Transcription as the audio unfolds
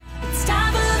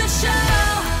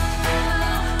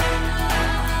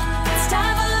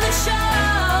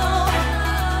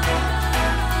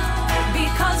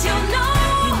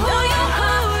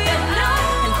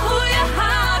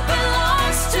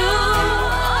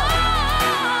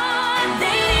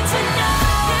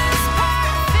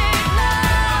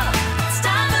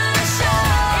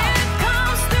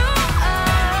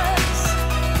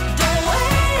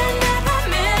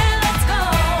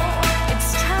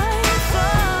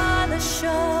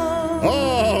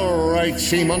right,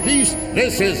 sea monkeys.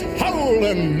 This is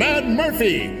Howlin' Mad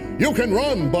Murphy. You can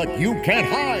run, but you can't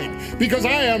hide, because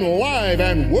I am live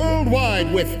and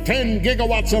worldwide with 10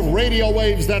 gigawatts of radio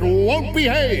waves that won't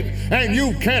behave, and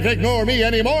you can't ignore me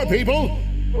anymore, people.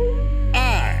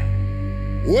 I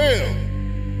will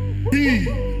be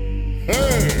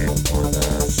heard.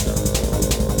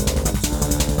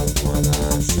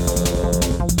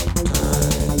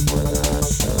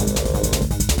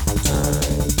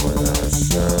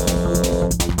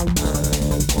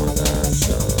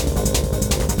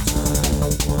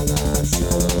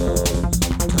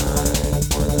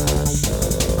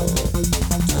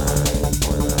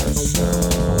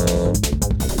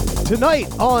 Tonight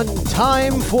on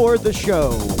Time for the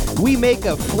Show, we make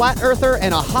a flat earther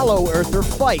and a hollow earther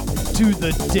fight to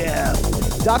the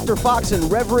death. Dr. Fox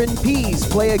and Reverend Pease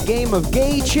play a game of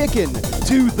gay chicken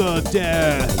to the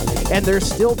death. And there's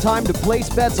still time to place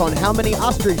bets on how many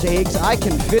ostrich eggs I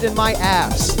can fit in my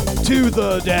ass to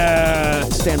the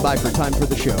death. Stand by for Time for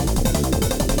the Show.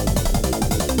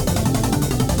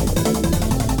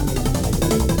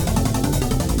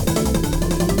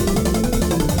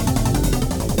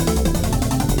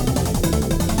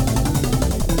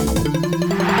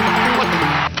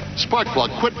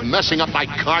 Sparkplug, quit messing up my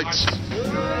carts.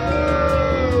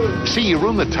 See, you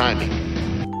ruined the timing.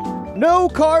 No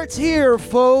carts here,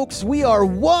 folks. We are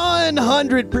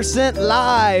 100%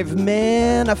 live,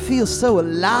 man. I feel so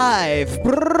alive.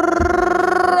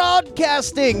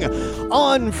 Broadcasting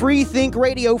on Freethink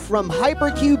Radio from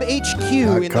Hypercube HQ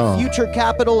in the future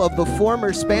capital of the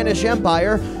former Spanish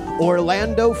Empire,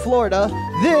 Orlando, Florida.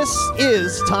 This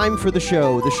is Time for the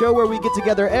Show where we get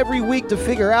together every week to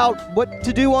figure out what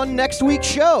to do on next week's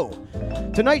show.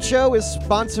 Tonight's show is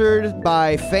sponsored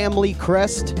by Family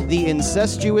Crest, the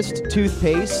incestuous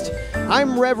toothpaste.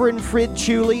 I'm Reverend Frid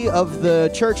Chuli of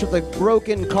the Church of the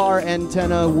Broken Car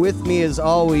Antenna. With me, as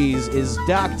always, is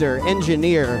Dr.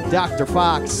 Engineer Dr.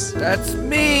 Fox. That's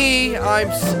me!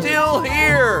 I'm still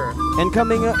here! And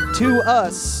coming up to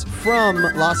us from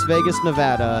Las Vegas,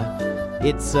 Nevada,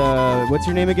 it's, what's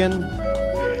your name again?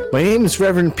 My name is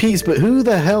Reverend Peace, but who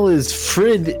the hell is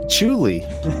Frid Chuli?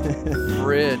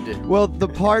 Frid. Well, the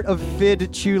part of Frid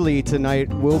Chuli tonight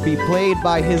will be played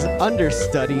by his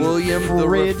understudy, William the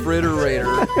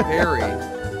Refrigerator Perry.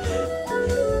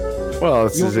 Well,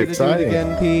 this is exciting. Do it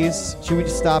again, Peace? Should we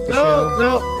just stop the show?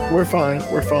 No, we're fine.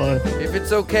 If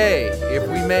it's okay, if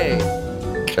we may.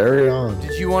 Carry on.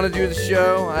 Did you want to do the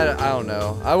show? I don't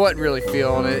know. I wasn't really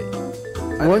feeling it.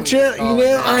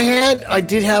 I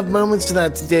did have moments of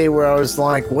that today where I was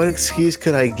like, what excuse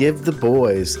could I give the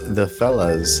boys, the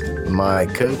fellas, my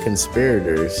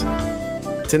co-conspirators,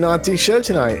 to not do show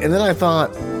tonight? And then I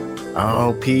thought,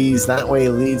 oh, Pease, that way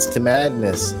leads to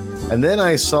madness. And then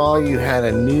I saw you had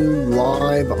a new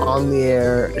live on the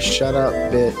air, shut up,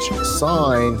 bitch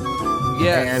sign.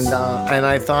 Yes. And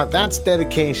I thought, that's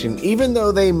dedication. Even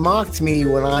though they mocked me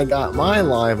when I got my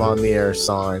live on the air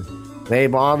sign,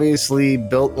 they've obviously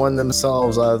built one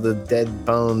themselves out of the dead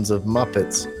bones of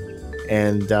Muppets.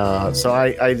 And so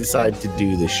I decided to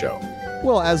do the show.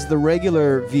 Well, as the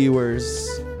regular viewers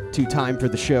to Time for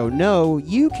the Show know,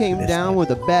 you came down with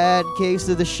a bad case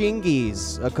of the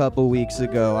shingies a couple weeks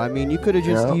ago. I mean, you could have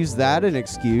just used that an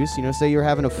excuse, say you're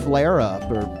having a flare-up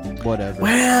or whatever.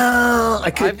 Well,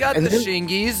 I've got the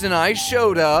shingies, and I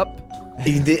showed up.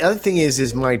 The other thing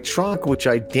is my trunk, which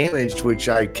I damaged, which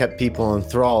I kept people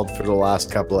enthralled for the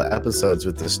last couple of episodes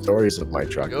with the stories of my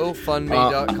truck.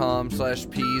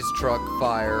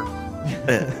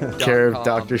 GoFundMe.com/PeaseTruckFire. Care of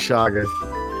Dr. Shoggoth.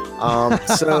 I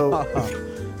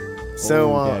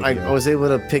was able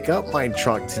to pick up my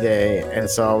truck today, and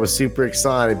so I was super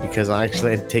excited because I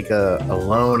actually had to take a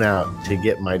loan out to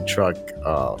get my truck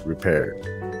repaired.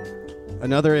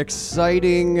 Another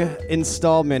exciting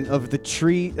installment of the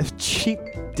cheap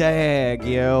dag,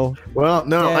 yo. Well,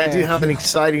 no, I do have an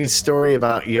exciting story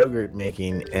about yogurt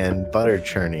making and butter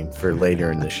churning for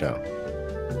later in the show.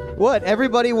 What?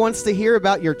 Everybody wants to hear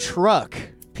about your truck,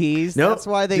 Pease. Nope, that's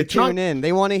why they tune in.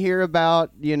 They want to hear about,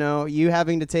 you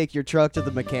having to take your truck to the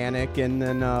mechanic and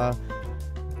then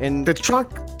and the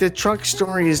truck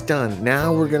story is done.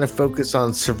 Now we're going to focus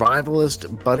on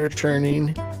survivalist butter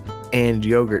churning and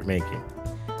yogurt making.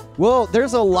 Well,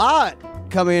 there's a lot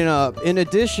coming up. In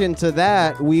addition to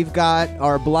that, we've got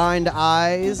our blind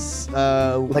eyes.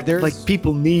 Like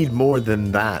people need more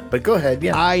than that. But go ahead,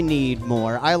 yeah. I need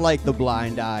more. I like the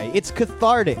blind eye. It's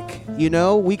cathartic,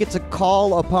 We get to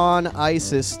call upon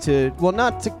ISIS to, well,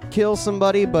 not to kill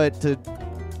somebody, but to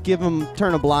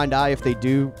turn a blind eye if they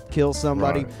do kill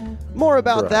somebody. Right. More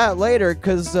about that later,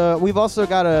 because we've also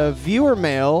got a viewer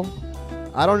mail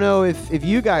I don't know if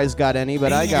you guys got any,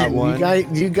 but I got one.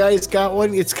 You guys got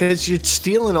one? It's because you're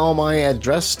stealing all my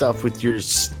address stuff with your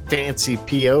fancy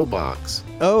P.O. box.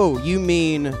 Oh, you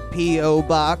mean P.O.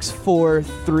 Box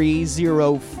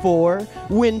 4304,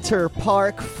 Winter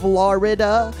Park,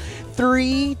 Florida,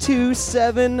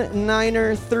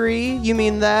 32793. You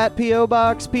mean that P.O.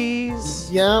 Box, Peas?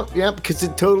 Yeah, because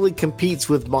it totally competes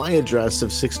with my address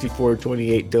of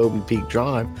 6428 Dobie Peak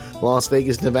Drive, Las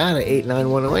Vegas, Nevada,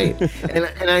 89108.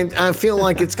 and I feel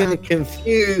like it's going to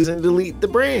confuse and delete the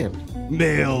brand.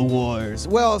 Mail Wars.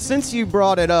 Well, since you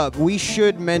brought it up, we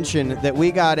should mention that we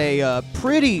got a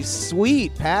pretty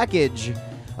sweet package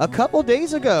a couple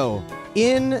days ago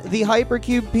in the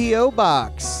Hypercube P.O.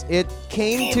 Box. It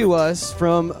came to us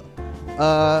from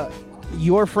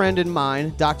your friend and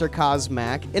mine, Dr.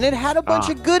 Cosmac, and it had a bunch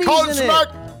of goodies in it.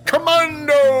 Cosmac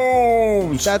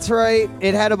Commandos! That's right.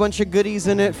 It had a bunch of goodies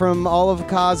in it from all of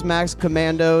Cosmac's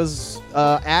commandos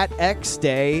at X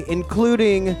Day,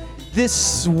 including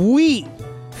this sweet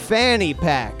fanny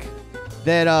pack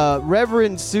that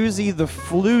Reverend Susie the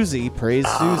Floozy, praise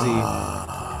Susie,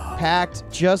 packed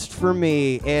just for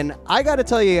me. And I gotta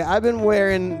tell you, I've been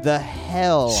wearing the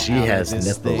hell She out has of this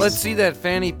nipples. thing. Let's see that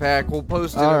fanny pack. We'll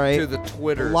post it All up right. to the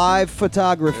Twitter. Live There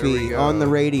photography we go. on the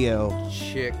radio.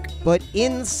 Chick. But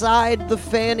inside the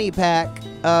fanny pack,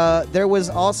 there was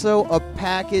also a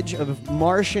package of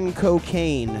Martian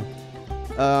cocaine.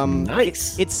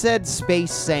 Nice. It said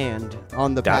space sand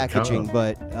on the packaging, .com.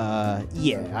 but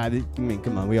yeah, I mean,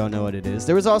 come on, we all know what it is.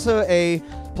 There was also a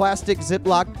plastic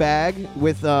Ziploc bag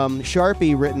with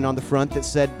Sharpie written on the front that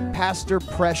said Pastor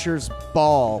Pressure's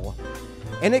Ball.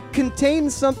 And it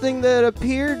contained something that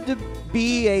appeared to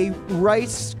be a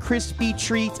Rice Krispie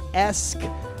Treat-esque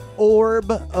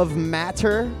orb of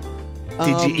matter.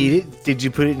 Did you eat it? Did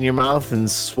you put it in your mouth and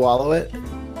swallow it?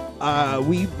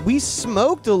 We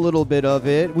smoked a little bit of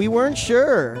it. We weren't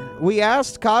sure. We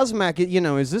asked Cosmac,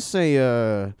 is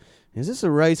this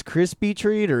a Rice Krispie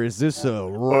treat or is this a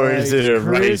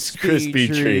Rice Krispie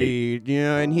treat?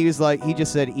 And he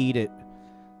just said eat it.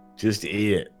 Just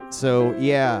eat it. So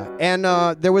yeah, and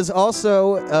there was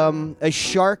also a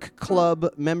Shark Club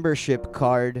membership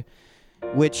card,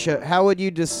 which how would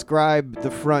you describe the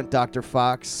front, Dr.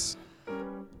 Fox?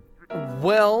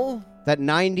 Well, That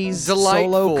 90s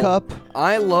delightful. solo cup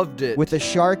I loved it. with a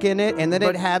shark in it, and then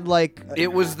But it had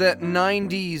It was that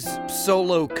 90s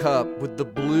solo cup with the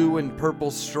blue and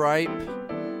purple stripe.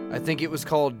 I think it was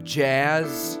called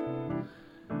Jazz.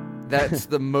 That's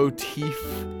the motif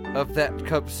of that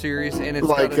cup series, and it's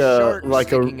got a shark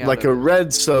sticking out like of a it.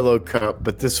 red solo cup,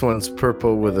 but this one's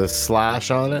purple with a slash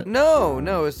on it. No,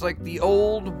 it's like the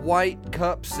old white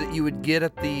cups that you would get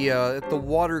at the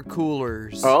water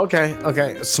coolers. Oh, okay.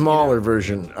 A smaller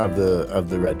version of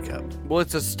the red cup. Well,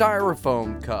 it's a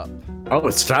styrofoam cup. Oh,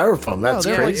 it's styrofoam. That's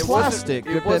they're crazy. like It wasn't- plastic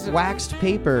it with that wasn't- waxed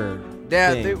paper.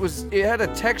 Yeah, thing. it had a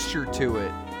texture to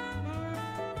it.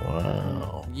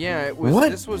 Wow. Yeah, it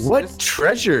was. What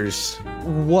treasures?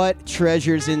 What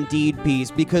treasures indeed,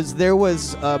 Peace, because there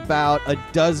was about a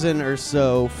dozen or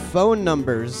so phone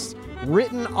numbers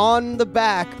written on the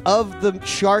back of the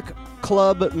Shark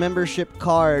Club membership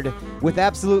card with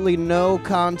absolutely no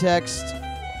context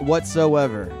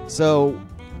whatsoever. So,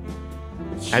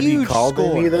 Have you huge called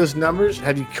score. any of those numbers?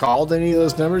 Have you called any of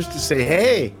those numbers to say,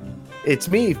 hey, it's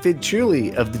me, Fid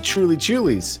Chuli of the Truly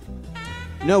Chulies?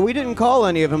 No, we didn't call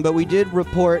any of them, but we did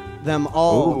report them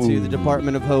all to the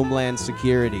Department of Homeland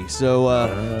Security.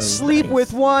 So, sleep nice.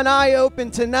 with one eye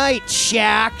open tonight,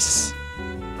 Shax.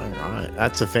 All right.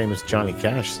 That's a famous Johnny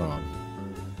Cash song.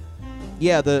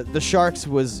 Yeah, the Sharks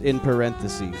was in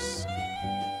parentheses.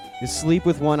 You sleep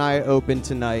with one eye open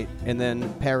tonight, and then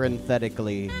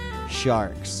parenthetically,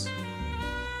 Sharks.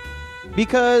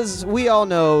 Because we all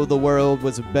know the world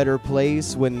was a better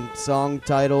place when song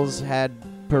titles had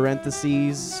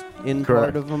parentheses in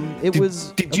Correct. part of them.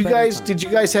 Did you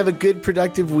guys have a good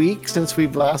productive week since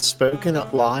we've last spoken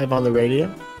live on the radio?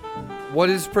 What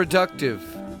is productive?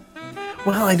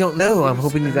 Well, I don't know. I'm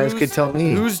hoping you guys could tell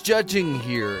me. Who's judging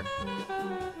here?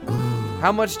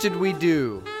 How much did we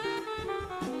do?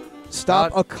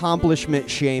 Stop accomplishment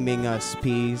shaming us,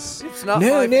 Peas. It's not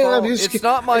No, my no, fault. I'm just It's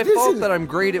not my listen. fault that I'm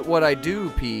great at what I do,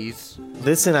 Peas.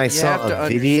 Listen, I saw have to a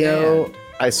video. understand.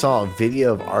 I saw a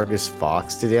video of Argus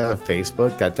Fox today on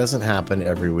Facebook. That doesn't happen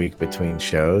every week between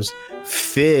shows.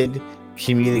 Fid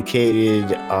communicated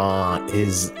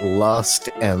his lust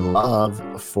and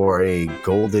love for a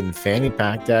golden fanny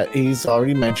pack that he's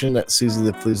already mentioned that Susie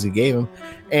the Floozy gave him.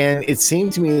 And it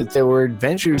seemed to me that there were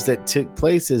adventures that took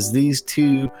place as these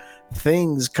two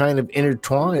things kind of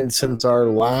intertwined since our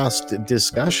last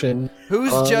discussion.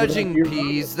 Who's judging,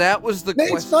 Peas? That was the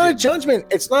question. It's not a judgment.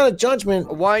 It's not a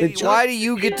judgment. Why do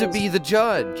you get to be the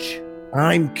judge?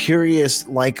 I'm curious,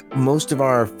 like most of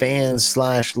our fans /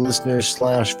 listeners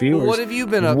 / viewers. What have you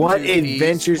been up what to? Peas?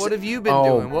 Adventures? What have you been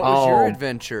doing? What was your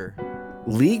adventure?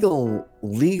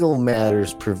 Legal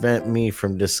matters prevent me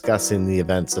from discussing the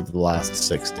events of the last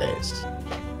 6 days.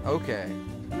 Okay.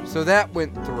 So that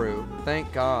went through.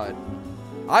 Thank God.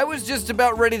 I was just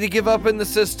about ready to give up in the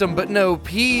system, but no,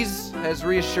 Peas has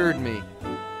reassured me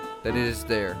that it is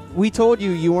there. We told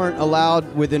you weren't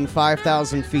allowed within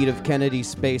 5,000 feet of Kennedy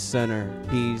Space Center,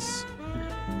 Peas.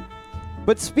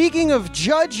 But speaking of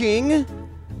judging,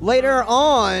 later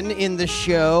on in the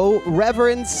show,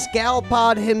 Reverend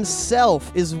Scalpod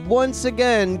himself is once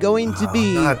again going to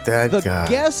be the guy.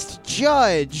 Guest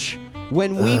judge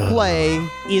when we play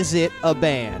Is It a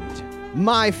Band?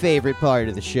 My favorite part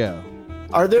of the show.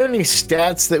 Are there any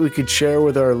stats that we could share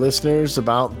with our listeners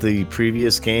about the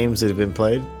previous games that have been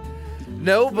played?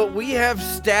 No, but we have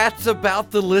stats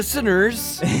about the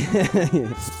listeners.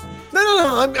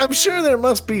 No. I'm sure there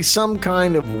must be some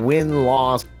kind of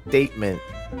win-loss statement.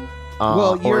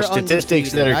 Or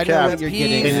statistics that are kept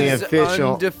in the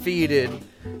official. Undefeated.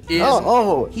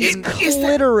 He's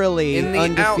literally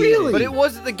undefeated.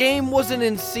 But the game wasn't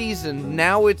in season.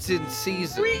 Now it's in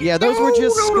season. Yeah, those were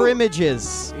just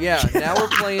scrimmages. Yeah, now we're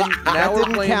playing. Now we're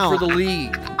playing count. for the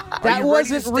league. That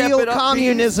wasn't real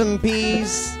communism,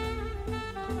 Peas.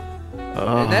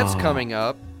 And that's coming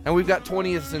up. And we've got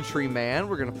 20th Century Man.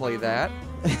 We're gonna play that.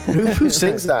 Who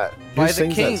sings that? By Who the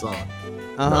sings Kink. that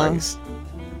song? Nice.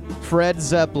 Fred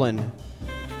Zeppelin,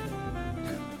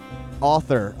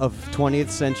 author of 20th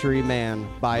Century Man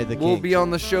by the Kink. We'll be on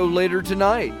the show later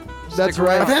tonight. That's Stick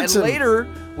right. around. And later,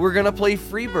 we're gonna play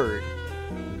Freebird.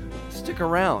 Stick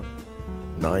around.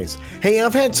 Nice. Hey,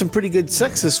 I've had some pretty good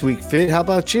sex this week, Fid. How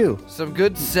about you? Some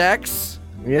good sex.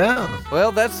 Yeah.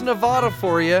 Well, that's Nevada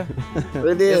for you.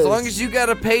 It is. As long as you got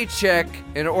a paycheck,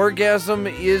 an orgasm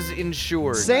is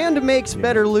insured. Sand makes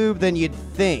better lube than you'd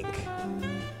think.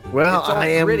 Well,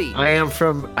 I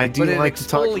do but like to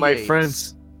talk to my exfoliates.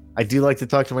 friends. I do like to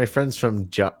talk to my friends from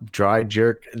Dry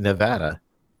Jerk, Nevada.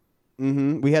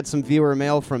 Mm-hmm. We had some viewer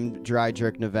mail from Dry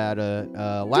Jerk, Nevada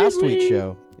last week's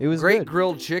show. It was great good.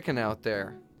 grilled chicken out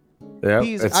there. Yeah,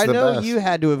 I know you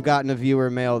had to have gotten a viewer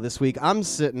mail this week. I'm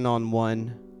sitting on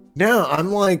one. No,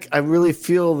 I really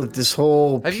feel that this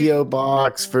whole P.O.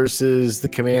 Box versus the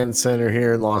command center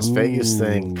here in Las Vegas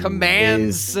thing.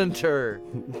 Command center.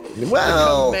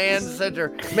 Well. Command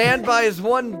center. Manned by his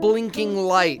one blinking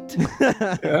light.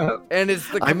 Yeah. And it's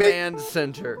the command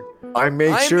center. I'm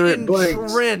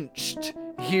entrenched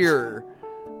here.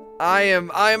 I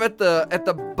am at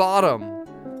the bottom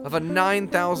of a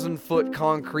 9,000 foot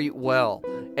concrete well.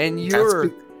 And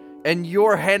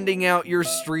you're handing out your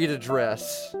street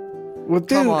address. Well, dude,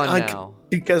 come on now.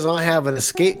 Because I have an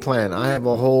escape plan. I've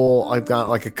got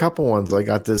like a couple ones. I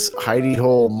got this hidey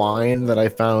hole mine that I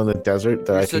found in the desert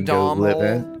that I can go live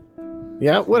in.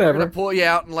 Yeah, whatever. We're gonna pull you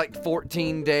out in like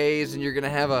 14 days, and you're gonna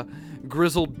have a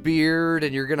grizzled beard,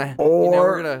 and we're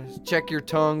gonna check your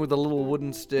tongue with a little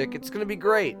wooden stick. It's gonna be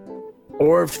great.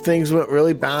 Or if things went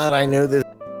really bad, I know this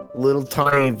little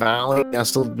tiny valley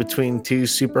nestled between two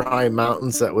super high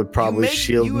mountains that would probably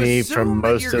shield me from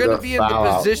most of the fallout. You're going to be in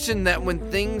the position that when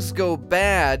things go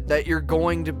bad, that you're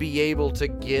going to be able to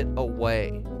get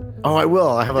away. Oh, I will.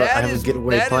 I have a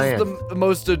getaway plan. That is the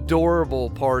most adorable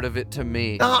part of it to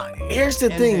me. Here's the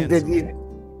thing.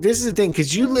 This is the thing,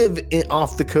 because you live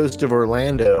off the coast of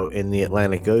Orlando in the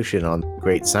Atlantic Ocean on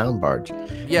Great Sound Barge.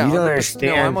 Yeah, you don't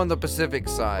understand. No, I'm on the Pacific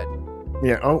side.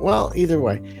 Yeah. Oh, well, either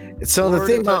way. So Florida the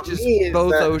thing about me is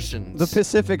both that oceans. The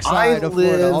Pacific side of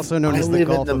Florida, also known as the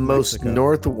Gulf of Mexico. I live in the most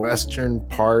northwestern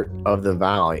part of the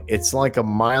valley. It's like a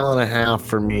mile and a half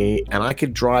for me, and I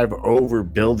could drive over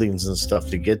buildings and stuff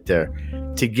to get there,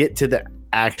 to get to the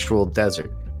actual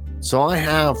desert. So I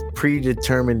have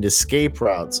predetermined escape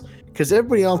routes, because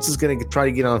everybody else is going to try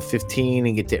to get on 15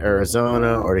 and get to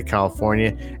Arizona or to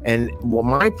California. And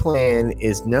my plan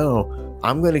is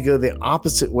I'm going to go the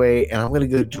opposite way, and I'm going to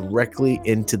go directly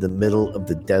into the middle of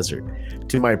the desert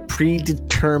to my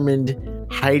predetermined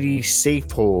Heidi safe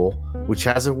hole, which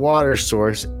has a water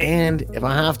source. And if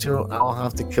I have to, I'll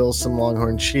have to kill some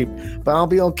longhorn sheep, but I'll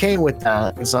be okay with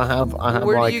that because I have.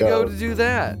 Where do you go to do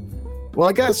that? Well,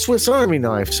 I got a Swiss Army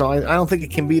knife, so I don't think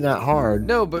it can be that hard.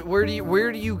 No, but where do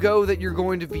you go that you're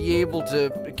going to be able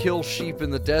to kill sheep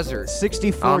in the desert?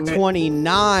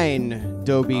 6429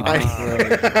 Dobie.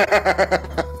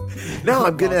 No,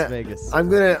 I'm Las Vegas.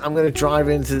 gonna drive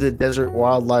into the Desert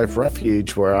Wildlife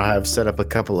Refuge where I have set up a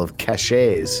couple of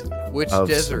caches Which of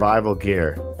desert? survival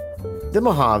gear. The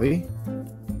Mojave.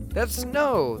 That's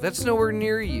nowhere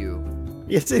near you.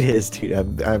 Yes, it is,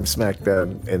 dude. I'm smack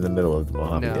dab in the middle of the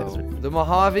Mojave No, Desert. the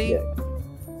Mojave. Yeah.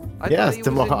 I Yes, thought he the was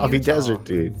in Mojave Utah. Desert,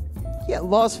 dude. Yeah,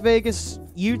 Las Vegas,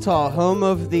 Utah, home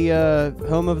of the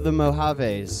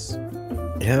Mojaves.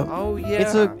 Yeah. Oh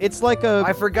yeah. It's like a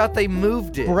I forgot they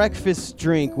moved it. breakfast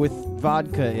drink with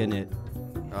vodka in it.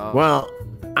 Oh. Well,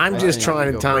 I'm just think trying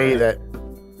you to go tell you back.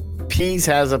 that Pease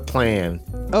has a plan.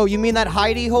 Oh, you mean that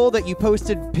hidey hole that you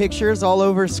posted pictures all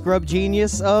over Scrub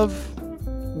Genius of?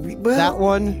 Well, That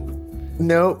one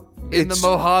No. in the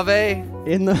Mojave.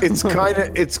 in the. It's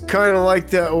kind of like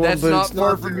that one. That's but not it's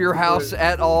far not from that your one. house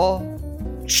at all.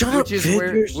 Shut up, Which is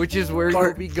figures. where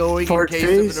Fart- you'll be going in fart case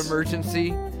face. of an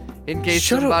emergency. In case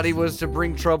Shut up. somebody was to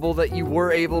bring trouble that you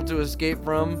were able to escape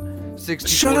from. Shut up.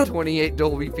 6428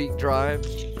 Dolby Peak Drive.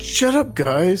 Shut up,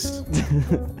 guys.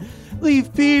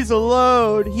 Leave Pease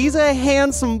alone. He's a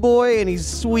handsome boy and he's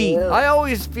sweet. I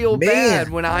always feel Man. bad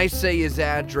when I say his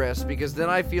address because then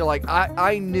I feel like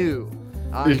I knew.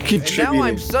 You're And now contributing.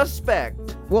 I'm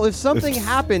suspect. Well, if something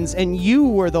happens and you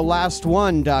were the last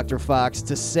one, Dr. Fox,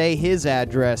 to say his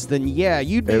address, then yeah,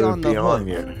 you'd be It on would the be hook. on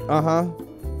you. Uh-huh.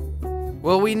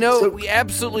 Well, we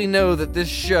absolutely know that this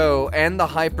show and the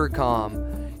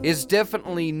Hypercom is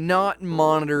definitely not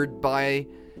monitored by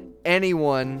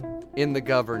anyone in the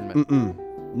government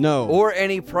No. or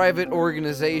any private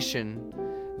organization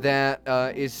that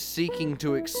is seeking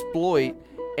to exploit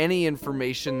any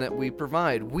information that we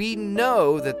provide. We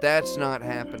know that that's not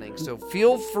happening. So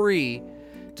feel free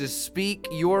to speak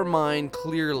your mind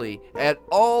clearly at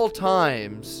all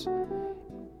times.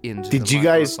 Did you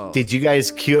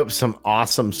guys queue up some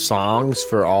awesome songs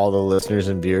for all the listeners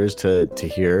and viewers to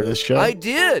hear this show? I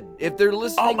did. If they're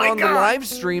listening my on the God. live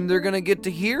stream, they're going to get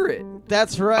to hear it.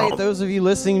 That's right. Oh. Those of you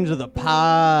listening to the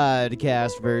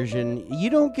podcast version,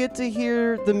 you don't get to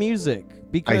hear the music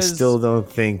because I still don't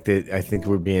think that. I think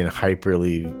we're being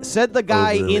hyperly said the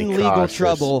guy overly in legal cautious.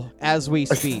 trouble as we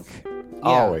speak.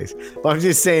 always. But I'm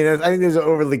just saying that I think there's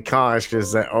overly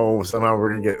cautious that somehow we're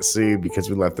gonna get sued because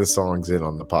we left the songs in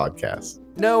on the podcast.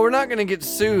 No, we're not going to get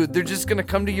sued. They're just going to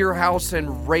come to your house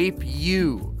and rape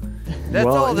you. That's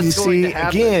Well, all that's you going see, to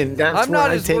happen. again, that's I'm where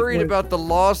not I as take worried my- about the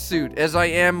lawsuit as I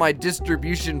am my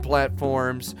distribution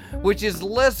platforms, which is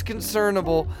less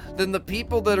concernable than the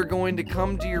people that are going to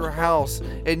come to your house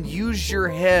and use your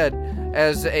head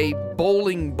as a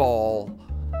bowling ball.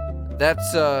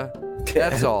 That's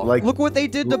all. Like, Look what they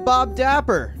did to Bob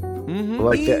Dapper.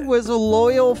 like He that. was a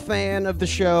loyal fan of the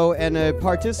show and a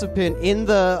participant in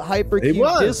the He Hypercube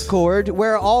was. Discord,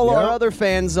 where all our Yep. other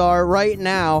fans are right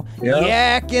now, Yep.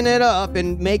 yakking it up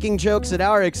and making jokes at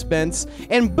our expense.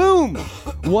 And boom,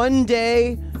 one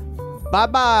day,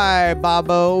 bye-bye,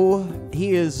 Bobo.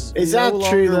 He is Is no that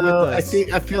true longer though? with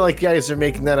us. I feel like you guys are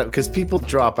making that up because people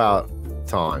drop out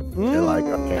time. They're like,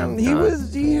 okay, I'm done.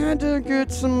 He had to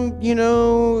get some,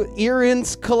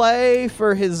 Earins clay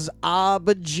for his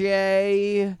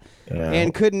Abajay. Yeah.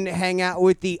 And couldn't hang out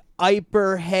with the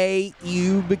Hyper Hey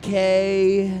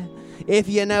UBK. If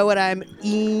you know what I'm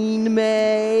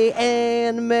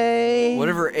anime.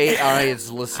 Whatever AI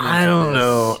is listening I to don't this,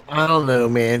 know. I don't know,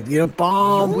 man.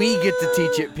 Bob. We get to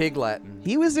teach it Pig Latin.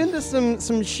 He was into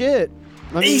some shit.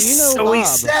 I mean, So he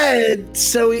Bob.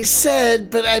 said,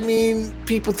 but I mean,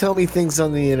 people tell me things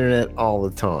on the internet all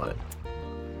the time.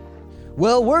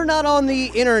 Well, we're not on the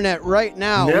internet right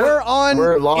now. No, We're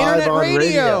we're live internet on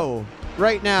radio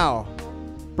right now.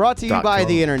 Brought to you .com. by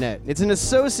the internet. It's an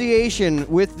association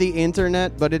with the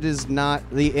internet, but it is not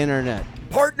the internet.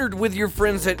 Partnered with your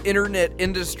friends at Internet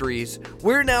Industries,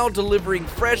 we're now delivering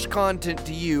fresh content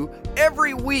to you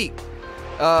every week.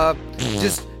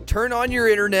 Just turn on your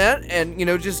internet and,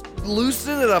 just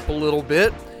loosen it up a little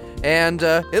bit, and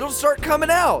it'll start coming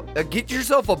out. Get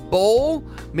yourself a bowl,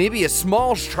 maybe a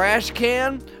small trash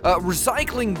can.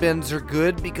 Recycling bins are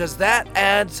good because that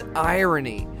adds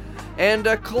irony. And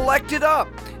collect it up.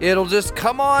 It'll just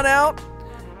come on out,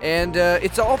 and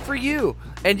it's all for you.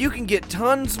 And you can get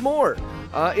tons more.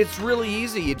 It's really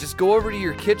easy. You just go over to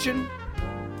your kitchen,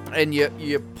 and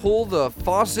you pull the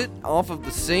faucet off of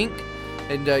the sink,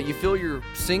 and you fill your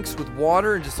sinks with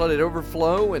water and just let it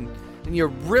overflow, and you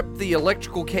rip the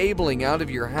electrical cabling out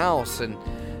of your house and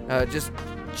just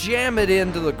jam it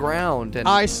into the ground. And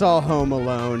I saw Home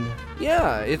Alone.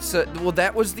 yeah, it's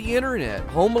that was the internet.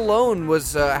 Home Alone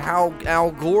was how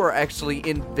Al Gore actually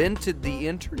invented the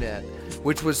internet,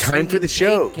 which was Time for the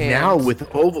singing show paint now cans with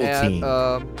Ovaltine.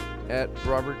 at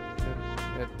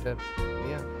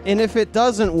Yeah. And if it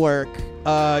doesn't work,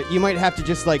 you might have to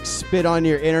just like spit on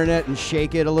your internet and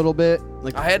shake it a little bit.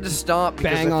 Like I had to stop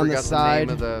because bang I on the forgot side.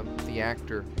 the name of the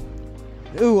actor.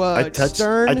 Ooh, I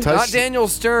Stern. touched- Not Daniel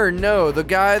Stern, no. The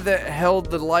guy that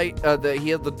held the light, he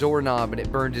had the doorknob and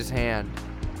it burned his hand.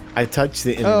 I touched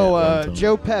the internet. one time.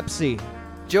 Joe Pepsi.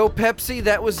 Joe Pepsi,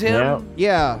 that was him?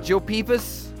 Yeah. Joe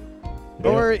Peepus? Yeah.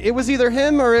 Or it was either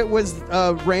him or it was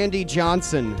Randy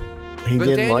Johnson. He But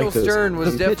didn't Daniel like those. Stern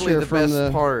was The definitely picture the from best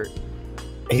the- part.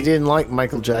 He didn't like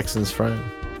Michael Jackson's friend.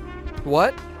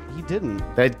 What? He didn't.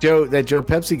 That Joe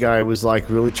Pepsi guy was like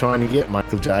really trying to get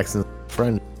Michael Jackson's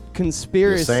friend.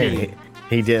 Conspiracy. Just saying,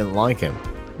 he didn't like him.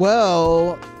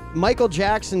 Well, Michael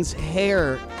Jackson's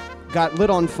hair got lit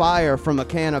on fire from a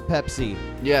can of Pepsi.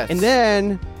 Yes. And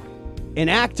then an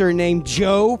actor named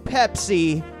Joe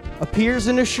Pepsi appears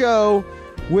in a show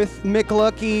with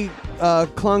McLucky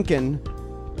Clunkin,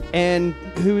 and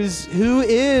who is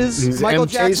Who's Michael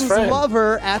MJ's Jackson's friend.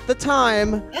 lover at the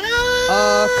time.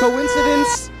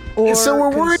 Coincidence or So we're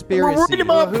worried conspiracy?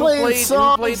 about Who playing played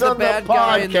songs the on bad the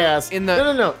guy podcast. in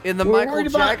the No. in the We're Michael worried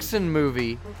about- Jackson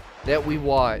movie that we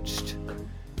watched?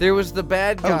 There was the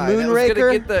bad guy that was Moonraker?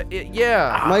 gonna get the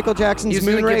yeah. Michael Jackson's He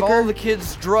was gonna give all the Moonraker.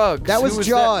 kids drugs. That Who was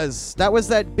Jaws. That was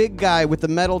that big guy with the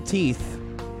metal teeth.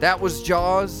 That was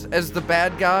Jaws as the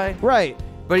bad guy, Right.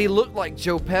 but he looked like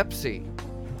Joe Pepsi.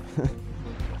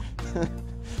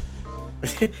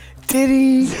 Did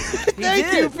he? Thank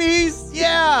did. you, Peace.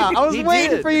 Yeah, I was He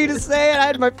waiting did. for you to say it. I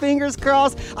had my fingers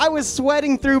crossed. I was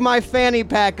sweating through my fanny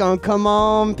pack on Come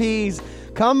On, Peace.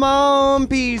 Come on,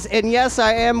 Peace. And yes,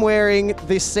 I am wearing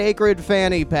the sacred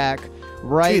fanny pack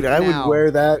right Dude, I now. would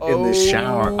wear that in the Oh,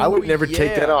 shower. I would never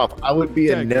take that yeah. off. I would be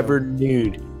a Deco. never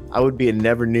nude. I would be a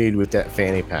never nude with that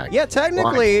fanny pack. Yeah,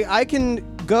 technically, I can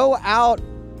go out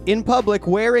in public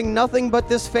wearing nothing but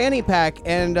this fanny pack,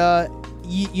 and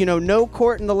you know, no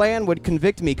court in the land would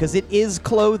convict me because it is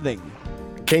clothing.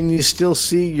 Can you still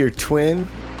see your twin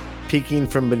peeking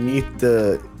from beneath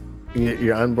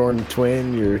your unborn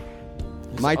twin? Your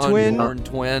My twin. Unborn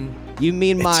twin. You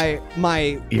mean my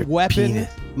your weapon, penis.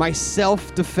 my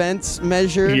self-defense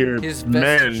measure, His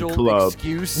vestigial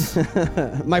excuse.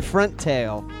 my front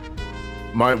tail.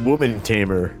 my woman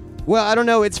tamer. Well, I don't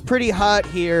know. It's pretty hot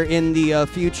here in the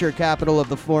future capital of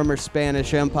the former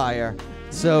Spanish Empire.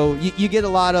 So you get a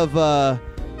lot of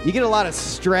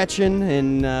stretching,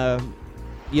 and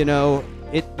you know,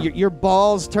 your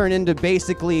balls turn into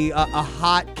basically a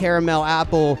hot caramel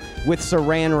apple with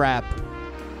saran wrap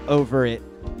over it.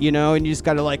 You know, and you just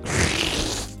gotta like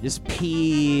just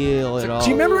peel it off. Do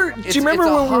you remember? Do you remember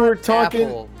it's a when we were hot talking?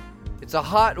 apple. It's a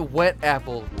hot, wet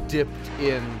apple dipped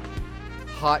in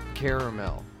hot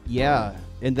caramel Yeah,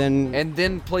 and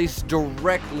then placed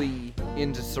directly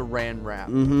into saran wrap.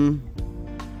 mm-hmm.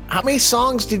 How many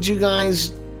songs did you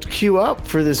guys queue up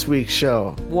for this week's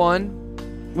show? One.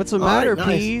 What's the All right, matter, nice.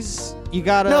 Peas? You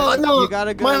gotta No, you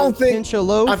gotta go my whole thing- pinch a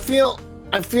loaf. I feel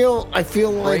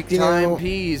Break like, you time know,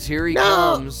 peas. Here he no,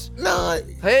 comes. no.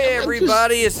 Hey I'm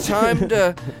everybody, it's time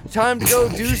to go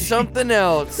do something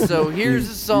else. So here's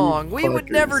a song. We would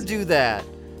fuckers. never do that.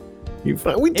 We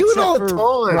do it all the Except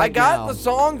time. I got now. the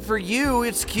song for you.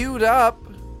 It's queued up.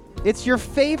 It's your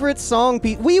favorite song,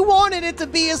 Peas. We wanted it to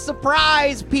be a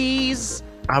surprise, Peas,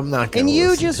 I'm not gonna. and you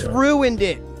listen just to it. ruined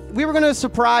it. We were gonna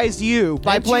surprise you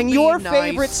by Can't you playing be your nice,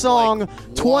 favorite song, like,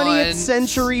 20th once?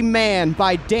 Century Man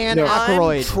by Dan No. I'm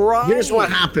Aykroyd. trying. Here's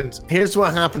what happens. Here's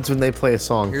what happens when they play a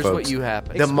song, Here's folks. what you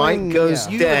happen. The Explain, mic goes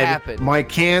yeah. You dead. happen. My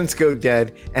cans go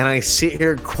dead, and I sit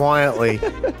here quietly,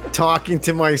 talking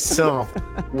to myself,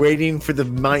 waiting for the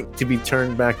mic to be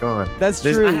turned back on. That's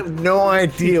true. I have no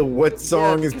idea what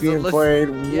song is because being listen-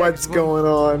 played, yeah, what's 'cause going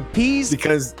on, Peas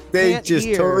because they can't just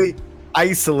hear. totally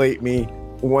isolate me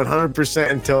 100%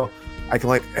 until I can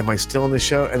like, am I still in the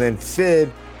show? And then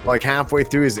Fid, like halfway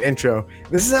through his intro,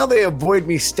 this is how they avoid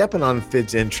me stepping on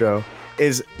Fid's intro.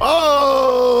 Is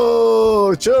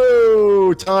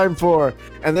show time for,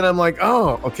 and then I'm like,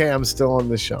 oh, okay, I'm still on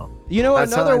the show. You know,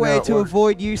 That's how another I know way it to works.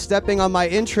 avoid you stepping on my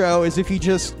intro is if you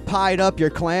just pied up your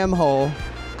clam hole.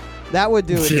 That would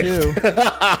do it too.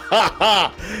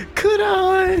 Could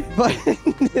I? But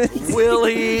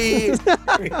Willie.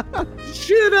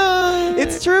 Should I?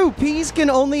 it's true. Peas can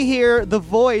only hear the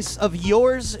voice of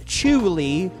yours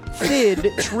truly,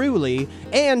 Fid truly,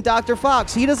 and Dr.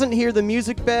 Fox. He doesn't hear the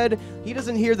music bed. He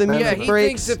doesn't hear the Yeah, music he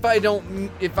breaks. thinks if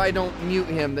I don't mute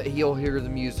him that he'll hear the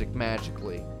music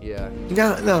magically. Yeah.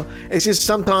 No. It's just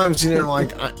sometimes, you know,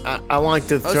 like I like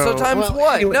to Oh, throw. sometimes well,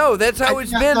 what? anyway, No, that's how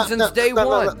it's been since day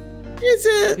one. Is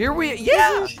it? Here we.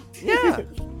 Yeah. Yeah.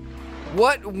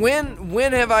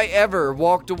 When have I ever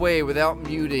walked away without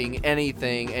muting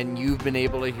anything and you've been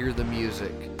able to hear the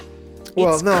music?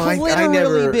 Well, It's no, I literally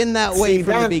never been that way See,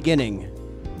 from the beginning.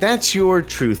 That's your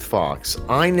truth, Fox.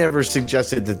 I never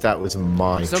suggested that was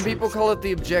my Some truth. people call it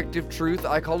the objective truth.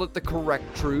 I call it the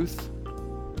correct truth.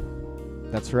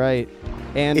 That's right.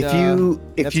 And If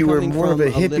that's you were coming more of from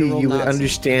a hippie, literal you would Nazi.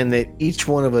 understand that each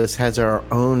one of us has our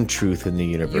own truth in the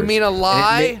universe. You mean a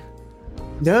lie?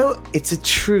 No, it's a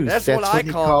truth. That's what I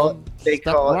they call it. They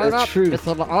call it a truth.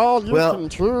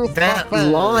 Well, that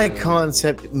lie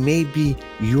concept may be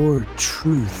your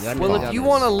truth. Well, Fox. if you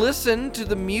want to listen to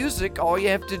the music, all you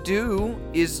have to do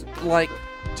is Tune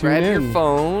grab in. your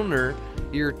phone or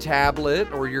your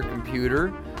tablet or your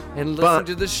computer and listen But-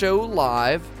 to the show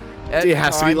live at It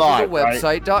has to be live, right?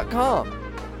 timeforthewebsite.com.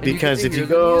 And Because get if to you hear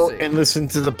the go music. and listen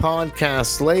to the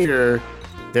podcast later,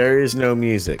 there is no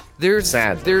music. There's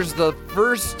Sadly. the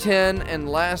first 10 and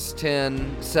last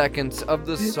 10 seconds of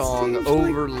the song seems like-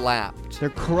 overlapped. They're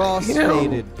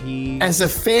cross-faded, P. As a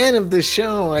fan of the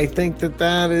show, I think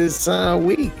that is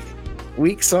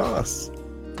weak sauce.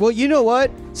 Well, you know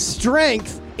what?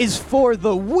 Strength is for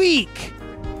the weak.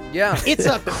 Yeah. It's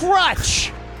a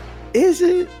crutch. Is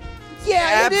it?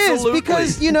 Yeah, it is, Absolutely.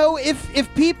 because,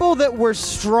 if people that were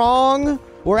strong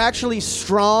were actually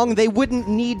strong, they wouldn't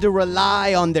need to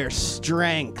rely on their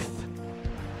strength.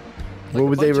 Like What a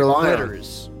would they bunch of rely on?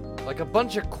 quitters. Like a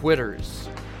bunch of quitters.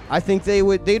 I think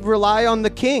they'd rely on the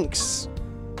Kinks.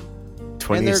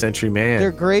 20th Century Man.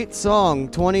 Their great song,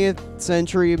 20th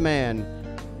Century Man.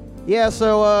 Yeah,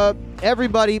 so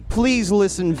everybody, please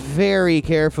listen very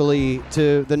carefully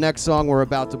to the next song we're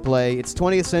about to play. It's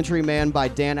 20th Century Man by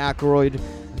Dan Aykroyd.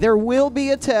 There will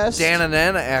be a test. Dan and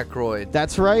Anna Aykroyd.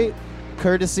 That's right,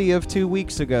 courtesy of 2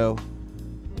 weeks ago.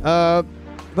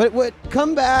 But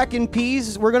come back and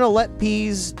Peas, we're going to let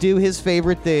Peas do his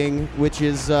favorite thing, which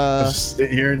is Sit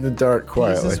here in the dark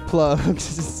quietly. Peas' plug.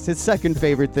 His second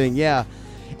favorite thing, yeah.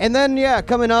 And then,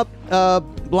 coming up,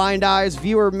 Blind Eyes,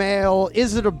 Viewer Mail,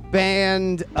 Is It a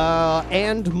Band,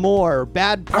 and more.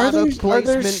 Bad product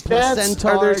placement,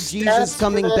 Placentar, Jesus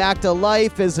coming back to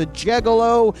life as a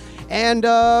gigolo, and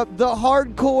the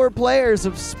hardcore players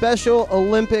of Special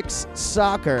Olympics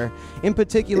soccer, in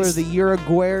particular the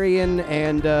Uruguayan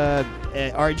and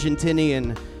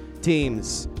Argentinian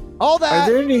teams. All that.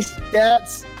 Are there any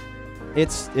stats?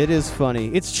 It is funny.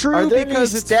 It's true Are there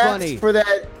because any it's stats funny. for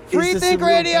that? Free Is this Think a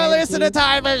real Radio, band listen to team?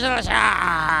 Time Vision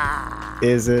Show.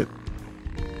 Is it?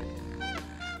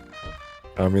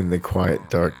 I'm in the quiet,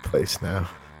 dark place now.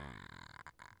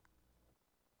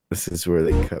 This is where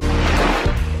they cut me.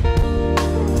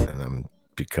 And I'm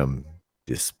become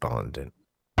despondent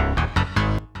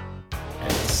and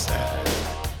sad.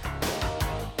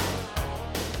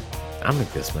 I'm gonna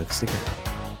go smoke a cigarette.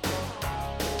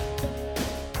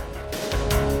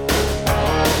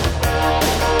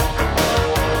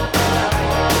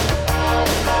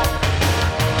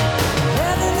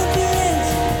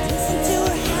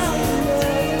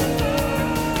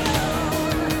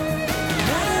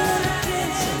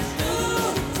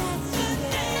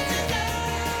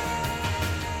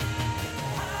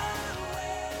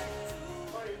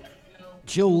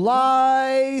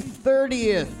 July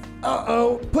 30th.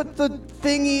 Uh-oh. Put the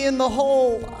thingy in the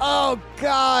hole. Oh,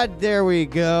 God. There we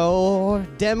go.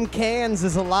 Dem Cans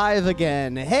is alive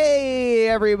again. Hey,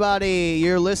 everybody.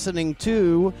 You're listening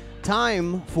to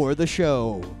Time for the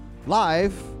Show.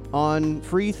 Live on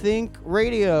Free Think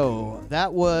Radio.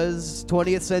 That was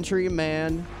 20th Century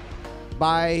Man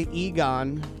by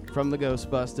Egon from the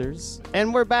Ghostbusters.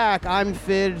 And we're back. I'm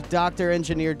Fid. Dr.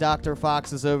 Engineer Dr.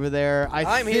 Fox is over there.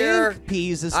 I'm think here.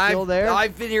 Peas is still there.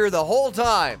 I've been here the whole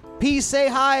time. Peas, say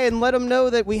hi and let them know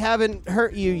that we haven't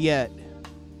hurt you yet.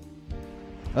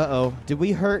 Uh-oh. Did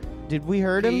we hurt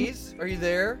him? Peas, are you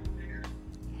there?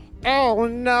 Oh,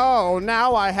 no.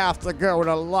 Now I have to go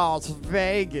to Las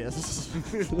Vegas.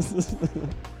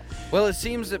 Well, it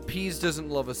seems that Peas doesn't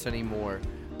love us anymore.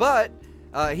 But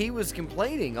he was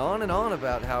complaining on and on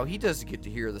about how he doesn't get to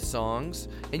hear the songs.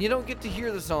 And you don't get to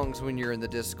hear the songs when you're in the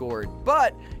Discord.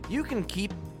 But you can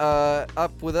keep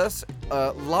up with us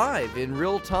live in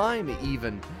real time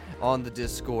even on the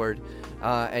Discord.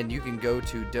 And you can go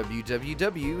to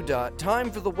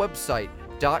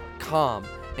www.timeforthewebsite.com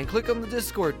and click on the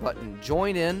Discord button.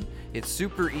 Join in. It's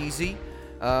super easy.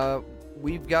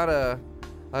 We've got a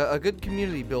good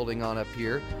community building on up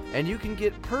here, and you can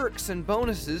get perks and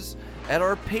bonuses at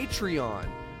our Patreon,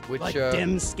 which like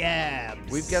dem scabs.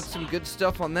 we've got some good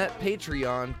stuff on that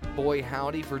Patreon. Boy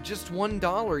howdy, for just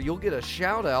 $1 you'll get a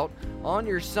shout out on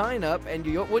your sign up, and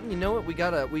wouldn't you know it, we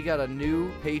got a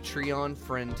new Patreon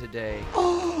friend today.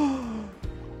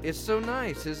 It's so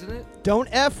nice, isn't it? Don't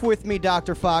F with me,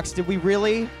 Dr. Fox. Did we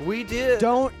really? We did.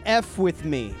 Don't F with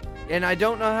me. And I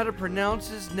don't know how to pronounce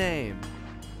his name.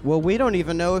 Well, we don't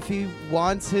even know if he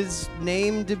wants his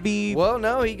name to be... Well,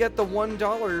 no, he got the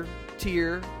 $1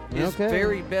 tier. His Okay.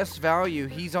 very best value.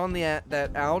 He's on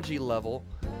that algae level.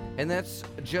 And that's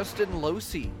Justin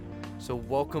Losey. So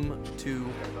welcome to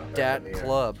that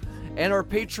club. And our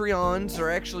Patreons are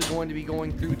actually going to be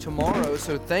going through tomorrow.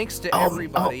 So thanks to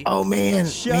everybody. Oh, man.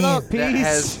 Shut up, Peace. That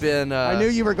has been... I knew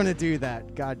you were going to do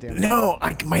that. God damn it. No,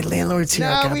 my landlord's here.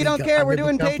 No, we don't care. We're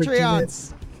doing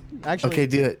Patreons. Actually, Okay,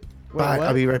 do it. Wait, Bye. what?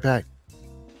 I'll be right back.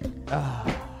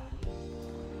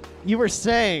 You were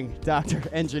saying,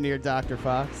 Engineer Dr.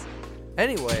 Fox.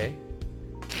 Anyway.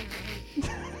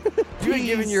 You ain't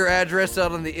giving your address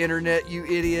out on the internet, you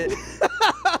idiot.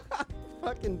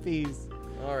 Fucking peace.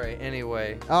 All right,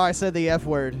 anyway. Oh, I said the F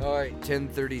word. All right,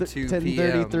 10:32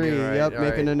 p.m. 10:33, You're right, yep, all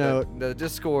making a note. The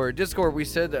Discord, we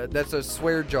said that's a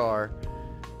swear jar.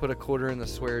 Put a quarter in the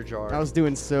swear jar. I was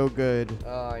doing so good.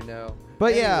 Oh, I know.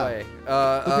 But anyway,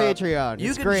 the Patreon. You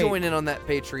it's can great. join in on that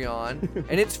Patreon,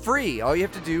 and it's free. All you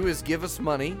have to do is give us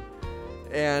money.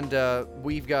 And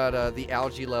we've got the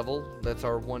algae level. That's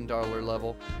our $1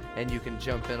 level. And you can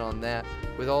jump in on that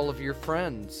with all of your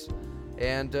friends.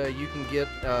 And you can get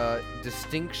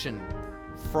distinction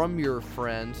from your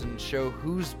friends and show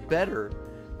who's better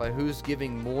by who's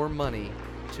giving more money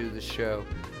to the show.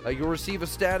 You'll receive a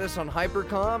status on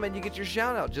Hypercom, and you get your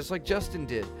shout out, just like Justin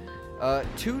did.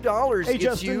 $2 Hey, gets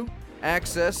Justin. you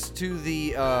access to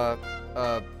the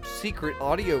secret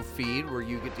audio feed where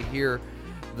you get to hear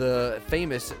the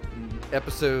famous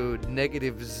episode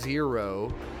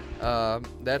 -0.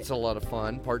 That's a lot of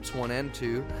fun, parts 1 and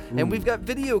 2. And we've got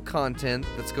video content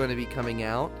that's going to be coming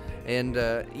out. And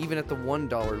even at the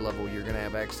 $1 level, you're going to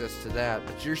have access to that.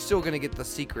 But you're still going to get the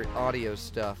secret audio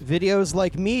stuff. Videos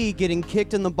like me getting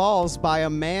kicked in the balls by a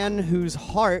man whose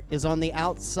heart is on the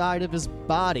outside of his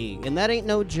body. And that ain't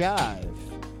no jive.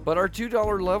 But our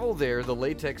 $2 level there, the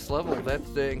latex level, that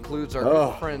includes our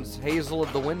good friends Hazel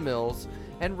of the Windmills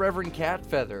and Reverend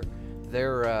Catfeather.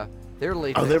 They're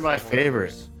latex. Oh, they're my level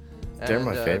favorite. members. They're And,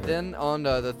 my favorite. Then on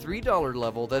the $3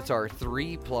 level, that's our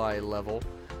 3-ply level.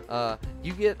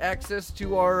 You get access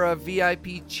to our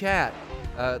VIP chat,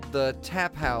 the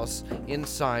tap house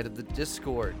inside of the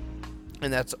Discord.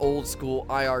 And that's old school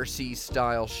IRC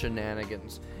style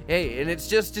shenanigans. Hey, and it's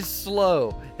just as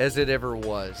slow as it ever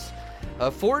was.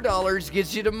 $4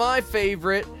 gets you to my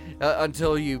favorite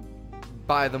until you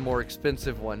buy the more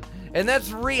expensive one. And that's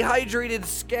Rehydrated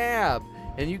Scab.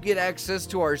 And you get access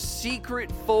to our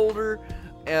secret folder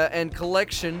and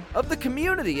collection of the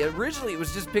community. Originally, it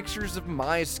was just pictures of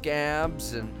my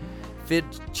scabs and Fid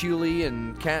Chuli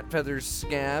and Cat Feathers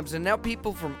scabs. And now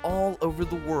people from all over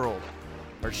the world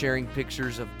are sharing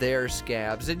pictures of their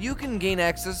scabs. And you can gain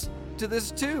access to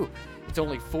this too. It's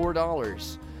only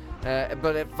 $4.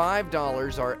 But at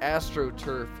 $5, our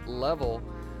AstroTurf level.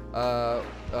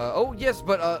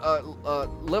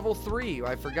 Level 3.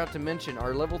 I forgot to mention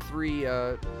our level 3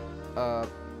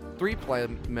 3-ply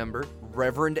member,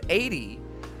 Reverend 80,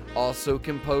 also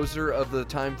composer of the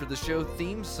Time for the Show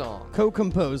theme song.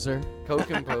 Co-composer.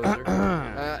 Co-composer.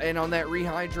 And on that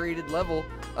rehydrated level,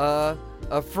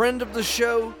 a friend of the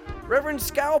show, Reverend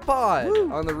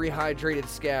Scalpod, on the rehydrated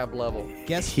scab level.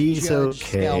 Guess He's Judge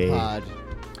okay. Scalpod.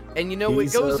 And you know,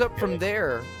 He's it goes up okay. from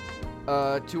there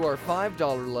to our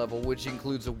 $5 level, which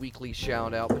includes a weekly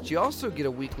shout out. But you also get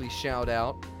a weekly shout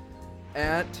out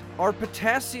at our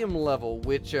potassium level,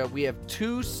 which we have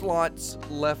 2 slots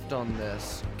left on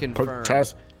this.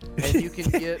 Confirmed. And you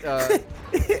can get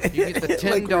you get the $10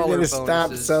 like we're gonna bonuses.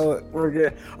 stop selling. We're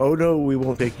gonna. Oh no, we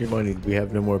won't take your money. We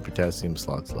have no more potassium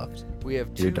slots left. We have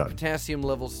You're 2 done. potassium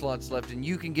level slots left, and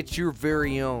you can get your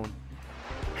very own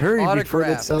Hurry before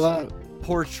they autographed sell out.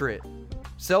 portrait,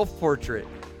 self-portrait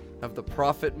of the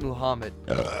Prophet Muhammad.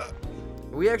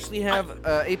 We actually have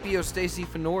APO Stacy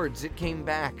Fenord's. It came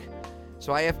back,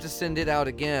 so I have to send it out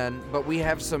again. But we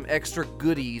have some extra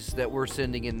goodies that we're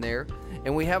sending in there,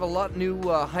 and we have a lot new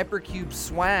Hypercube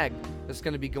swag that's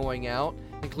going to be going out,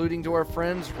 including to our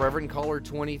friends Reverend Caller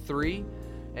 23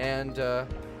 and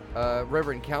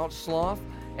Reverend Couch Sloth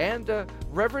and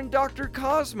Reverend Dr.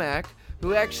 Cosmac,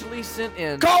 who actually sent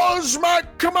in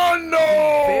Cosmic Commando!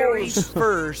 very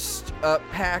first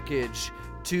package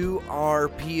to our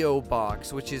P.O.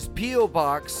 Box, which is P.O.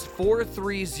 Box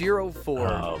 4304,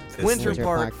 Oh, this Winter is-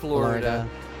 Park, Florida,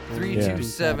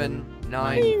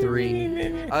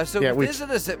 32793. So Yeah,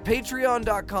 visit us at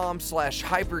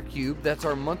patreon.com/hypercube. That's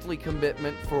our monthly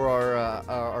commitment for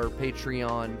our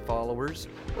Patreon followers.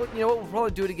 Well, you know what? We'll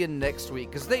probably do it again next week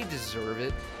because they deserve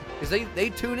it. because they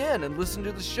tune in and listen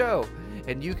to the show.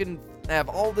 And you can have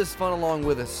all this fun along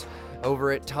with us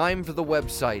over at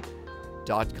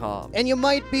timeforthewebsite.com. And you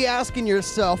might be asking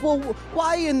yourself, well,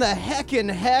 why in the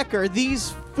heck are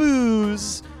these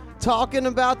foos talking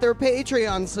about their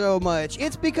Patreon so much?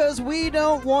 It's because we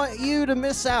don't want you to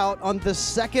miss out on the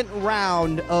second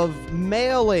round of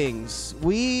mailings.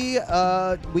 We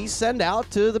send out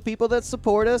to the people that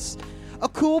support us a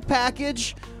cool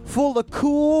package full of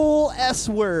cool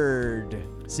S-word.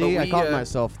 See, I caught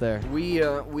myself there. We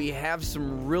have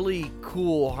some really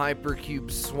cool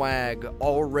Hypercube swag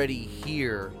already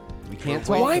here. We can't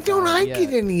talk. Why don't I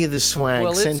get any of the swag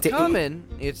Well, sent it's to coming.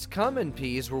 It's coming,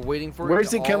 Peas. We're waiting for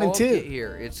Where's it it to coming all to? get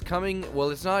here. It's coming. Well,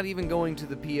 it's not even going to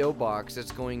the P.O. box.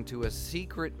 It's going to a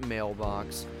secret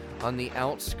mailbox on the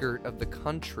outskirt of the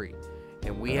country.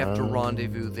 And we have to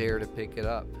rendezvous there to pick it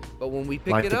up. But when we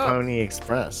pick like it the up, Pony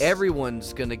Express.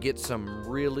 everyone's going to get some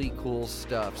really cool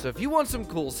stuff. So if you want some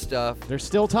cool stuff, There's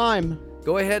still time.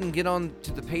 go ahead and get on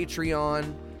to the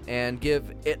Patreon and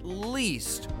give at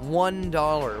least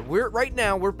 $1. Right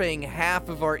now we're paying half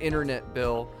of our internet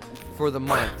bill for the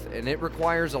month, and it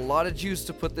requires a lot of juice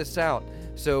to put this out.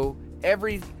 So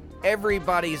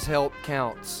everybody's help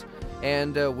counts.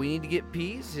 And we need to get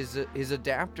Peas his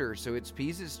adapter, so it's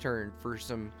Peas' turn for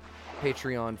some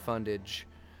Patreon fundage.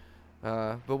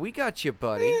 But we got you,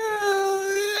 buddy.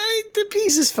 The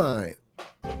piece is fine.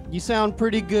 You sound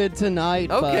pretty good tonight,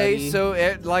 Okay, buddy.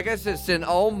 so like I said, send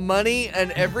all money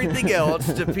and everything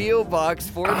else to P.O. Box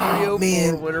 4304,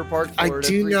 man. Winter Park, I Florida,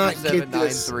 do not get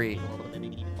this. 33793.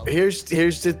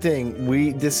 Here's the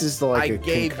thing. This is like I a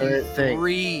gave you concurrent thing.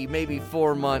 3, maybe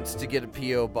 4 months to get a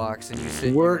P.O. Box, and you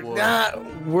said We're you would.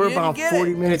 we're You didn't about get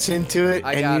 40 it. minutes into it,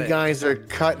 I and got you it. guys are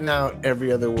cutting out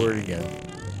every other word again.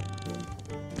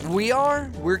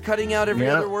 We're cutting out every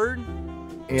Yeah. other word?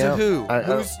 Yeah. To who? I-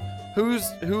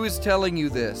 Who is telling you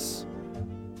this?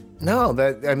 No,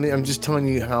 I'm just telling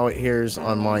you how it hears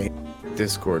on my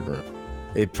Discord room.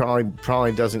 It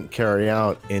probably doesn't carry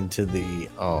out into the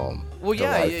Well, the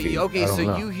yeah, live feed. okay, I don't so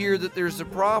know. you hear that there's a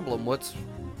problem.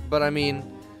 But I mean,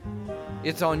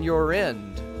 it's on your end.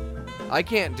 I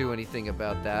can't do anything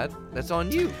about that. That's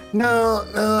on you. No,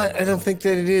 I don't think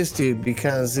that it is, dude,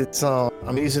 because it's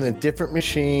I'm using a different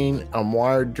machine. I'm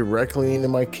wired directly into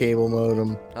my cable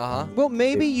modem. Uh-huh. Well,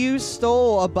 maybe you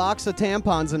stole a box of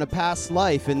tampons in a past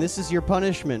life, and this is your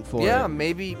punishment for Yeah, it.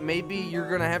 maybe you're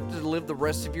gonna have to live the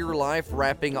rest of your life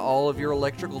wrapping all of your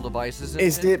electrical devices in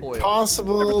Is it tinfoil.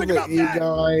 possible that you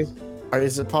guys, or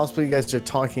is it possible you guys are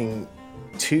talking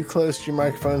too close to your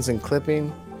microphones and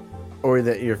clipping, or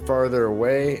that you're farther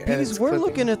away? And Because it's we're clipping?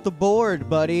 looking at the board,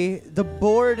 buddy. The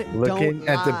board Looking don't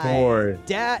at the lie. board.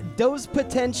 Those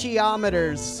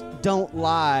potentiometers don't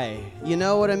lie. You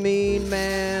know what I mean,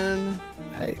 man?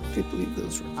 I can't believe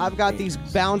those. I've got these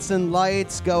bouncing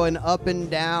lights going up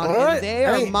and down, All right, and they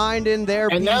are hey. minding their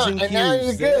P's And now and Q's.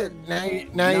 you're good. Now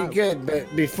you're Not- good.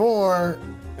 But before,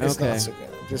 it's Okay. not so good.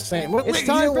 Just saying. Well, It's wait,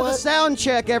 time you know for the what? sound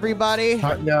check, everybody.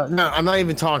 No, I'm not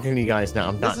even talking to you guys now.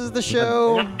 I'm This not. is the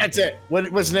show That's it.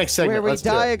 What's the next segment? where we Let's do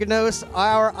it. diagnose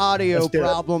our audio Let's do it.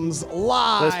 problems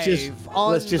live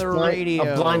on the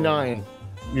radio. A blind eye.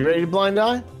 You ready to blind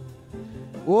eye?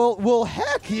 Well,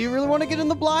 heck, you really want to get in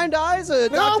the blind eyes?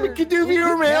 No, we can do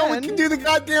viewer mail. We can do the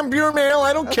goddamn viewer mail.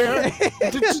 I don't care.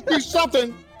 Just do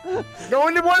something. Go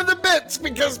into one of the bits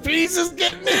because Peace is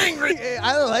getting angry.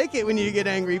 I like it when you get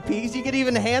angry, Peace. You get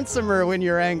even handsomer when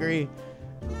you're angry.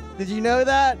 Did you know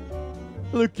that?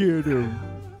 Look at him.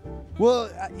 Well,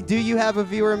 do you have a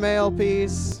viewer mail,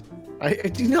 Peace? I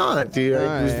do not, dude.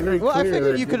 It was very Well, I clear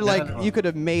figured that you I could did not. you could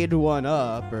have made one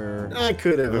up, or I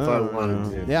could have if I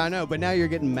wanted to. Yeah, I know, but now you're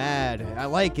getting mad. I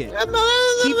like it.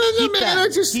 Keep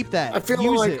that. Keep that. I feel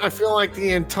Use like it. I feel like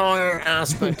the entire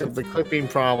aspect of the clipping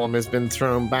problem has been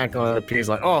thrown back on a piece.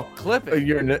 Like, oh, Clip it.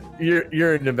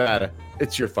 you're in Nevada.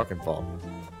 It's your fucking fault.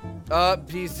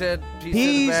 He said a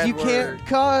Peas, bad you word. can't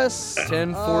cuss.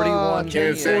 10:41.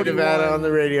 Can't say 41. Nevada on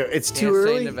the radio. It's Can't too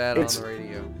early. say Nevada it's, on the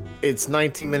radio. it's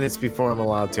 19 minutes before I'm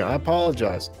allowed to. I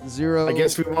apologize. Zero. I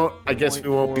guess we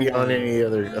won't be on any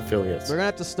other affiliates. We're gonna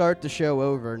have to start the show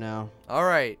over now. All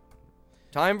right.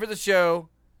 Time for the show.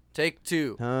 Take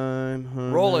 2. Time for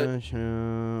Roll the it.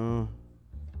 show.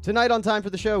 Tonight on Time for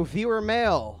the Show, viewer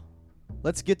mail.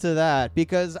 Let's get to that,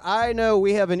 because I know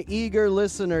we have an eager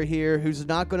listener here who's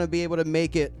not going to be able to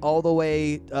make it all the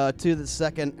way to the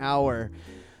second hour.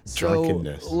 So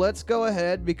Drunkenness. let's go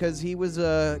ahead, because he was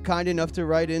kind enough to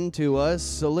write into us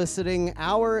soliciting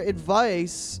our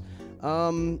advice,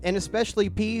 and especially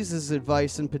Peas'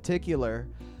 advice in particular.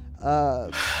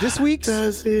 This week's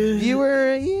Does it?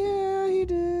 viewer, yeah, he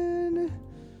did.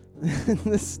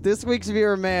 This week's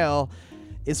viewer mail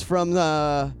is from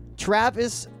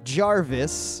Travis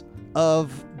Jarvis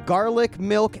of Garlic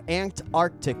Milk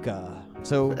Antarctica.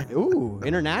 So,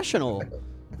 international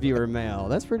viewer mail.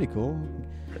 That's pretty cool.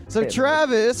 So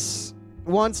Travis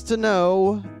wants to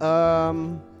know,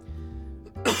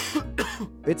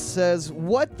 it says,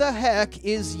 what the heck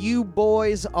is you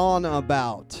boys on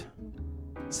about?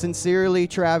 Sincerely,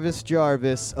 Travis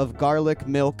Jarvis of Garlic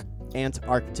Milk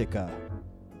Antarctica.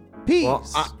 Peace.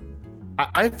 Well,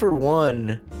 I for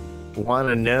one want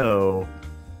to know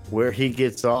where he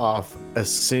gets off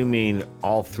assuming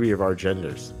all three of our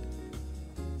genders.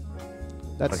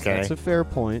 That's a fair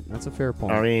point.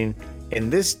 I mean, in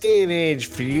this day and age,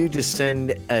 for you to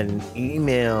send an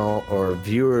email or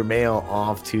viewer mail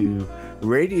off to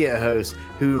radio hosts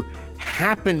who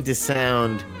happen to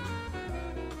sound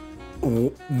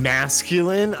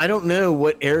masculine, I don't know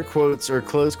what air quotes or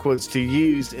close quotes to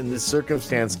use in this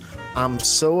circumstance. I'm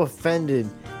so offended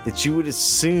that you would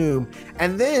assume,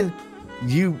 and then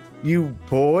you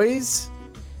boys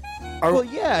are. Well,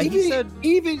 yeah, he said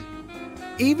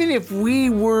even if we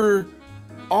were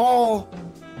all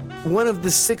one of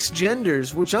the 6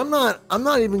 genders, which I'm not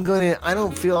even going to. I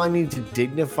don't feel I need to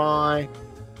dignify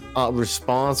a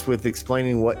response with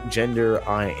explaining what gender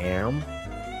I am.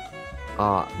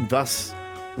 Thus,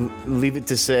 leave it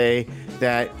to say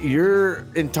that your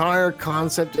entire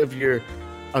concept of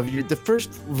the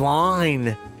first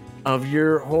line of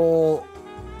your whole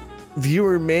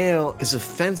viewer mail is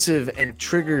offensive and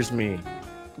triggers me.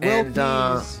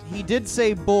 Well, he did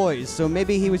say boys, so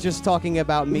maybe he was just talking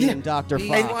about me and Dr.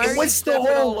 Fox. And what's the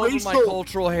whole racial my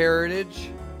cultural heritage?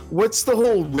 What's the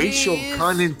whole racial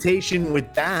connotation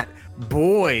with that?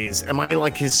 Boys, am I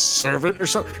like his servant or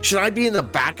something? Should I be in the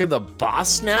back of the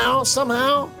bus now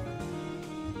somehow?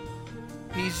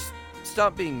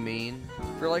 Stop being mean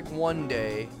for like one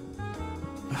day.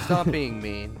 Stop being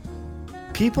mean.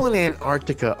 People in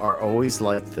Antarctica are always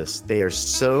like this. They are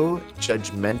so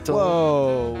judgmental.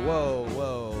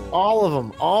 Whoa. All of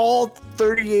them, all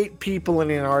 38 people in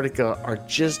Antarctica are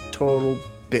just total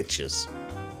bitches.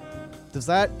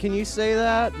 Can you say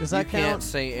that? Does that count? You can't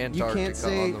say Antarctica You can't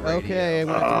say, on the radio. okay, I'm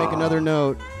going to have to make another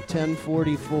note.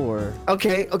 1044.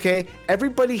 Okay.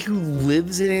 Everybody who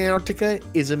lives in Antarctica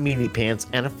is a meanie pants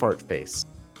and a fart face.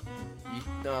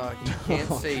 You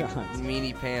can't say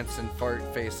meanie pants and fart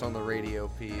face on the radio,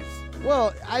 Peas.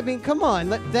 Well, I mean, come on.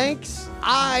 Thanks.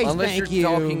 Unless thank you're you.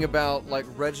 talking about like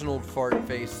Reginald Fart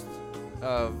Face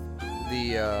of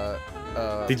the.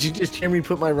 Did you just hear me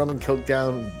put my rum and coke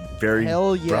down? Very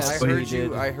Hell yes.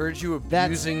 brusquely? I heard you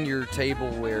abusing your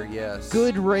tableware. Yes.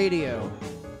 Good radio.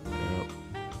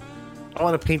 I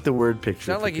want to paint the word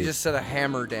picture. Sound like you just said a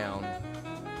hammer down.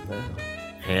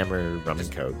 Hammer, rum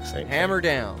and coke. Same hammer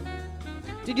down.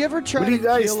 Did you ever try? What do you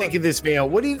guys think of this mail?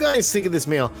 What do you guys think of this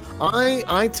mail?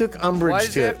 I took umbrage Why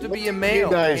does to it have to be a mail?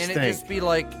 Can't Can't it just be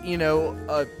like,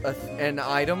 an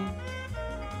item?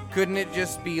 Couldn't it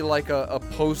just be like a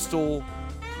postal?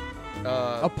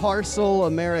 A parcel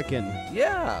American.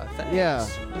 Yeah. Thanks. Yeah.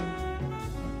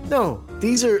 No,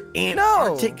 these are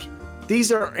Antarctic.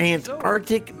 These are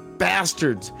Antarctic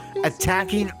bastards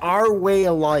attacking our way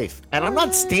of life, and I'm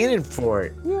not standing for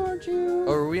it. Aren't you?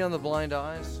 Oh, are we on the Blind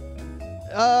Eyes?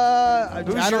 I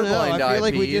Who's don't your know. blind I eye feel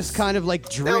like we piece? just kind of like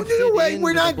No, drifted no way. into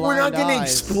We're not the going blind to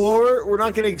eyes. explore. We're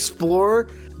not going to explore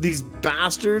these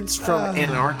bastards from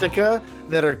Antarctica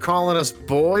that are calling us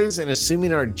boys and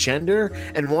assuming our gender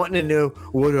and wanting to know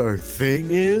what our thing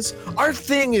is. Our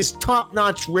thing is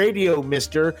top-notch radio,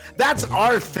 mister. That's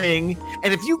our thing.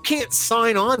 And if you can't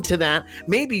sign on to that,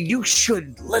 maybe you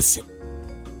should listen.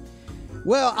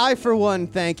 Well, I, for one,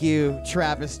 thank you,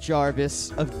 Travis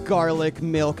Jarvis of Garlic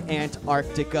Milk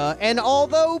Antarctica. And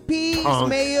although Peas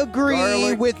may agree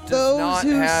Garlic with does those not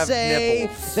who have say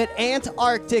nipples. that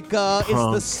Antarctica is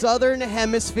the southern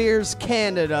hemisphere's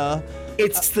Canada.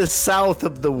 It's the south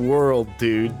of the world,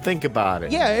 dude. Think about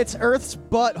it. Yeah, it's Earth's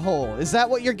butthole. Is that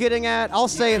what you're getting at? I'll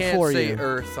say it for Can't you. say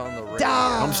Earth on the radio.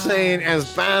 I'm saying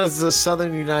as bad as the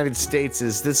southern United States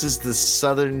is, this is the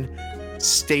southern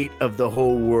state of the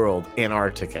whole world,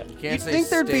 Antarctica. Can't You'd say think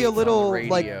there'd be states a on little, the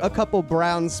like, radio. a couple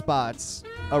brown spots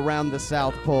around the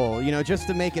South Pole, just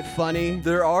to make it funny.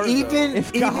 There are Even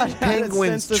If God had a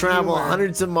penguins sense of travel humor.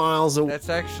 hundreds of miles That's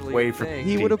actually away a from thing.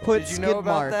 He would have put Did you skid know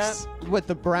about marks with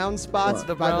the brown spots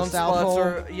The by brown the South spots Pole.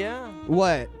 are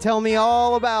What? Tell me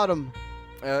all about them.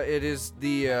 It is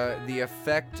the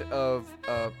effect of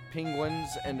penguins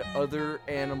and other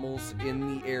animals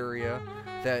in the area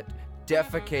that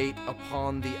defecate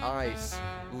upon the ice,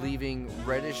 leaving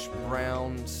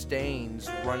reddish-brown stains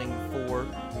running for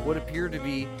what appear to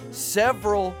be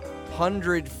several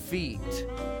hundred feet.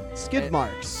 Skid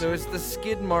marks. So it's the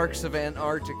skid marks of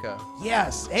Antarctica.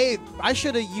 Yes. Hey, I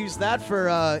should have used that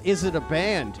for Is It a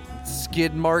Band?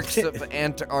 Skid marks of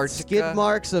Antarctica. Skid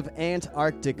marks of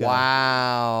Antarctica.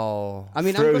 Wow. I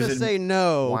mean, I'm going to Frozen. say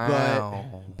no,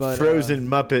 Wow. but Frozen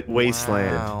Muppet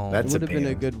Wasteland. Wow. That's would a have been a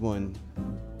band. good one.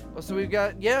 Well, so we've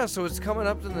got, so it's coming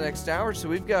up to the next hour. So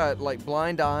we've got like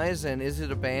Blind Eyes and Is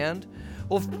It a Band?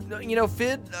 Well,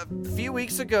 Fid, a few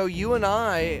weeks ago, you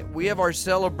and we have our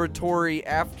celebratory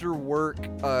after work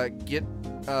get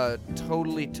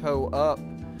totally toe up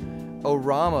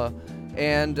Orama.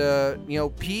 And,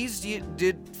 Peas,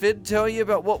 did Fid tell you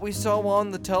about what we saw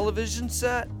on the television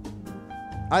set?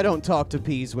 I don't talk to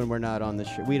Peas when we're not on the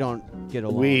show. We don't get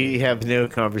along. We have no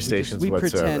conversations we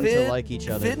whatsoever. pretend to like each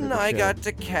other. Fid for and the I show. got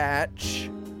to catch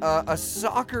a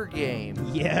soccer game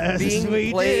Yes, being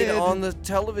we played did. on the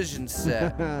television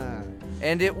set.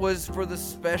 And it was for the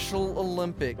Special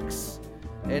Olympics.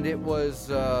 And it was,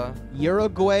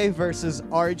 Uruguay versus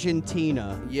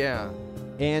Argentina. yeah.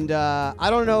 And I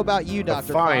don't know about you,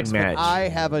 Dr. fine Fox, match. but I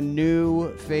have a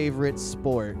new favorite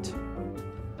sport.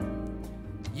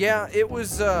 Yeah, it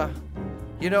was,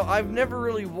 I've never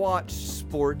really watched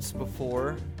sports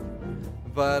before.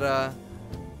 But,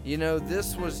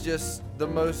 this was just the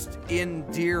most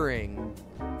endearing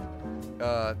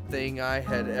thing I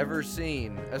had ever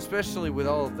seen, especially with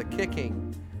all of the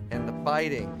kicking and the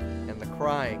biting and the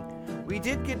crying. We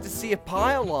did get to see a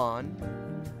pile-on,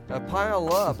 a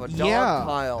pile-up, a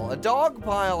dog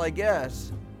pile, I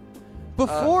guess.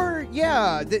 Before,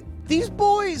 these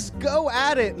boys go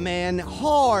at it, man,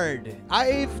 hard.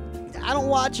 I don't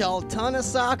watch a ton of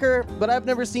soccer, but I've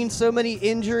never seen so many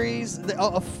injuries.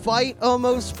 A fight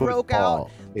almost broke out.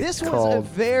 Football. This It's was a called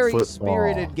very football.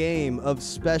 spirited game of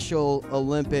Special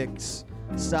Olympics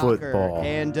soccer. Football.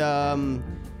 And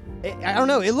I don't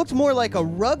know, it looked more like a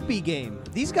rugby game.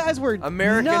 These guys were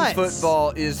American nuts.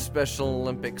 football is Special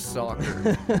Olympics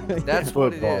soccer. That's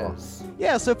what it Football. is.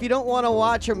 Yeah, so if you don't want to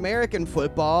watch American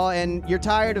football and you're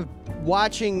tired of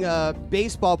watching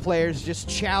baseball players just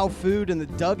chow food in the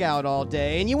dugout all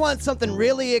day and you want something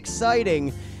really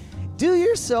exciting, do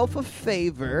yourself a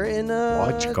favor and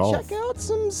Watch golf. check out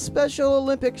some Special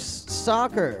Olympics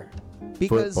soccer.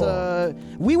 Because Football.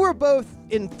 we were both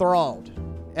enthralled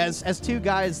as two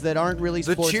guys that aren't really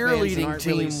The sports fans and cheerleading aren't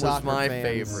team really was soccer my fans.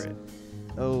 favorite.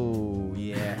 Oh,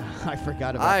 yeah. I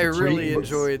forgot about I the really cheerleaders.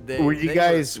 enjoyed that. Were you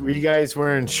guys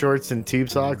wearing shorts and tube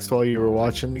socks while you were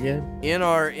watching the game? in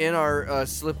our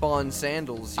slip-on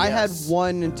sandals? I had yes.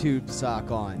 one tube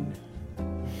sock on.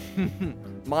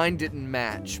 Mine didn't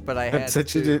match, but I had That's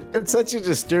such two. that's such a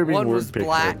disturbing One word was picture.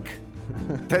 black.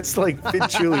 That's like Finn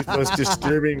Chuli's most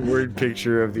disturbing word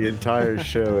picture of the entire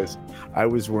show. Is I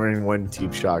was wearing one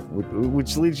tube sock,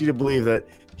 which leads you to believe that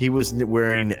he was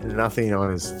wearing nothing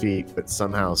on his feet, but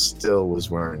somehow still was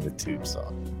wearing the tube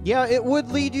sock. Yeah, it would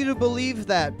lead you to believe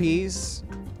that, Peas.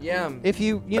 Yeah. If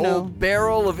you Old know.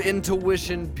 barrel of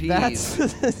intuition peas.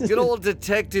 That's Good old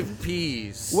Detective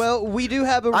Peas. Well, we do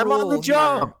have a rule. I'm on the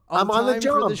job. here I'm on the time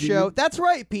for job, the show. dude. That's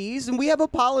right, Peas, and we have a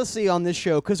policy on this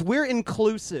show because we're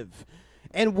inclusive,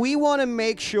 and we want to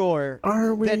make sure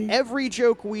Are we? that every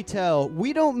joke we tell,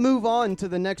 we don't move on to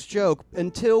the next joke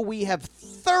until we have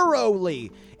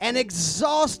thoroughly and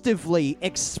exhaustively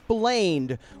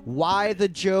explained why the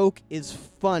joke is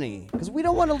funny. Because we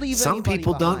don't want to leave Some anybody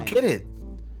people don't behind. get it.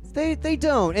 They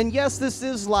don't. And yes, this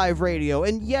is live radio.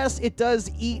 And yes, it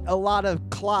does eat a lot of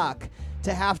clock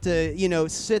to have to,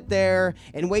 sit there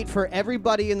and wait for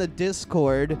everybody in the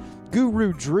Discord.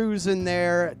 Guru Drew's in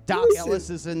there, Doc Listen, Ellis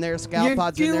is in there, You're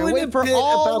Scalpod's in there. doing Wait a for bit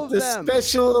all about of the them.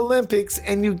 Special Olympics,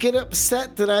 and you get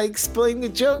upset that I explain the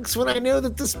jokes when I know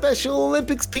that the Special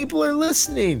Olympics people are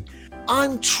listening.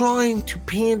 I'm trying to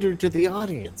pander to the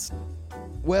audience.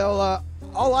 Well,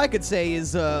 all I could say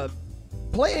is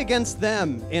play against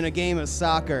them in a game of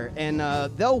soccer, and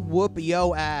they'll whoop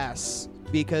yo ass.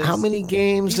 Because How many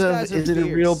games these of guys are Is It a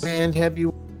Real fierce. Band have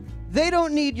you? They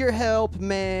don't need your help,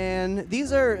 man.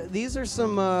 These are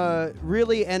some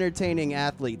really entertaining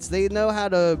athletes. They know how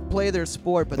to play their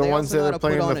sport, but The they ones also know that how are to put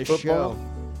playing on the a football?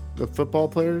 show. The football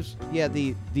players? Yeah,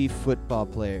 the football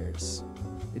players.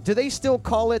 Do they still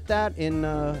call it that in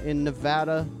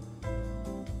Nevada?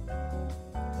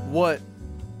 What?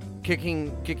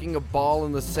 Kicking a ball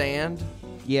in the sand?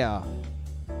 Yeah.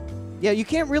 Yeah, you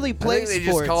can't really play I think they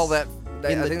sports just call that.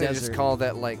 in I the think they just desert. call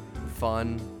that like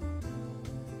fun.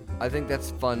 I think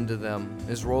that's fun to them.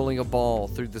 Is rolling a ball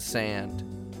through the sand.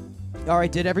 All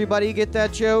right, did everybody get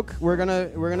that joke? We're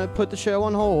gonna put the show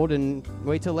on hold and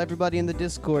wait till everybody in the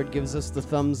Discord gives us the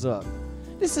thumbs up.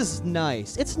 This is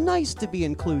nice. It's nice to be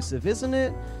inclusive, isn't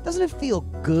it? Doesn't it feel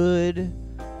good?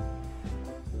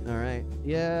 All right.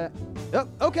 Yeah. Oh,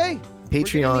 okay.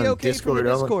 Patreon, okay Discord,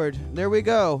 Discord. There we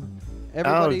go.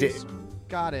 Everybody's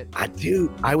got it.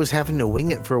 I was having to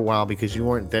wing it for a while because you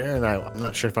weren't there, and I'm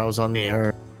not sure if I was on the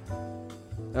air.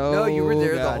 Oh, No, you were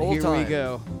there the God. whole Here time. we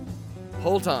go.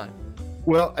 Whole time.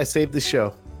 Well, I saved the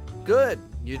show. Good.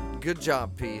 Good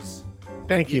job, Peace.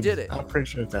 Thank you. You did it. I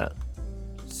appreciate that.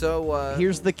 So,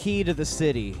 Here's the key to the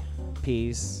city.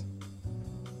 Peace.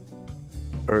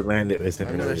 Orlando isn't.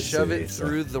 I'm gonna really a shove city, it so-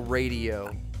 through the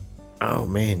radio. Oh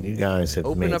man, you guys have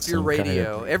Open made up your some kind of-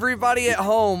 radio. Everybody at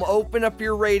home, open up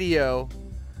your radio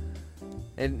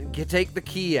and take the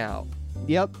key out.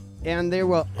 Yep. And they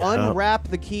will unwrap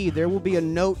the key. There will be a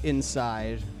note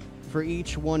inside for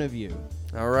each one of you.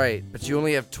 All right, but you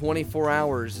only have 24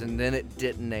 hours and then it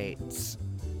detonates.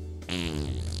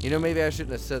 You know, maybe I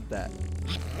shouldn't have said that.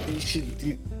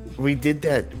 We did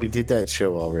that. We did that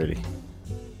show already.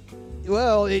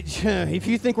 Well, if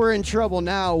you think we're in trouble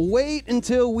now, wait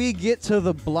until we get to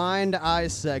the blind eye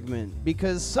segment.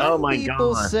 Because some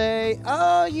people say,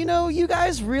 you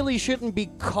guys really shouldn't be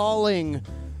calling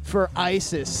for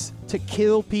ISIS to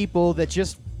kill people that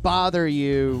just bother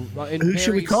you in Who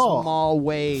should we very call? small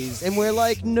ways. And we're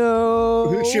like, no.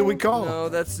 Who should we call? No,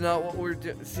 that's not what we're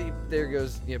doing. See, there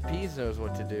goes. Yeah, Peas knows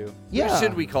what to do. Yeah. Who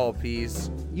should we call Peas?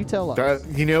 You tell us.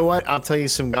 You know what? I'll tell you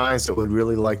some guys that would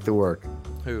really like the work.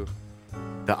 Who?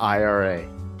 The IRA.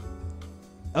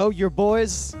 Oh, your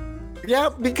boys? Yeah,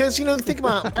 because think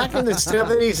about back in the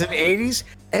 70s and 80s,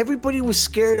 everybody was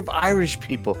scared of Irish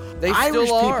people. They Irish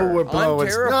still are. people were I'm blowing.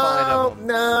 terrified of them.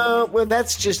 No, well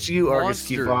that's just you, Argus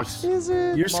Q. Monsters. Fox. Is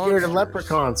it? You're scared of Monsters.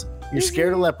 leprechauns. You're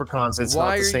scared of leprechauns. It's Why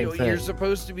not the are same you? thing. You're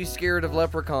supposed to be scared of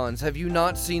leprechauns. Have you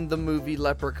not seen the movie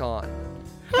Leprechaun?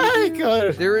 My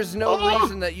God. There is no Oh.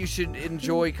 reason that you should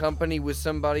enjoy company with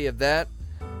somebody of that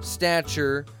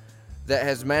stature that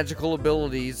has magical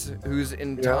abilities, whose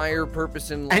entire purpose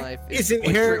in And life it's is to play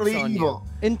inherently tricks on you. evil.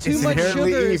 And too It's much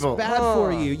inherently sugar evil. is bad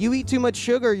for you. You eat too much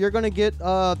sugar, you're going to get the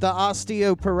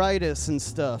osteoporosis and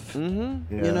stuff.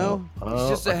 Mm-hmm. You know? It's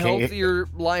just a healthier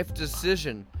life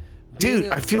decision. Dude,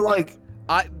 Being a- I feel like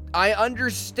I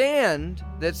understand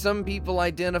that some people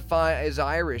identify as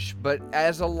Irish, but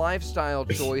as a lifestyle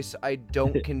choice, I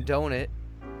don't condone it.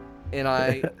 And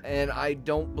I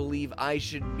don't believe I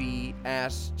should be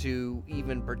asked to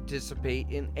even participate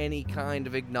in any kind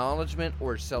of acknowledgement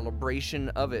or celebration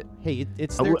of it. Hey,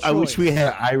 it's their choice. I wish we had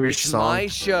an Irish It's song. my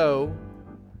show.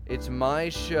 It's my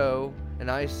show,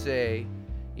 and I say,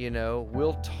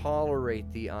 we'll tolerate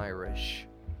the Irish.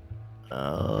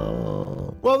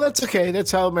 Oh, well, that's okay.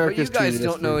 That's how But America's you guys treated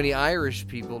us don't know for- any Irish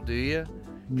people, do you?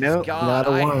 No, God, not a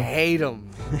I one. hate them.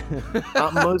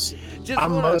 I'm mostly Just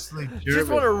German.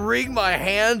 want to wring my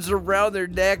hands around their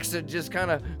necks and just kind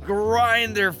of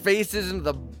grind their faces into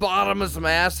the bottom of some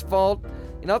asphalt.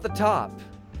 Not the top.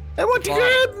 I want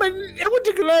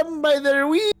to grab them by their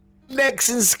wee necks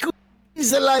and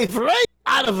squeeze the life right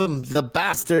out of them, the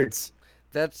bastards.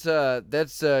 That's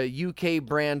UK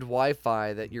brand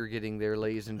Wi-Fi that you're getting there,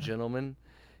 ladies and gentlemen.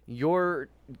 Your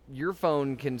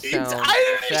phone can sound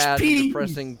Irish sad and peas.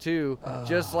 depressing too,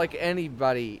 just like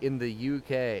anybody in the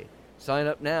UK. Sign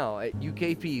up now at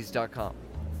ukpeas.com.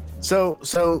 So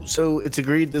it's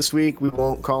agreed this week we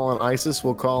won't call on ISIS.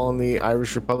 We'll call on the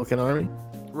Irish Republican Army.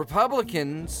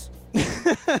 Republicans,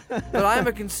 but I'm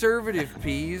a conservative,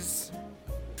 Peas.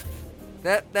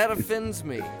 That offends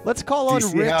me. Let's call Do on you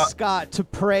see Rick how- Scott to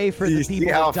pray for Do the you people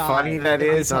see how who died funny that we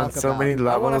is on talk so about. many I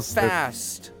want to levels?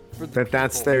 fast for the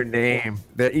That's people. their name.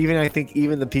 I think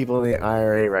even the people in the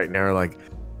IRA right now are like,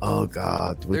 oh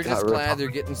God, They're just glad they're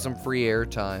getting some free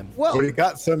airtime. Well, we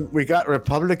got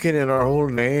Republican in our whole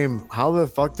name. How the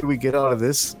fuck did we get out of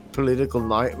this political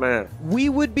nightmare? we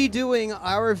would be doing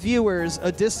our viewers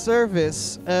a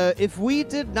disservice if we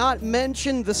did not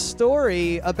mention the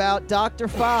story about Dr.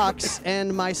 Fox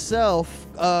and myself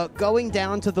going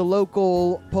down to the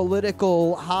local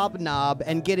political hobnob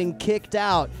and getting kicked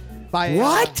out by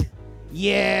What?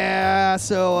 Yeah,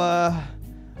 so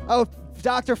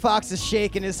Dr. Fox is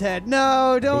shaking his head.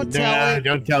 No, don't tell it.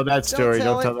 Don't tell that story.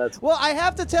 Don't tell that. Well, I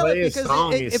have to tell Play a it because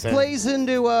song, you it said. plays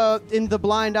into in the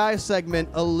blind eye segment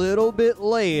a little bit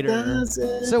later. Does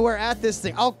it? So we're at this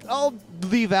thing. I'll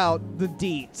leave out the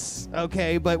deets,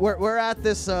 okay? But we're at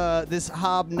this this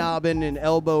hobnobbing and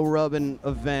elbow rubbing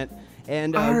event.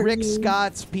 And Rick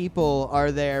Scott's people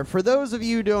are there. For those of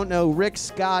you who don't know, Rick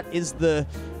Scott is the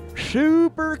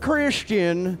super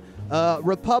Christian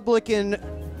Republican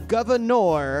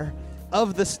governor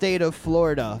of the state of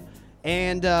Florida.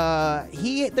 And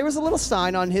there was a little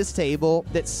sign on his table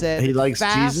that said, he likes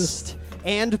fast Jesus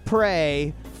and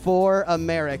pray for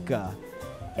America.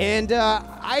 And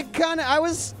I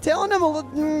was telling him,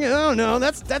 oh no,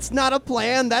 that's not a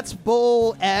plan. That's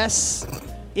bull S.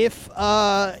 If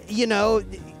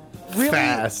really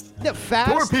fast. Yeah,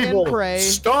 fast Poor people, and pray.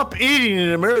 stop eating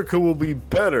and America will be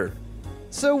better.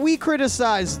 So we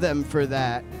criticized them for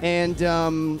that, and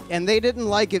they didn't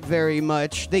like it very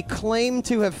much. They claimed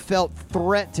to have felt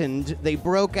threatened. They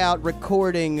broke out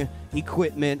recording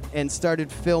equipment and started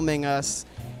filming us.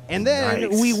 And then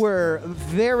Nice. we were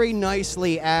very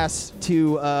nicely asked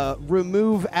to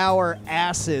remove our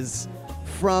asses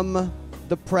from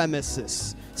the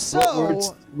premises. So,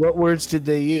 What words did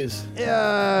they use?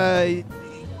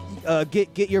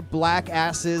 get your black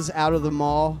asses out of the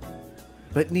mall.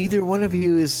 But neither one of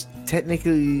you is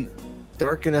technically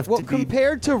dark enough Well, to be...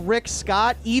 compared to Rick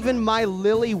Scott, even my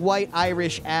lily white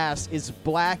Irish ass is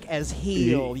black as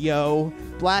heel, yo.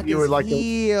 Black You were as like a-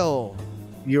 heel.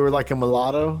 You were like a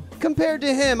mulatto? Compared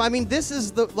to him, I mean, this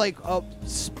is the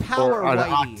power Or an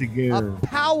whitey, octagon. a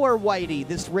power whitey.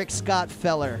 This Rick Scott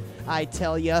feller, I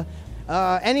tell ya.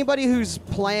 Anybody whose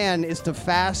plan is to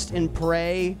fast and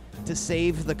pray to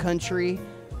save the country,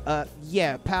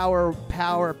 power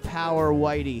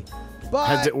whitey. But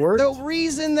Has it worked? the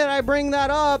reason that I bring that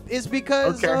up is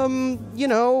because, Okay.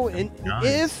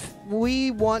 if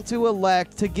we want to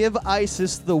elect to give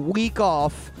ISIS the week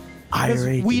off. Because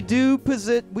Irate. we do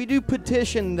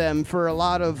petition them for a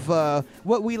lot of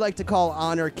what we like to call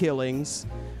honor killings.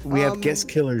 We have guest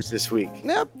killers this week.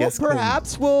 Yeah, well, Guest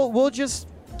perhaps we'll just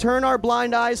turn our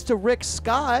blind eyes to Rick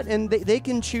Scott, and they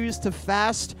can choose to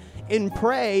fast and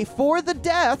pray for the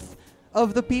death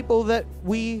of the people that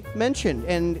we mentioned.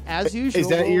 And as usual, Is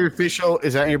that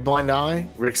your blind eye,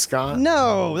 Rick Scott?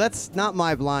 No, that's not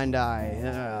my blind eye.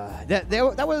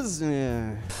 That was.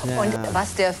 Und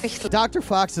was der Fichtel Dr.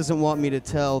 Fox doesn't want me to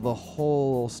tell the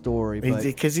whole story, but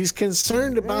Because he's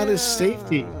concerned about his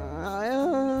safety.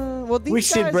 well, these We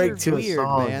should guys break are to a weird,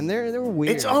 song. man. They're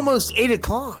weird. It's almost 8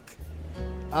 o'clock.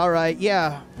 All right,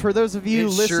 yeah. For those of you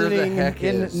It sure the listening heck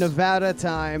in is. Nevada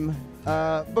time,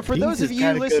 but for those of Jesus, you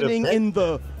gotta go to listening bed. in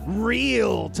the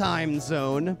real time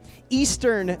zone,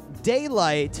 Eastern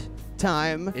Daylight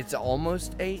Time, It's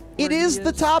almost 8. it where he is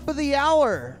the top of the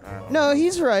hour. No,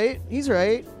 he's right. He's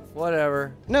right.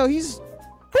 Whatever. No, he's.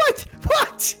 What?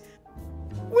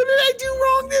 What did I do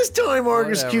wrong this time,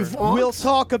 Argus Q. Whatever. Fox? We'll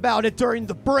talk about it during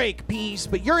the break, Peace,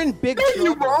 but you're in big No, you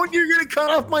trouble. won't. You're going to cut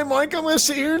off my mic. I'm going to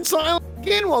sit here in silence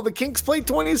again while the Kinks play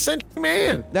 20th Century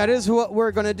Man. That is what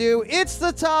we're going to do. It's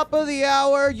the top of the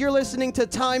hour. You're listening to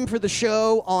Time for the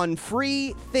Show on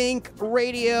Free Think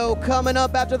Radio. Coming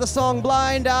up after the song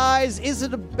Blind Eyes, Is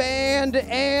It a Band,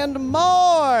 and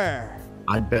more.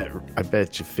 I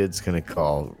bet you Fid's going to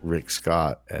call Rick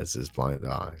Scott as his blind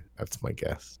eye. That's my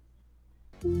guess.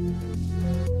 Man,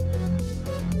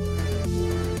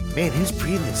 who's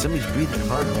breathing? Somebody's breathing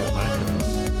hard on the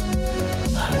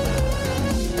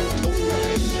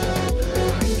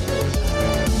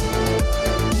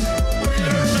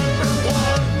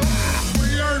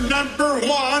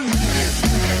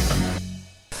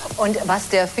Und was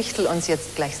der Fichtel uns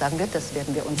jetzt gleich sagen wird, das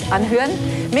werden wir uns anhören.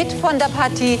 Mit von der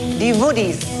Partie die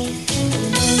Woodies.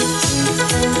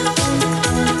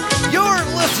 You're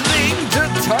listening to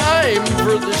Time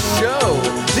for the Show,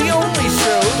 the only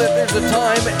show that there's a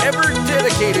time ever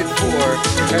dedicated for.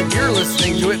 And you're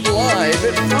listening to it live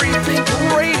at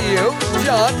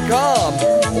freethinkradio.com.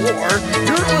 Or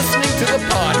you're listening to the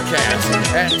podcast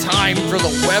at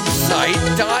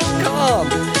timeforthewebsite.com.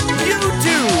 You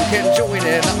too can join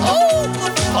in all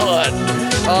the fun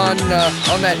on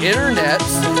that internet.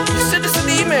 Just send us an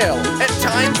email at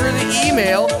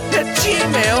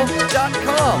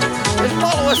timefortheemail@gmail.com. And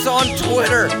follow us on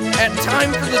Twitter at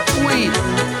timeforthetweet,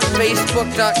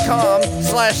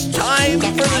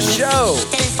 facebook.com/timefortheshow.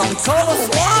 Call us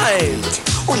live.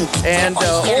 And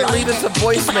or leave us a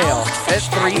voicemail at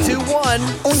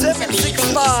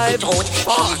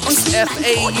 321-765-FOX,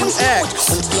 FAUX.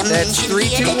 That's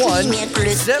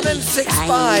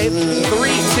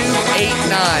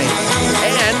 321-765-3289.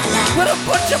 And put a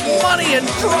bunch of money and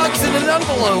drugs in an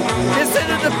envelope and send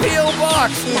it to P.O.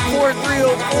 Box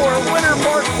 4304, Winter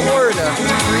Park, Florida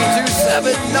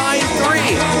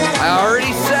 32793. I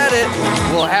already said it.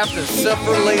 We'll have to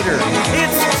suffer later.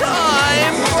 It's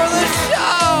time for the show!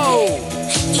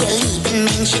 Ihr lieben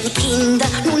Menschenkinder,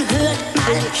 nun hört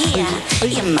mal her.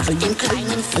 Ihr macht dem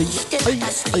kleinen Fichtel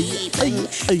das Leben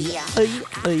schwer.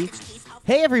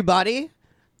 Hey, everybody.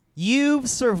 You've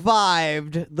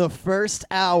survived the first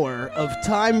hour of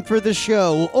Time for the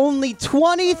Show. Only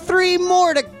 23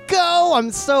 more to go.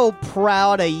 I'm so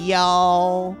proud of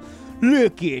y'all.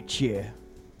 Look at you.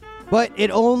 But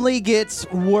it only gets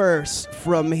worse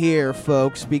from here,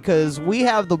 folks, because we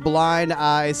have the Blind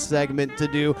Eye segment to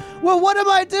do. Well, what am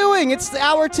I doing? It's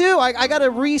hour 2. I got to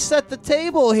reset the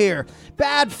table here.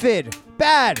 Bad Fid.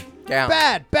 Bad. Down.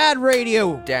 Bad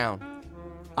radio. Down.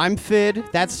 I'm Fid.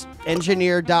 That's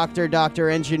Engineer Dr.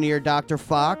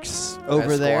 Fox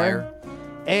over there.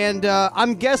 And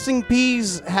I'm guessing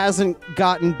Peas hasn't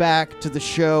gotten back to the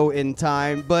show in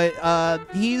time, but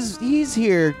he's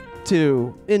here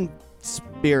too, in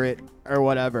spirit or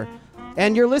whatever.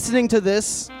 And you're listening to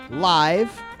this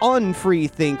live on Free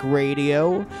Think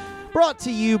Radio, brought to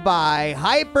you by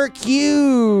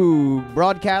Hypercube,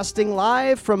 broadcasting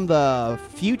live from the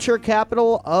future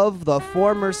capital of the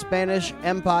former Spanish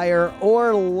Empire,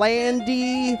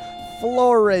 Orlando,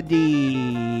 Florida.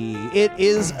 It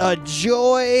is a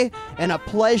joy and a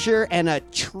pleasure and a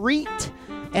treat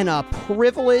and a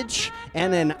privilege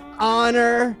and an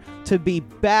honor to be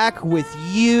back with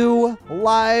you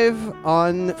live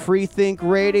on Free Think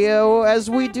Radio as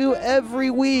we do every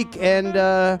week. And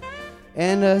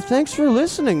thanks for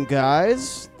listening,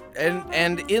 guys.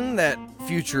 And in that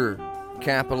future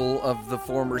capital of the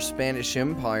former Spanish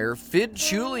Empire, Fid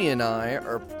Chuli and I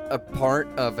are a part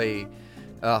of a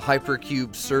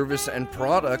Hypercube service and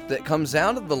product that comes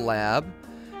out of the lab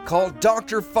called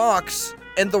Dr. Fox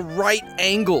and the Right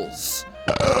Angles.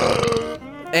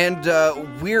 And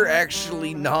we're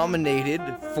actually nominated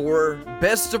for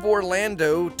Best of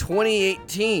Orlando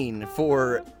 2018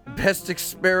 for Best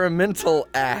Experimental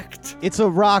Act. It's a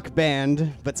rock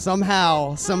band, but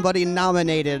somehow somebody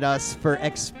nominated us for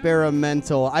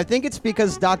experimental. I think it's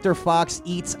because Dr. Fox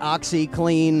eats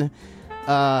OxyClean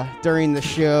during the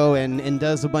show and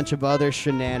does a bunch of other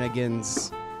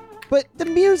shenanigans. But the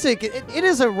music, it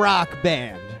is a rock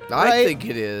band. Right? I think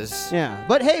it is. Yeah,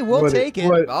 but hey, we'll take it.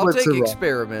 I'll take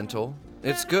experimental.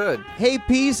 It's good. Hey,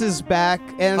 Peas is back.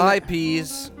 And Hi,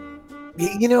 Peas.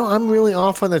 You know, I'm really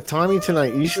off on the timing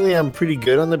tonight. Usually I'm pretty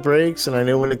good on the breaks, and I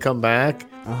know when to come back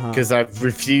because I've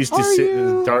refused to sit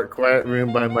in a dark, quiet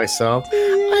room by myself.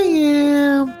 I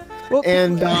am. Well,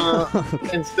 And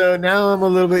and so now I'm a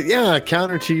little bit,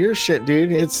 counter to your shit,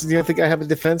 dude. It's, you think I have a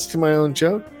defense to my own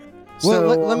joke?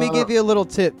 Well, So, let me give you a little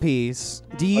tip, Peas.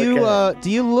 Do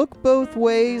you look both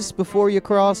ways before you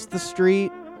cross the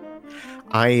street?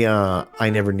 I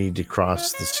never need to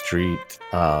cross the street.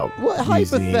 Well, using-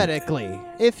 hypothetically,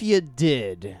 if you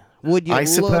did, would you? I look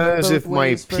suppose both if my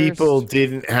ways people first?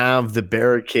 didn't have the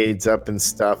barricades up and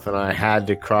stuff, and I had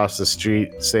to cross the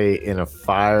street, say in a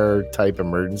fire type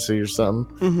emergency or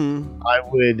something,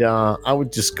 I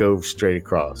would just go straight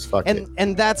across. Fuck it.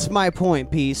 And that's my point,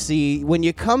 PC. When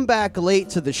you come back late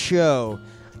to the show,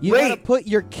 you gotta Wait. put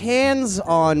your cans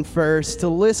on first to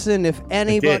listen if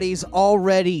anybody's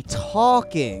already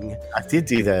talking, I did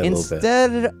do that a little bit.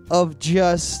 instead of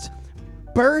just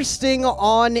bursting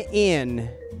on in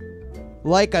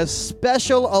like a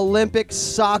Special Olympic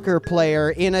soccer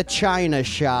player in a china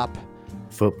shop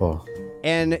Football.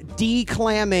 and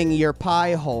declamming your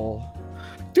pie hole.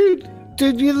 Dude,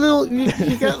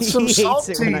 you got some He salt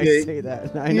hates it when I today. say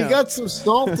that. I You know. got some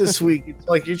salt this week. It's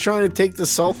like you're trying to take the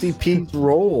salty peas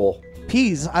roll.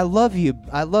 Peas, I love you,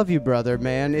 brother,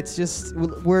 man. It's just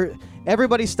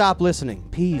everybody stop listening.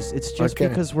 Peas, it's just Okay.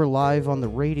 because we're live on the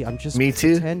radio. I'm just Me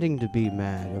too. pretending to be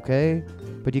mad, okay?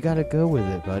 But you gotta go with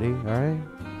it, buddy. All right.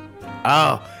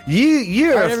 Oh,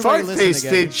 you're All right, a everybody fart listen face,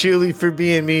 again. Fid Chuli, for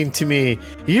being mean to me.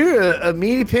 You're a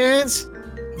meaty pants,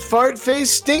 fart face,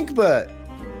 stink butt.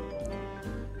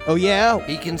 Oh yeah.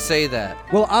 He can say that.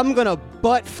 Well, I'm gonna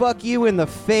butt fuck you in the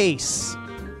face.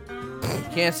 You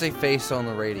can't say face on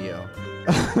the radio.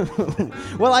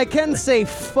 Well, I can say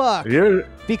fuck because you're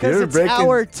it's breaking-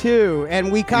 hour 2,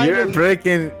 and we kind You're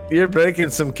of. breaking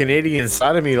some Canadian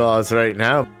sodomy laws right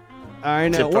now. I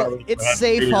know. Should Well, probably it's have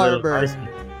safe to be a little harbor. nicer.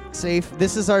 Safe.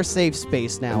 This is our safe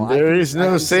space now. There is I no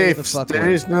can say the safe. fuck There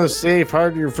word. is no safe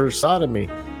harbor for sodomy.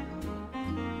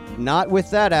 Not with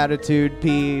that attitude,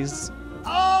 Peas.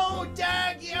 Oh,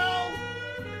 dag yo!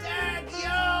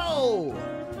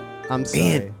 I'm sorry.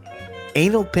 Man.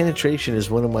 Anal penetration is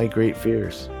one of my great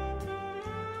fears.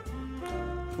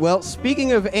 Well,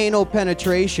 speaking of anal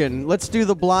penetration, let's do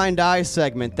the blind eye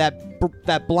segment.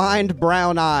 That blind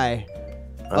brown eye.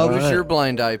 Who's right. your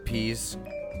blind eye, Peas?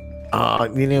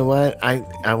 You know what?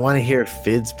 I want to hear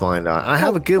Fid's blind eye. I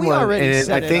have a good we one. already and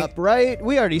set I think it up, right?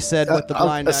 We already said what the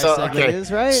blind eye segment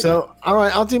is, right? So, all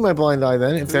right, I'll do my blind eye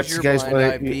then. If Who's that's your you guys blind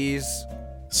want eye, to. Peas?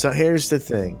 So here's the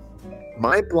thing.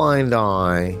 my blind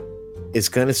eye is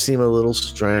going to seem a little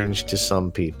strange to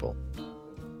some people.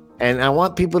 And I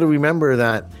want people to remember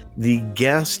that the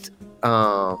guest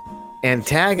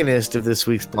antagonist of this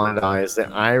week's Blind Eye is the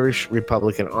Irish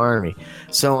Republican Army.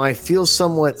 So I feel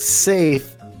somewhat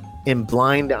safe in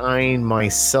blind eyeing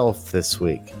myself this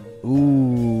week.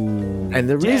 Ooh. And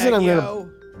the reason I'm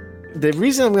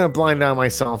gonna blind eye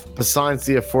myself, besides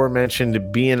the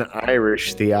aforementioned being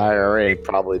Irish, the IRA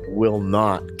probably will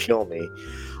not kill me.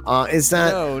 Is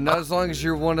that No, not as long as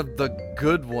you're one of the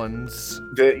good ones.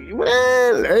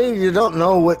 well, hey, you don't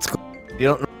know what's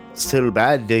too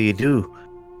bad till you do.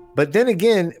 But then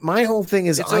again, my whole thing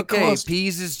is It's okay.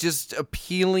 Peas is just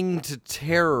appealing to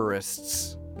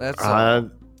terrorists. That's all.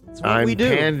 It's what I'm we do.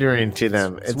 pandering to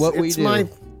them. It's what we do.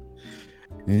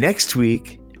 Next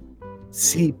week,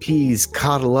 CP's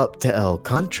coddle up to El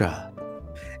Contra.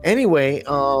 Anyway,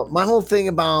 my whole thing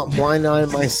about blind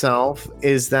eyeing myself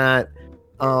is that,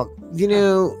 a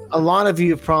lot of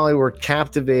you probably were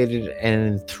captivated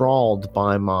and enthralled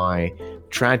by my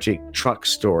tragic truck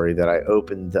story that I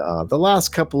opened the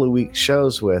last couple of weeks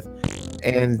shows with.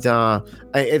 And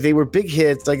they were big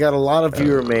hits. I got a lot of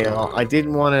viewer mail. I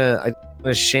didn't want to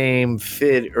shame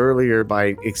Fid earlier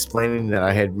by explaining that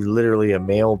I had literally a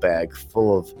mailbag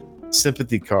full of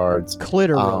sympathy cards.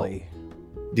 Clitorally.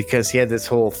 Because he had this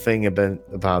whole thing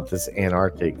about this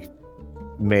Antarctic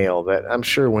mail that I'm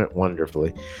sure went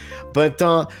wonderfully. But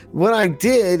what I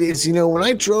did is, when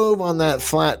I drove on that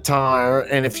flat tire,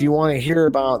 and if you want to hear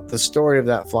about the story of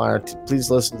that flyer, please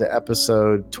listen to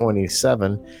episode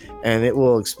 27, and it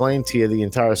will explain to you the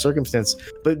entire circumstance.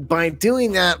 But by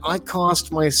doing that, I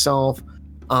cost myself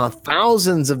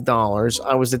thousands of dollars.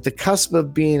 I was at the cusp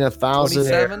of being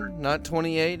 27, not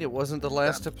 28. It wasn't the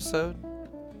last episode.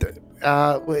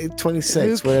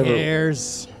 26. Who whatever.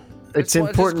 cares? It's Just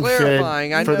important,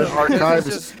 clarifying. Fid, for the archives.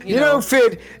 Just,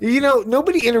 Fid,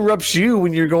 nobody interrupts you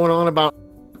when you're going on about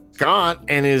Scott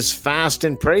and his fast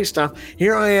and pray stuff.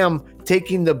 Here I am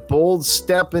taking the bold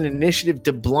step and initiative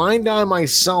to blind eye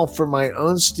myself for my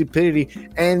own stupidity,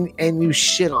 and you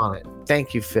shit on it.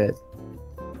 Thank you, Fid.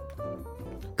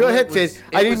 Go ahead, Fid.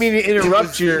 I didn't mean to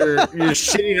interrupt your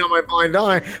shitting on my blind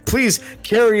eye. Please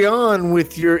carry on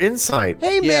with your insight.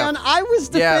 Hey, man, I was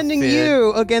defending Fid.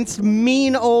 you against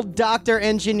mean old Dr.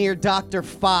 Engineer Dr.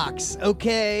 Fox,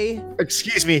 okay?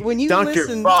 Excuse me, When you Dr.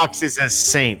 listen- Fox is a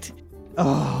saint.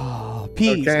 Oh,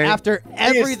 Peace. Okay. After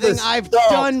everything I've stuff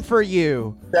done for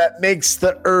you. that makes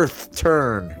the earth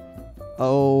turn.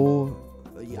 Oh,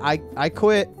 I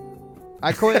quit.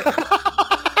 I quit.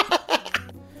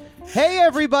 Hey,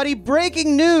 everybody,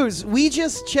 breaking news. We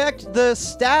just checked the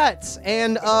stats,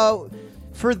 and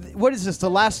what is this, the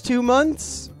last 2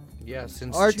 months? Yeah,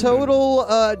 since Our June. total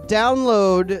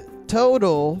download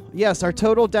total, yes, our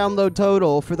total download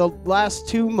total for the last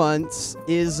 2 months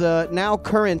is now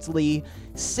currently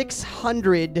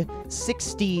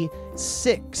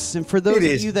 666. And for those It of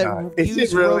is you that not. Is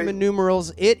use it really? Roman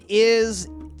numerals, it is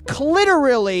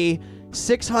literally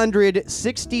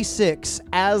 666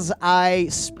 as I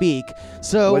speak.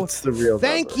 So What's the real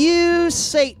thank number? you,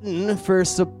 Satan, for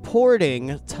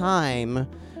supporting time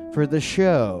for the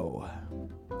show.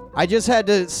 I just had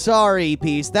to, sorry,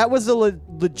 Peace. That was a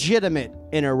legitimate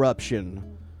interruption.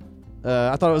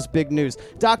 I thought it was big news.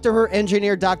 Her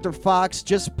engineer, Dr. Fox,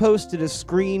 just posted a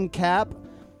screen cap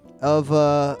of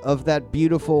that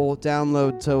beautiful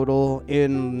download total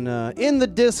in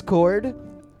the Discord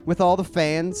with all the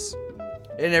fans.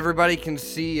 And everybody can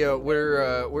see where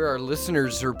our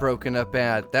listeners are broken up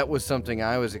at. That was something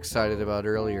I was excited about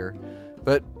earlier.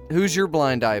 But who's your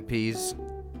blind eye, Peas?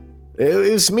 It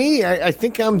was me. I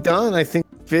think I'm done. I think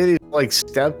Fid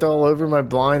stepped all over my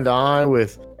blind eye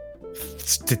with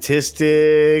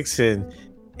statistics and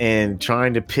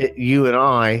trying to pit you and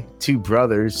I, two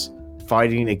brothers,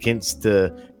 fighting against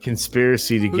the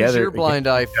conspiracy together. Who's your blind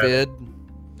eye, Fid?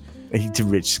 To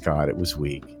Rich Scott. It was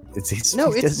weak. It's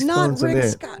No, he it's does not clones in Rick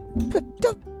it. Scott. The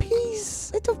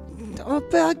Peace.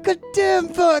 Goddamn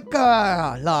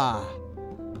fucker. La.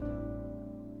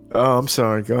 Oh, I'm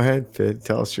sorry. Go ahead, Fid.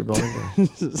 Tell us your blind eye.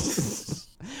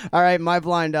 All right, my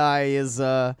blind eye is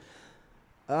God.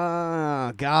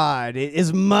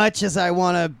 As much as I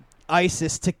want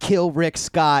ISIS to kill Rick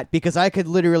Scott, because I could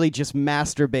literally just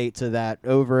masturbate to that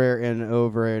over and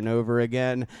over and over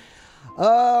again.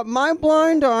 My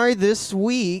blind eye this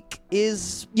week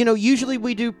is, usually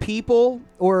we do people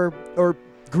or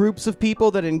groups of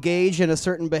people that engage in a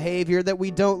certain behavior that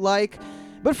we don't like.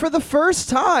 But for the first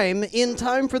time in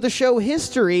Time for the Show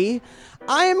history,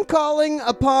 I am calling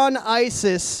upon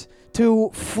ISIS to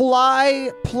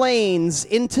fly planes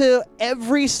into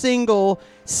every single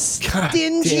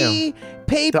stingy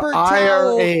paper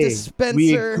towel dispenser.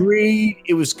 We agreed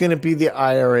it was going to be the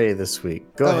IRA this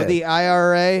week. Go ahead. The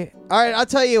IRA. All right, I'll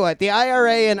tell you what. The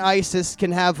IRA and ISIS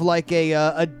can have like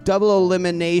a double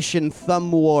elimination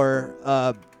thumb war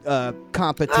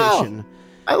competition.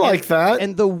 Oh, I like that.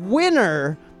 And the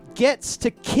winner gets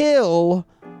to kill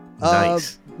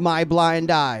my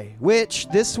blind eye, which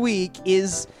this week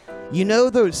is, you know,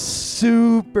 those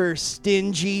super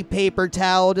stingy paper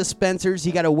towel dispensers.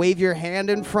 You got to wave your hand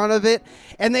in front of it,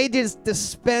 and they just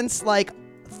dispense like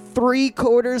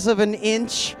 3/4 of an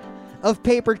inch of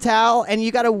paper towel, and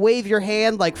you got to wave your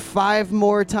hand like 5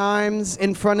 more times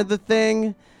in front of the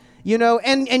thing. You know,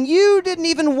 and you didn't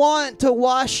even want to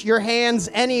wash your hands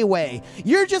anyway.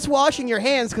 You're just washing your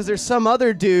hands because there's some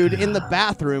other dude in the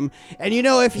bathroom. And you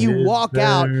know, if you walk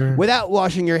out without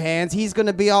washing your hands, he's going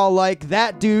to be all like,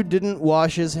 that dude didn't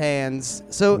wash his hands.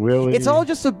 So it's all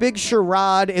just a big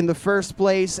charade in the first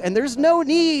place. And there's no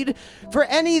need for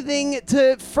anything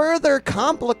to further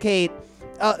complicate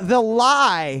the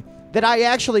lie that I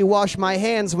actually wash my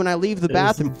hands when I leave the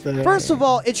bathroom. First of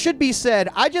all, it should be said,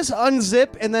 I just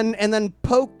unzip and then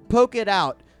poke it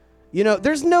out. You know,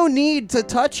 there's no need to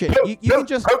touch it. You can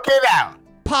just poke it out.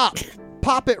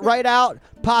 Pop it right out,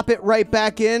 pop it right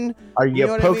back in. Are you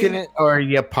poking it or are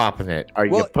you popping it? Are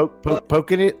you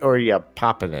poking it or are you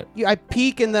popping it? I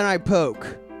peek and then I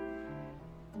poke.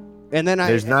 And then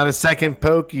There's not a second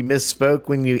poke. You misspoke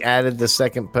when you added the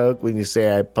second poke when you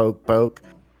say I poke.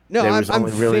 No, I'm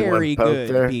very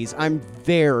good, Bees. I'm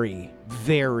very,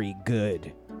 very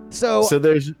good. So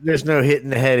there's no hitting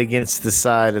the head against the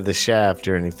side of the shaft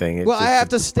or anything. It's I have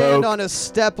to stand on a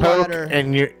step ladder,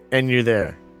 and you're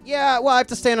there. Yeah, well, I have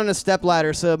to stand on a step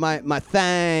ladder so my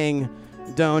thang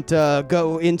don't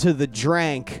go into the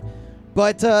drank.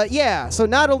 But yeah, so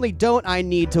not only don't I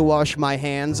need to wash my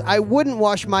hands, I wouldn't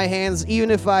wash my hands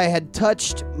even if I had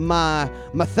touched my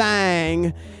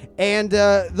thang. And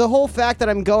the whole fact that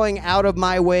I'm going out of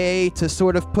my way to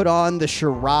sort of put on the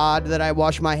charade that I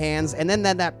wash my hands, and then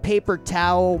that paper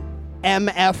towel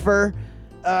MFer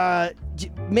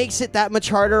makes it that much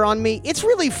harder on me. It's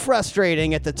really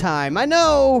frustrating at the time. I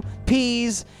know,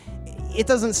 Peas, it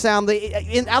doesn't sound...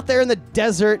 out there in the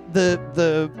desert,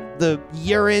 the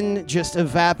urine just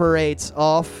evaporates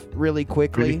off really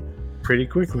quickly. Pretty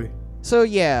quickly. So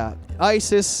yeah,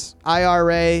 ISIS,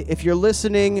 IRA, if you're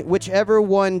listening, whichever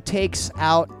one takes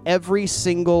out every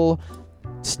single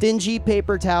stingy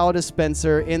paper towel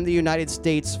dispenser in the United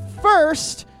States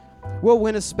first will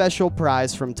win a special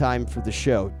prize from Time for the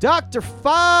Show. Dr.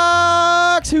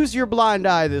 Fox, who's your blind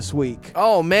eye this week?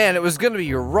 Oh man, it was going to be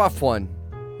a rough one.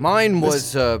 Mine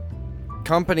was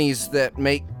companies that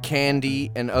make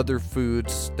candy and other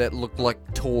foods that look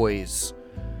like toys.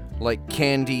 Like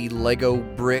candy Lego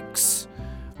bricks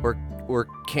or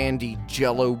candy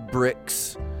Jello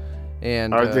bricks.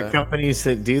 And are there companies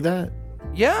that do that?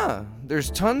 Yeah,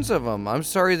 there's tons of them. I'm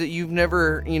sorry that you've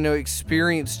never,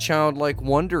 experienced childlike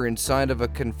wonder inside of a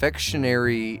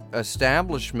confectionery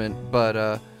establishment, but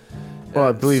well,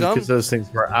 I believe because those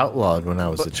things were outlawed when I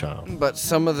was a child. But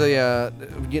some of the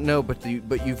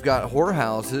but you've got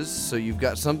whorehouses, so you've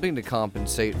got something to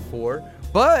compensate for.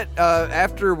 But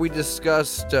after we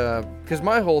discussed, because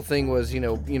my whole thing was,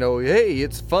 hey,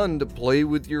 it's fun to play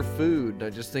with your food. I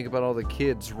just think about all the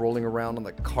kids rolling around on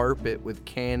the carpet with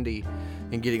candy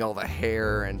and getting all the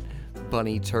hair and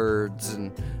bunny turds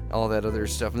and all that other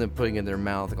stuff, and then putting it in their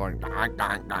mouth and going, dong,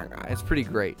 dong, dong. It's pretty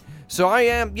great. So I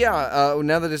am,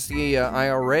 now that it's the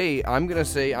IRA, I'm going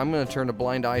to turn a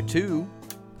blind eye to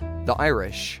the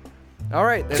Irish. All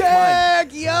right, that's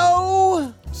Tag,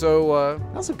 yo! So,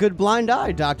 that's a good blind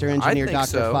eye, Dr. Engineer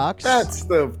Dr. Fox. That's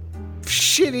the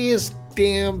shittiest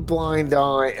damn blind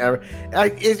eye ever. Are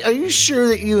you sure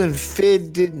that you and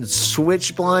Fid didn't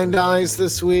switch blind eyes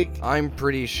this week? I'm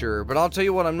pretty sure, but I'll tell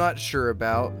you what I'm not sure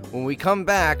about. When we come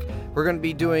back, we're going to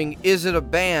be doing Is It a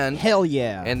Band? Hell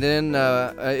yeah. And then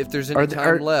if there's any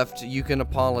time left, you can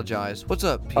apologize. What's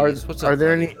up, Pease? What's up?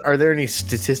 Are there any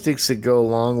statistics that go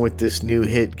along with this new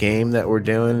hit game that we're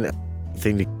doing? I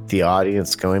think the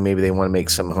audience going, maybe they want to make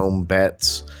some home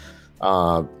bets.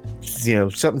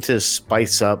 Something to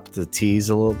spice up the tease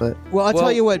a little bit. Well, I'll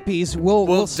tell you what, Pease.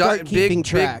 We'll start keeping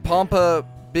track.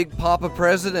 Big Papa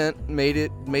President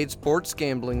made sports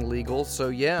gambling legal, so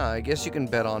yeah, I guess you can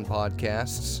bet on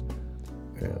podcasts.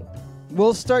 Yeah.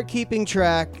 We'll start keeping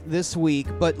track this week,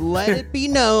 but let it be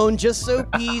known, just so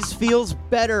Pease feels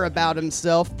better about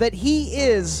himself, that he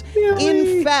is,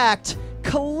 in fact,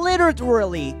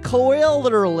 literally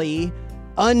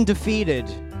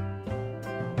undefeated.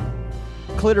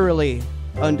 clitorally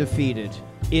undefeated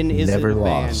in Is Never It a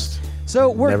lost. Band.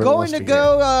 So we're Never going lost to a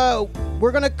go,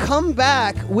 we're going to come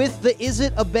back with the Is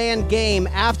It a Band game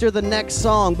after the next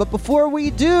song. But before we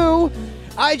do,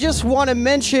 I just want to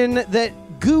mention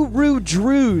that Guru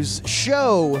Drew's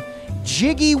show,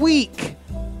 Jiggy Week,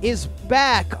 is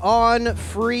back on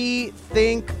Free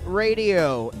Think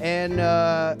Radio. And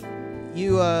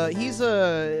he's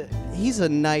a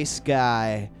nice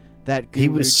guy. That Guru He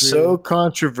was Drew. so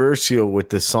controversial with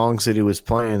the songs that he was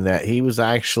playing that he was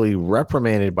actually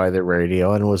reprimanded by the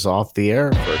radio and was off the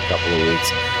air for a couple of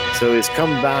weeks. So he's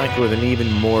come back with an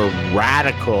even more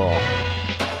radical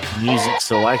music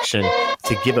selection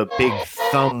to give a big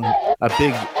thumb,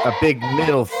 a big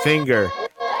middle finger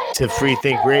to Free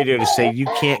Think Radio to say, you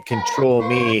can't control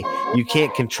me, you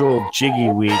can't control Jiggy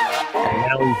Week. And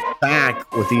now he's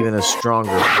back with even a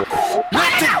stronger force.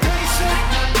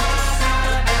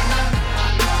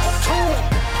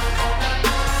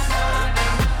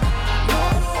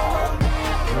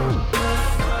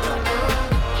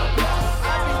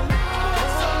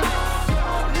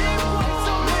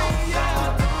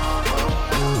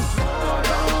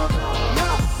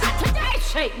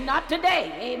 Not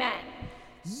today, amen.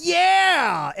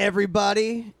 Yeah,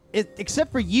 everybody.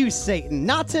 Except for you, Satan.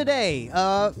 Not today.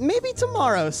 Maybe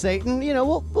tomorrow, Satan. You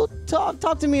know, we'll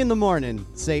talk to me in the morning,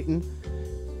 Satan.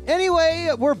 Anyway,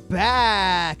 we're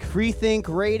back. Free Think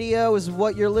Radio is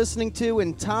what you're listening to,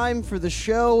 and Time for the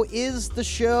Show is the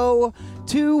show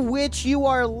to which you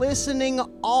are listening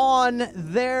on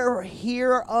there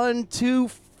here unto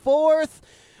forth.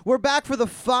 We're back for the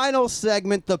final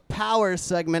segment, the power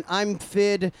segment. I'm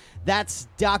Fid. That's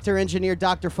Dr. Engineer,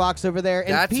 Dr. Fox over there.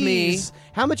 And That's Peas, me.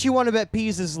 How much you want to bet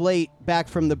Peas is late back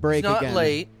from the break He's not again?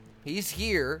 late. He's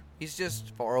here. He's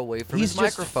just far away from He's his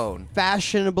just microphone.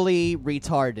 fashionably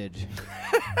retarded.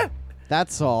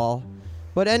 That's all.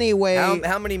 But anyway...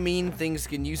 How many mean things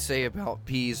can you say about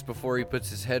Peas before he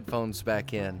puts his headphones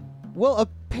back in? Well,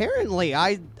 apparently,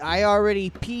 I already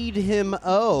peed him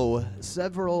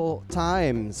several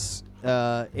times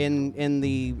in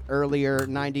the earlier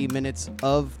 90 minutes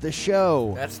of the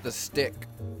show. That's the stick.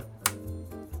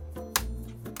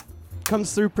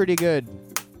 Comes through pretty good.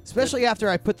 Especially after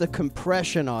I put the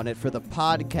compression on it for the There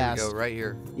podcast. you go, right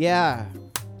here. Yeah.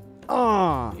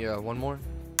 Yeah, one more.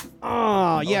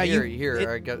 Yeah. Here.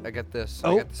 I got this.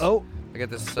 I got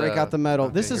this. Break out the metal.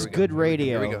 Okay, This here is we go. good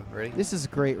radio. Here we go. Ready? This is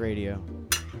great radio.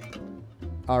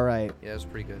 All right. Yeah, it's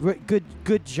pretty good.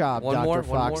 Good job, One Dr. more. Fox.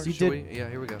 One more. You Should did. we? Yeah,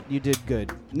 here we go. You did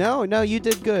good. No, you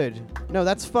did good. No,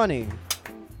 that's funny.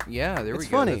 Yeah, there we It's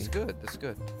go. funny. That's good. That's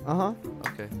good. Uh-huh.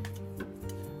 Okay.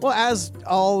 Well, as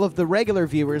all of the regular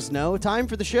viewers know, Time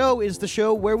for the Show is the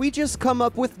show where we just come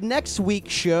up with next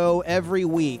week's show every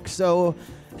week. So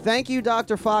thank you,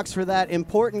 Dr. Fox, for that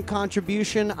important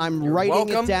contribution. I'm writing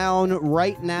welcome. it down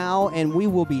right now, and we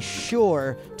will be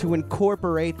sure to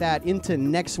incorporate that into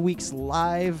next week's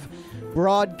live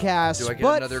broadcast. Do I get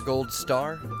But- another gold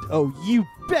star? Oh, you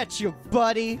betcha,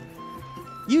 buddy.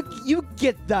 You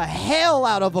get the hell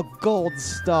out of a gold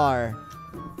star.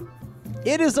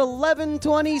 It is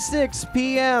 11:26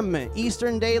 p.m.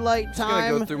 Eastern Daylight I'm gonna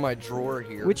Time, go through my drawer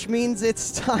here. which means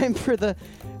it's time for the...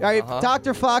 All right,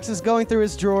 Dr. Fox is going through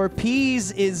his drawer.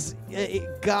 Peas is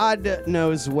God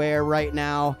knows where right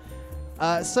now.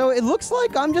 So it looks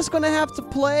like I'm just going to have to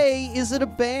play Is It a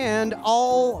Band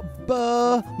all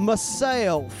by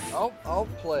myself. I'll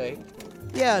play.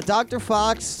 Yeah, Dr.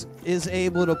 Fox is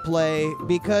able to play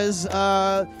because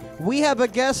we have a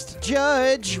guest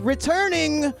judge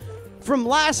returning from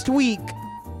last week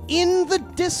in the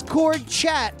Discord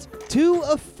chat to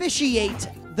officiate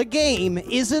the game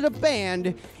Is It a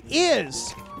Band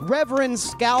is Reverend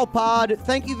Scalpod.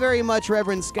 Thank you very much,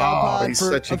 Reverend Scalpod, he's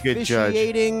for such a good judge.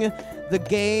 officiating the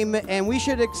game. And we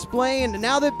should explain,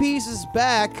 now that Peace is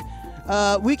back,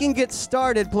 we can get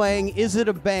started playing Is It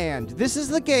a Band? This is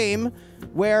the game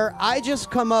where I just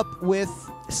come up with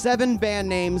 7 band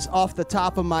names off the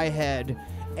top of my head,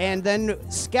 and then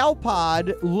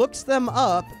Scalpod looks them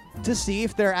up to see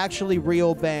if they're actually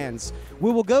real bands. We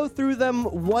will go through them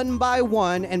one by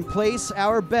one and place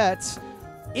our bets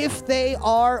if they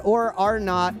are or are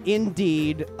not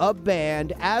indeed a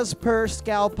band. As per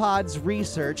Scalpod's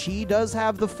research, he does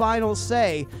have the final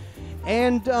say.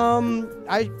 And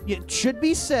it should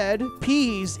be said,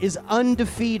 Peas is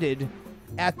undefeated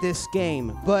at this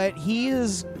game, but he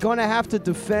is gonna have to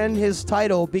defend his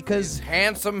title because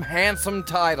Handsome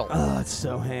title. oh, it's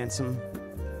so handsome.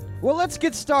 Well, let's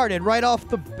get started right off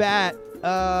the bat.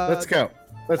 Let's go.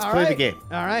 Let's all play the right. game.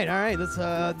 All right. Let's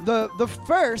the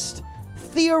first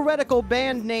theoretical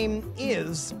band name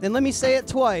is, and let me say it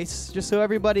twice just so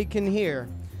everybody can hear.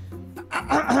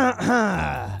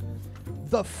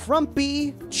 The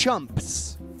Frumpy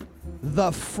Chumps.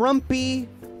 The Frumpy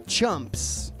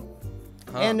Chumps.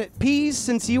 Huh. And Peas,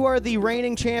 since you are the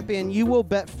reigning champion, you will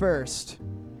bet first.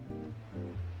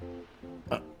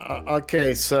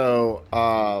 Okay, so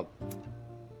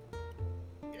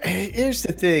here's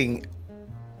the thing.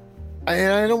 I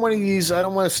don't want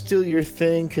to steal your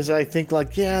thing because I think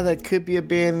like, yeah, that could be a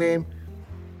band name.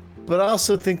 But I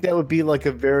also think that would be like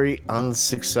a very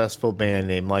unsuccessful band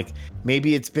name. Like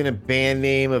maybe it's been a band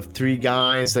name of 3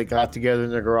 guys that got together in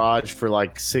their garage for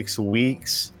like 6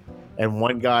 weeks. And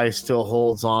one guy still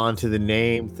holds on to the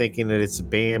name thinking that it's a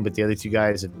band, but the other 2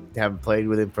 guys haven't played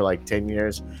with him for like 10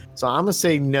 years. So I'm going to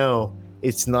say no,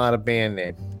 it's not a band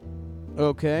name.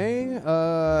 Okay.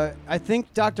 I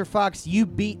think, Dr. Fox, you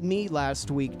beat me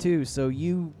last week, too, so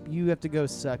you have to go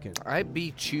second. I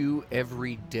beat you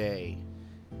every day.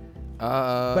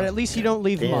 But at least you don't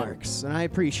leave damn. marks, and I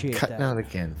appreciate Cutting that. out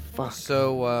again. Fuck.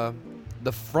 So,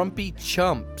 the Frumpy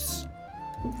Chumps.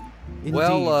 Indeed.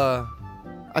 Well,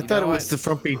 I thought it was the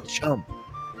Frumpy Chump.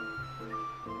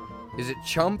 is it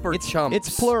Chump or Chumps?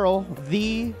 It's plural.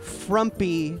 The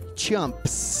Frumpy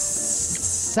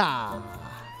Chumps. I'm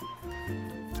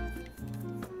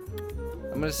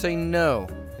gonna say no.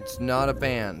 It's not a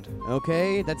band.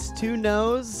 Okay, that's 2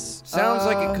 no's. Sounds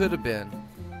like it could have been.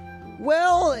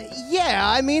 Well, yeah,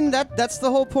 I mean that's the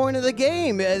whole point of the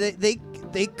game.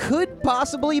 They could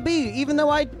possibly be, even though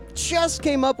I just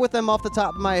came up with them off the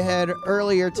top of my head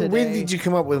earlier today. When did you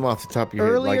come up with them off the top of your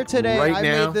head? Earlier Like, today, right I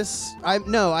now? made this.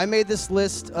 I made this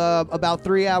list about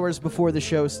 3 hours before the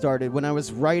show started when I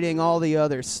was writing all the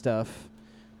other stuff.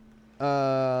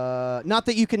 Not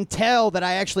that you can tell that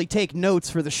I actually take notes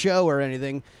for the show or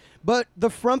anything, but the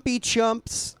Frumpy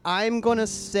Chumps, I'm gonna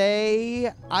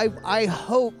say, I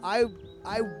hope, I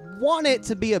want it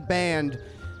to be a band.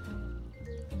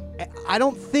 I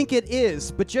don't think it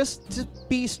is, but just to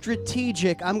be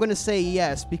strategic, I'm gonna say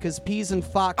yes because Peas and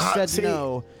Fox said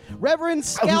no. Reverend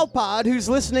Scalpod, who's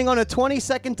listening on a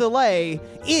 20-second delay,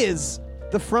 is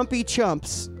the Frumpy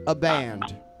Chumps a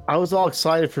band? I was all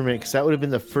excited for a minute because that would have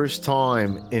been the first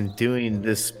time in doing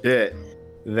this bit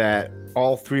that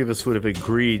all 3 of us would have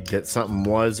agreed that something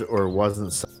was or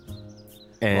wasn't something.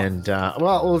 And,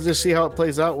 well, we'll just see how it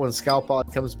plays out when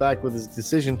Scalpod comes back with his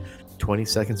decision 20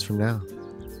 seconds from now.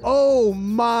 Oh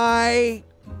my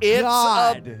It's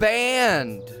God. a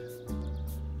band.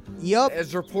 Yup.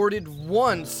 As reported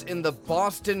once in the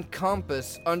Boston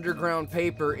Compass underground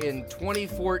paper in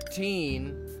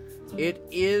 2014, it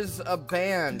is a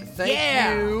band.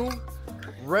 Thank you,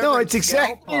 Reverend No, it's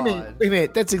exactly. Scalpod. Wait a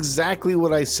minute. That's exactly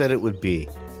what I said it would be.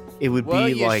 It would Well,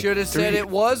 be you like. should have said it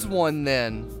was one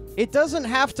then. It doesn't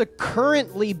have to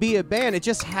currently be a band. It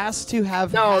just has to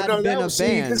have been a See,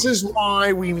 band. this is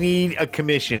why we need a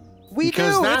commission. We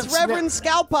Because do. that's It's Reverend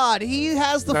Scalpod. He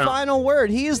has the No. final word.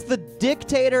 He is the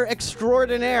dictator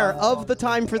extraordinaire of the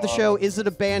time for the show. Is it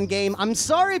a band game? I'm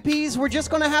sorry, Peas. We're just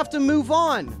going to have to move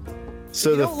on.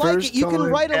 So You the don't like first it, you can time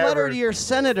write a letter ever- to your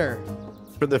senator.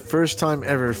 For the first time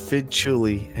ever, Fid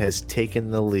Chuli has taken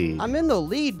the lead. I'm in the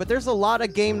lead, but there's a lot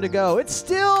of game to go. It's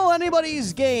still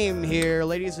anybody's game here,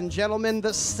 ladies and gentlemen.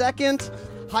 The second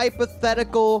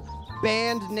hypothetical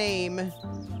band name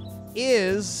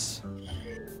is...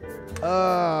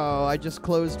 Oh, I just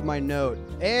closed my note.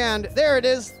 And there it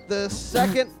is, the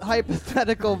second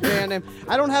hypothetical band name.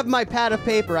 I don't have my pad of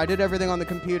paper. I did everything on the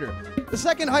computer. The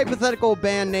second hypothetical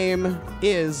band name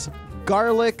is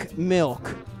Garlic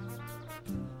Milk.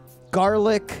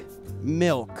 Garlic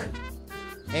Milk.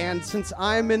 And since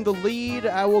I'm in the lead,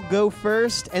 I will go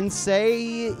first and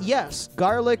say yes,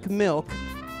 Garlic Milk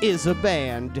is a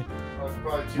band.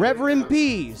 Reverend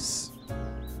Peas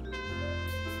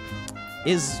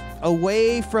is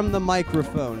away from the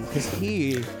microphone because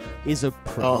he is a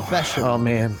professional. Oh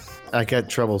man, I got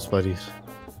troubles, buddies.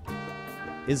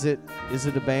 Is it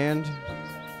a band?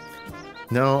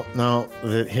 No.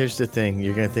 Here's the thing.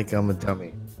 You're gonna think I'm a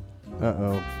dummy.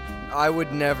 Uh-oh. I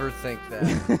would never think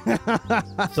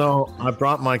that. So I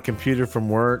brought my computer from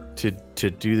work to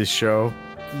do the show,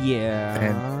 Yeah.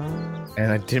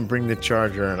 and I didn't bring the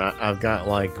charger, and I've got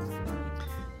like.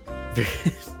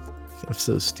 I'm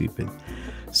so stupid.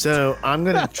 So I'm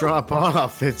gonna drop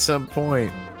off at some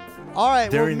point. All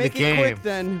right, well, during the make it quick game.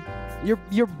 then.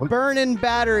 You're burning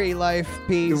battery life,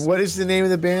 Peas. What is the name of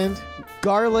the band?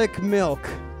 Garlic Milk.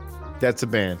 That's a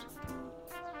band.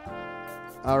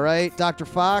 All right, Dr.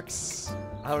 Fox.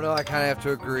 I don't know. I kind of have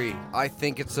to agree. I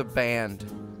think it's a band.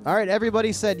 All right,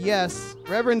 everybody said yes.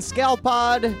 Reverend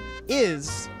Scalpod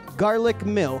is Garlic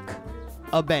Milk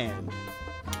a band?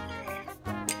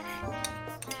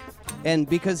 And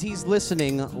because he's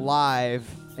listening live,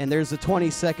 and there's a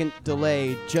 20-second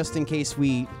delay just in case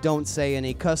we don't say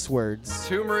any cuss words.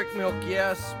 Turmeric milk,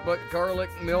 yes, but garlic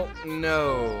milk,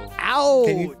 no.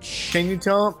 Ouch! Can you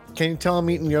tell him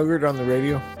eating yogurt on the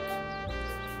radio?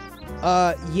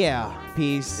 Yeah,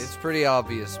 peace. It's pretty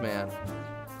obvious, man.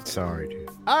 Sorry, dude.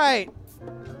 All right,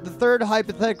 the third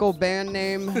hypothetical band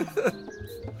name.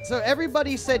 So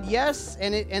everybody said yes,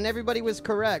 and everybody was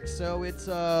correct. So it's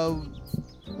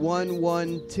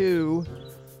 1-1-2.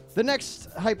 The next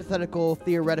hypothetical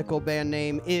theoretical band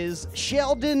name is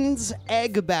Sheldon's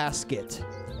Egg Basket.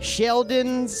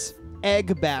 Sheldon's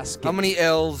Egg Basket. How many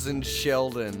L's in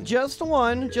Sheldon? Just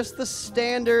one, just the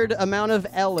standard amount of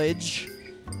L-age.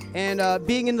 And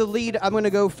being in the lead, I'm going to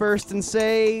go first and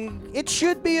say it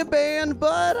should be a band,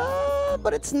 but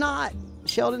it's not.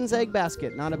 Sheldon's Egg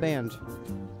Basket, not a band.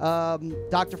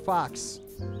 Dr. Fox.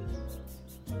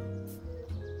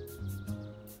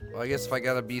 Well, I guess if I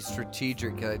gotta be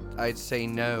strategic, I'd say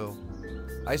no.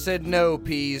 I said no,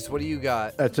 Peas. What do you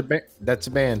got? That's a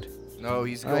band. No,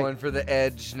 he's All right. going for the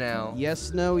edge now.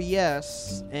 Yes, no,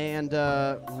 yes. And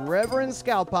Reverend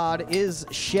Scalpod, is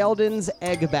Sheldon's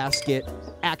Egg Basket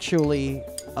actually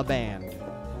a band?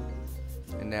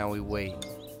 And now we wait.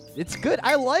 It's good.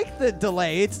 I like the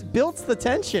delay. It builds the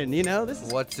tension, you know? This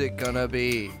is... What's it gonna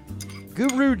be?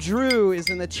 Guru Drew is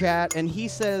in the chat, and he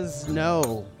says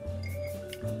no.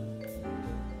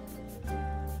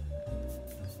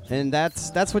 And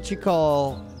that's what you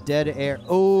call dead air.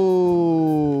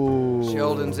 Oh.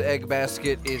 Sheldon's Egg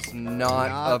Basket is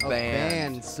not a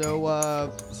band. So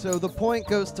the point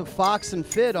goes to Fox and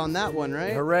Fid on that one,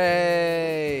 right?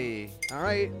 Hooray! All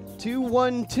right,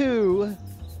 2-1-2.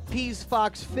 Peas,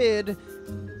 Fox, Fid.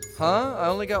 Huh? I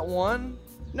only got one?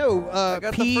 No, I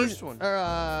got Peas, the first one.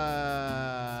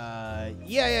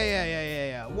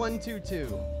 Yeah.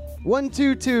 1-2-2.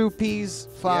 1-2-2. Peas,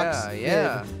 Fox,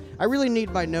 Yeah. Fid. I really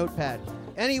need my notepad.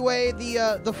 Anyway,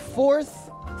 the fourth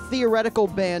theoretical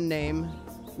band name.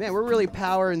 Man, we're really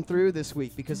powering through this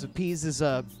week because of Peas'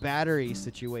 battery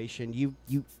situation. You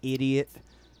idiot.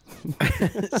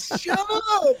 Shut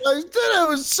up! I said I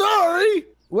was sorry.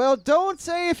 Well, don't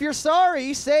say if you're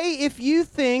sorry. Say if you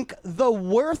think The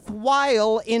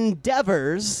Worthwhile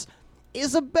Endeavors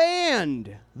is a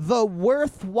band. The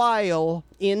Worthwhile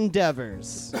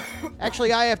Endeavors.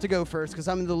 Actually, I have to go first because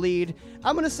I'm in the lead.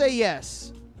 I'm going to say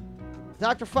yes.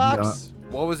 Dr. Fox?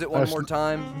 What was it one more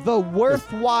time? The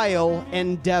Worthwhile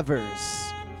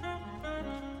Endeavors.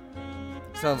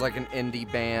 Sounds like an indie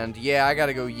band. Yeah, I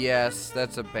gotta go yes.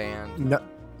 That's a band. No,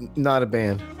 not a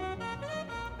band.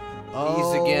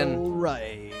 He's again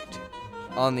right.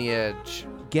 on the edge.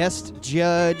 Guest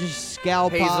judge,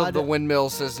 Scalpod. Hazel the Windmill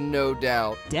says no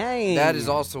doubt. Dang. That is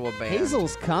also a band.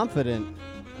 Hazel's confident.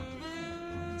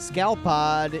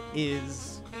 Scalpod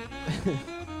is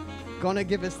gonna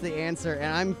give us the answer,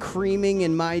 and I'm creaming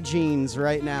in my jeans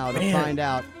right now to find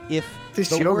out if This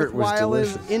The yogurt was Worthwhile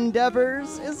delicious.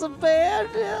 Endeavors is a band.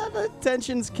 Yeah, the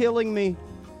tension's killing me.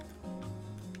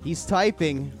 He's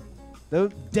typing.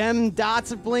 The dem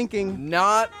dots are blinking.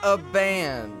 Not a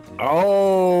band.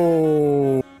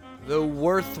 Oh, The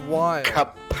Worthwhile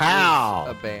kapow!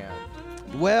 is a band.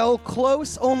 Well,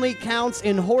 close only counts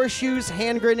in horseshoes,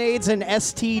 hand grenades, and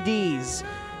STDs.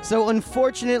 So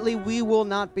unfortunately, we will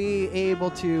not be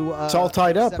able to. It's all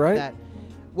tied up, accept right? that.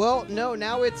 Well, no.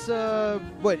 Now it's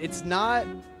what? It's not.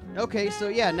 Okay, so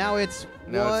yeah, now it's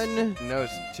No, one.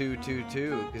 it's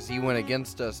 2-2-2 because he went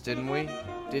against us, didn't we?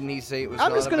 Didn't he say it was?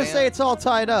 I'm not just a gonna band? say it's all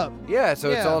tied up. Yeah,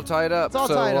 so it's Yeah. all tied up. It's all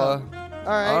so, tied up. All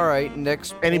right. All right,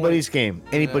 next. Anybody's game.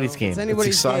 Anybody's game. It's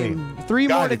anybody's exciting. game. 3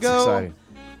 God, more to it's go. exciting.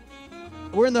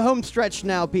 We're in the home stretch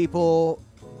now, people.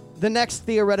 The next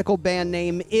theoretical band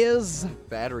name is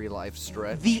Battery life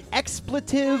stretch. The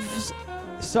Expletives.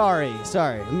 Sorry.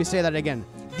 Let me say that again.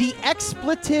 The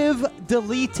Expletive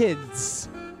Deleteds.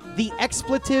 The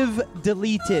Expletive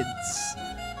Deleteds.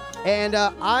 And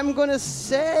I'm gonna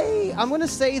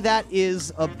say that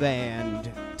is a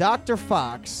band. Dr.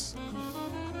 Fox.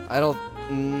 I don't.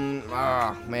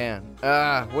 Man.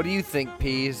 What do you think,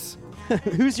 Peas?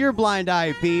 Who's your blind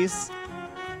eye piece?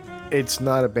 It's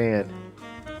not a band.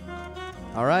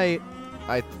 All right.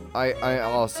 I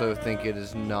also think it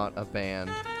is not a band.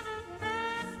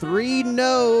 3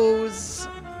 no's.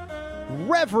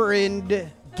 Reverend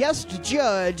guest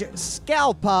judge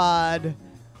Scalpod.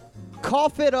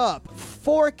 Cough it up,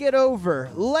 fork it over,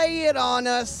 lay it on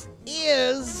us.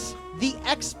 Is the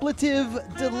Expletive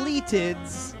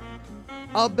Deleteds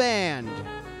a band?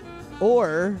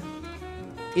 Or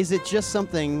is it just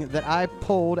something that I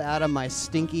pulled out of my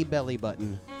stinky belly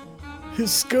button?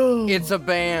 His skull. It's a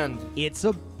band. It's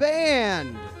a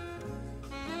band.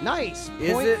 Nice.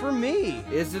 Is Point it- for me.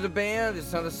 Is it a band?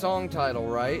 It's not a song title,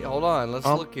 right? Hold on, let's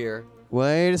look here.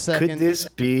 Wait a second.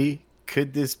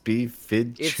 Could this be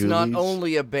Fid It's Chulies? not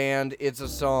only a band, it's a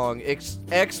song.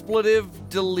 Expletive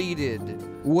deleted.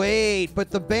 Wait,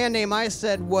 but the band name I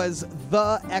said was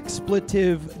The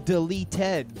Expletive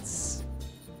Deleteds.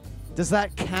 Does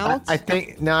that count? I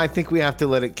think we have to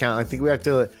let it count. I think we have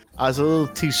to. I was a little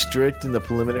too strict in the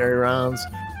preliminary rounds,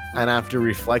 and after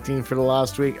reflecting for the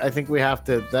last week, I think we have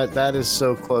to. That is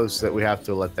so close that we have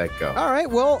to let that go. All right,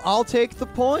 well, I'll take the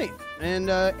point and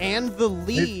the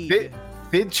lead.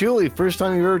 Fid Chuli, first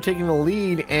time you've ever taken the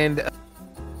lead and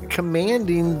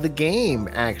commanding the game.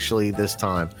 Actually, this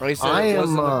time. I said it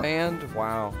wasn't a band.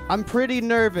 Wow. I'm pretty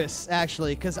nervous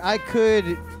actually, because I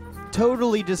could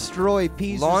totally destroy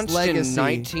Peace's Launched legacy. in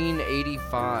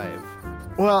 1985.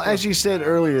 Well, as you said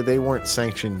earlier, they weren't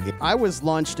sanctioned games. I was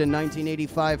launched in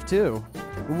 1985 too.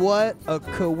 What a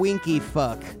kawinky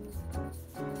fuck.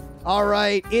 All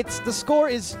right, the score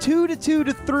is 2-2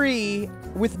 to 3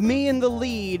 with me in the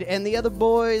lead and the other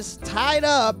boys tied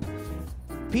up.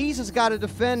 Peace has got to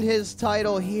defend his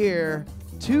title here.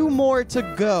 2 more to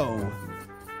go.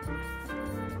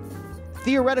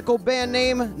 Theoretical band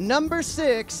name number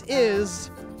 6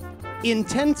 is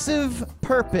Intensive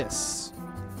Purpose.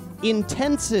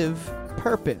 Intensive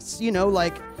Purpose. You know,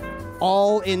 like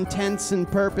all intents and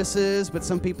purposes, but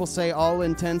some people say all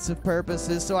intensive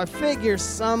purposes. So I figure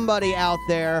somebody out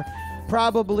there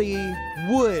probably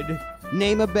would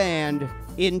name a band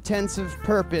Intensive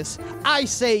Purpose. I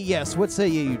say yes. What say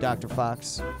you, Dr.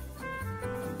 Fox?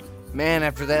 Man,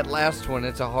 after that last one,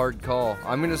 it's a hard call.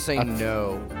 I'm going to say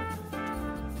no.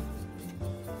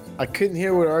 I couldn't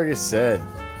hear what Argus said.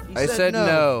 I said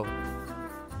no.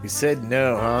 You said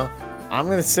no, huh? I'm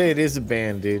gonna say it is a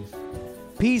band, dude.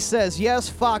 P says yes,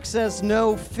 Fox says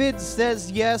no, Fid says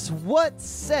yes. What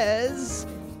says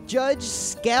Judge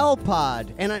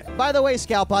Scalpod? And by the way,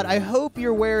 Scalpod, I hope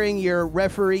you're wearing your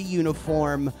referee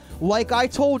uniform like I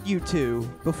told you to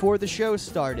before the show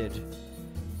started.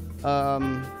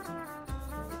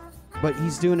 But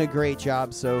he's doing a great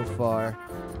job so far.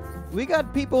 We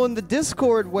got people in the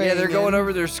Discord weighing Yeah, they're going in.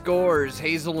 over their scores.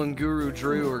 Hazel and Guru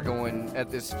Drew are going at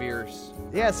this fierce.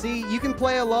 Yeah, see, you can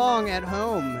play along at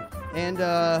home. And,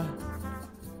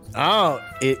 Oh,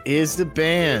 it is the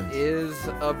band. It is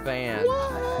a band.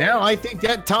 Now I think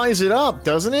that ties it up,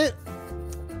 doesn't it?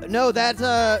 no,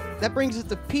 that brings it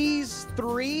to P's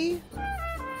 3,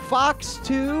 Fox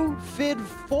 2, Fid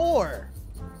 4.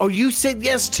 Oh, you said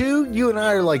yes too? You and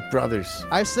I are like brothers.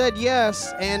 I said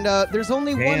yes, and there's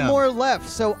only one Damn. more left,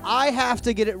 so I have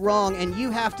to get it wrong, and you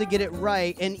have to get it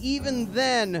right, and even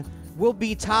then, we'll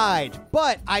be tied.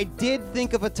 But I did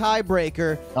think of a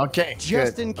tiebreaker, Okay,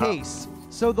 just good. in case.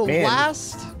 So the man.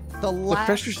 last,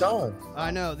 pressure's on.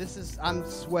 I know I'm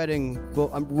sweating.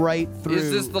 Well, I'm right through.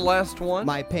 Is this the last one?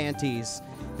 my panties?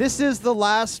 This is the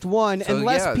last one, So,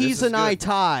 unless yeah, Peas this is and I good.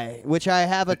 tie, which I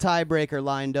have a tiebreaker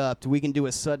lined up. We can do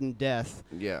a sudden death.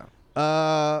 Yeah.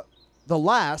 The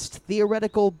last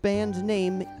theoretical band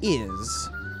name is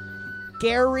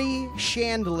Gary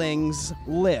Shandling's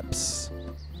Lips.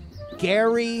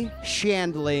 Gary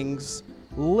Shandling's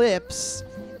Lips.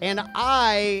 And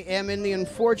I am in the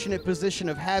unfortunate position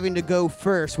of having to go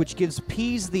first, which gives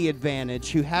Peas the advantage,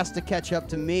 who has to catch up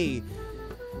to me.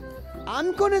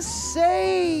 I'm gonna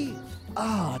say,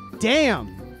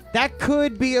 damn, that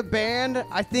could be a band.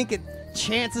 I think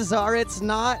chances are it's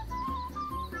not,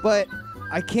 but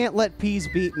I can't let Peas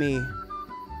beat me.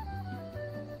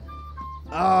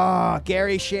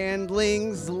 Gary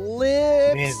Shandling's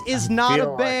Lips Man, is I not feel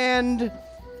a like- band.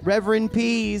 Reverend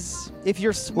Peas, if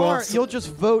you're smart, so- you'll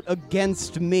just vote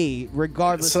against me,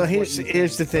 regardless So of here's what you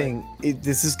the think. thing.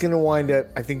 This is gonna wind up.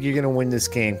 I think you're gonna win this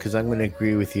game because I'm gonna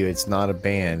agree with you. It's not a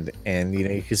band, and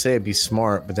you could say it'd be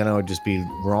smart, but then I would just be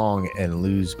wrong and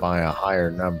lose by a higher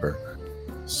number.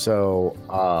 So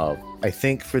I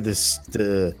think for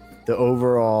the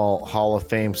overall Hall of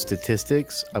Fame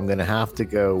statistics, I'm gonna have to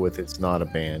go with it's not a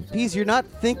band. Peas, you're not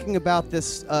thinking about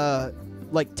this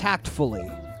like tactfully.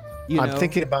 You know?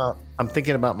 I'm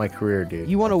thinking about my career, dude.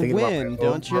 You wanna I'm thinking about win, my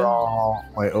don't you?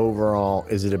 My overall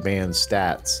is it a band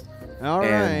stats. All right.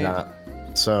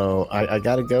 And so I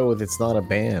got to go with it's not a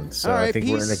band. So All right, I think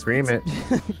we're in Peace- agreement.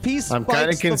 Peas I'm kind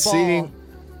of spikes the ball. conceding.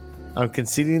 I'm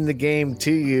conceding the game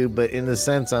to you, but in the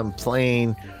sense I'm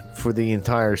playing for the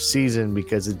entire season,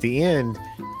 because at the end,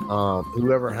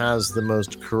 whoever has the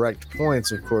most correct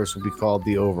points, of course, will be called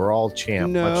the overall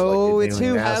champ. No, much like it's they do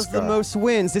who in has the NASCAR. most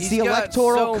wins. It's He's the got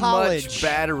Electoral so College. much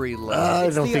battery left. I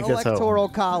It's don't the think that's how. Electoral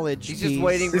College. He's just piece.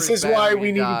 waiting for This his is why battery we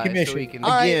to need a die commission. So he can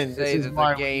Again, say this is that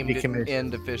why the we game need a didn't commission.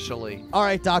 end officially. All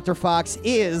right, Dr. Fox,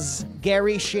 is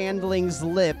Gary Shandling's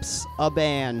Lips a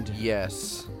band?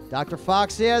 Yes. Dr.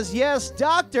 Fox says, yes,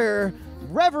 Dr.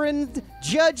 Reverend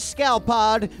Judge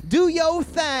Scalpod, do yo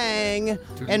thing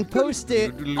and post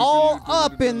it all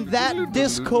up in that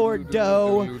Discord,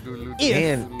 dough. If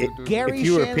And Gary if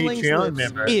you were a Shandling's Patreon Lips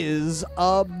member, is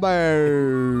a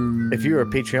bird. if you were a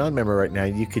Patreon member right now,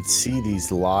 you could see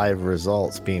these live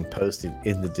results being posted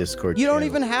in the Discord. You don't channel.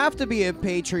 even have to be a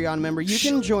Patreon member. You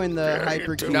can join the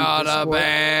Hypercube Not a Discord.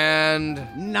 band.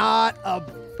 Not a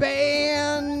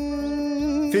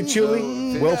band.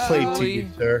 Fitchuli, well played to you,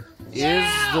 sir.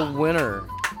 Is the winner.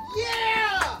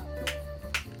 Yeah!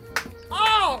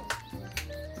 Oh!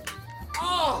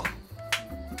 Oh!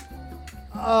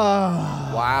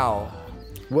 Wow.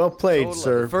 Well played, Totally.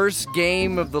 sir. First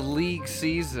game of the league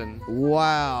season.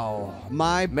 Wow.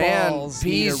 My Man, balls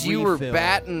need a Pease, you were refill.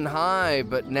 batting high,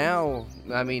 but now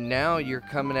you're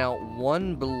coming out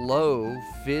one below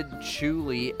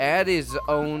Fitchuli at his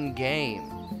own game.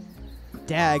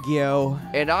 Dag, yo.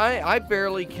 And I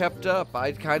barely kept up.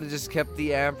 I kind of just kept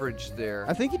the average there.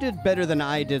 I think you did better than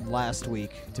I did last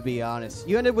week, to be honest.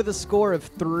 You ended with a score of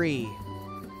 3.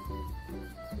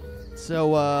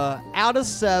 So, out of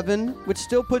 7, which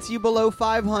still puts you below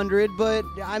 500, but,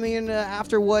 I mean,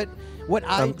 after what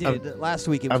I did last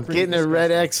week, it was I'm pretty getting a red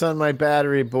disgusting. X on my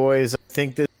battery, boys. I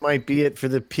think this might be it for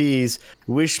the Peas.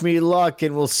 Wish me luck,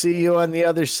 and we'll see you on the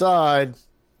other side.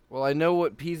 Well, I know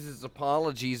what Pease's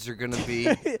apologies are going to be.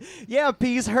 Yeah,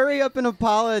 Pease, hurry up and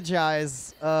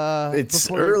apologize. It's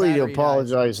before your early to battery dies.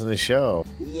 apologize on the show.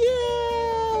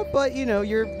 Yeah, but, you know,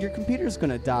 your computer's going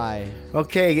to die.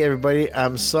 Okay, everybody,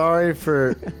 I'm sorry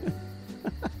for...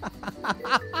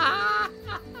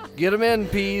 Get him in,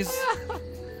 Pease.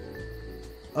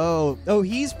 Oh,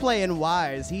 he's playing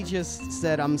wise. He just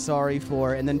said, I'm sorry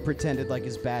for, and then pretended like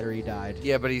his battery died.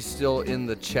 Yeah, but he's still in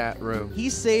the chat room.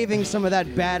 He's saving some of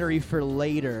that battery for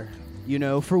later, you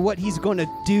know, for what he's going to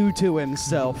do to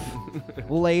himself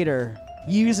later,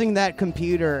 using that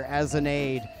computer as an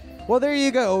aid. Well, there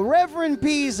you go. Reverend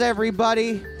Pease,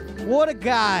 everybody. What a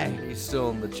guy. He's still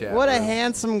in the chat What a room.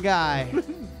 handsome guy.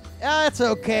 That's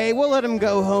okay. We'll let him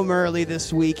go home early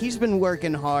this week. He's been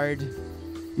working hard,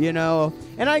 you know.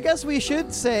 And I guess we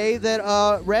should say that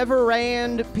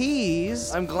Reverend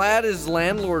Pease... I'm glad his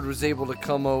landlord was able to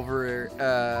come over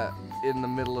in the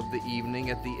middle of the evening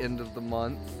at the end of the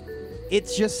month.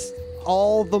 It's just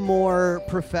all the more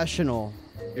professional.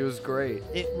 It was great.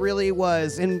 It really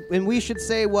was. And we should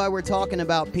say while we're talking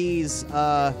about Pease,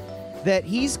 that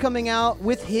he's coming out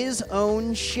with his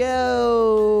own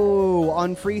show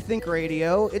on Free Think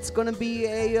Radio. It's going to be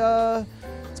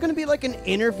like an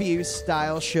interview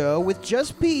style show with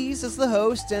just Pease as the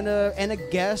host and a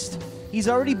guest. He's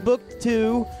already booked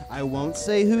 2. I won't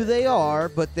say who they are,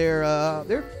 but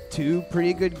they're 2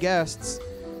 pretty good guests.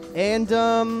 And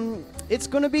it's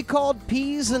going to be called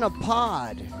Pease in a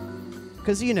Pod.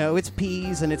 Because, you know, it's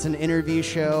Pease and it's an interview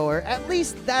show, or at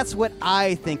least that's what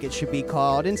I think it should be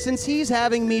called. And since he's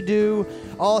having me do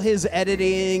all his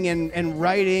editing and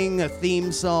writing a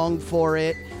theme song for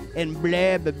it and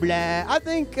blah, blah, blah, I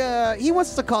think he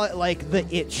wants to call it like The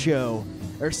It Show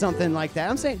or something like that.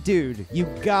 I'm saying, dude, you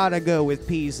gotta go with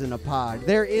Pease in a Pod.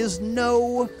 There is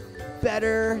no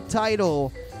better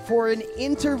title for an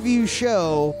interview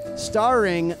show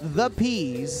starring the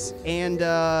Pease and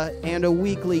a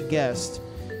weekly guest.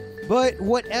 But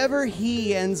whatever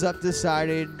he ends up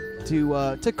decided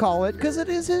to call it, because it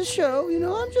is his show, you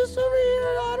know, I'm just over here,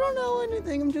 I don't know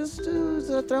anything, I'm just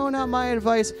throwing out my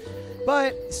advice.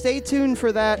 But stay tuned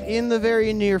for that in the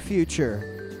very near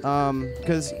future,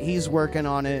 because he's working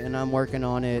on it and I'm working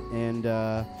on it, and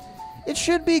it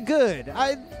should be good.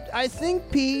 I think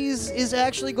Pease is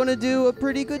actually going to do a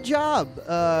pretty good job,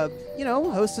 you know,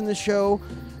 hosting the show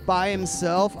by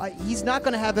himself. He's not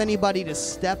going to have anybody to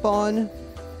step on,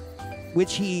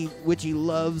 which he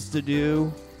loves to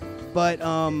do. But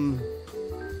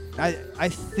I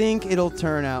think it'll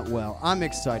turn out well. I'm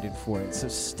excited for it. So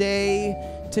stay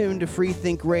tuned to Free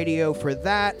Think Radio for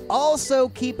that. Also,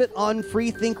 keep it on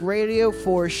Free Think Radio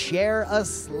for Share a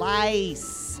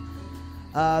Slice,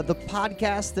 the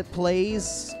podcast that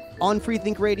plays on Free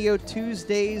Think Radio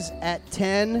Tuesdays at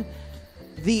 10.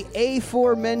 The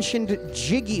aforementioned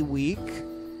Jiggy Week,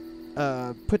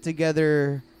 put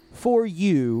together for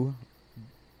you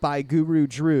by Guru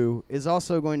Drew, is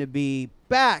also going to be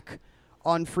back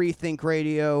on Free Think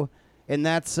Radio, and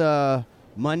that's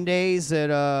Mondays at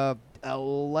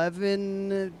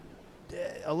 11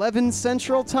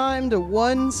 Central Time to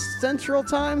 1 Central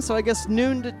Time, so I guess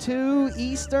noon to 2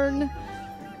 Eastern.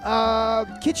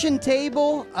 Kitchen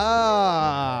Table,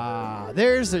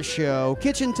 there's a show.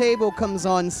 Kitchen Table comes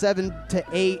on 7 to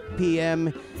 8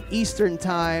 p.m. Eastern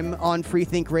Time on Free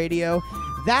Think Radio.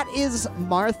 That is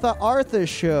Martha Artha's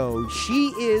show. She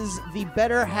is the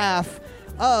better half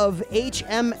of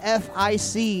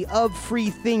HMFIC of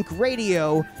Free Think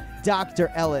Radio,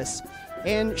 Dr. Ellis.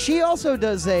 And she also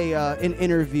does an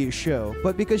interview show,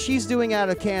 but because she's doing it out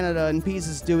of Canada and Pease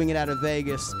is doing it out of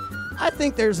Vegas, I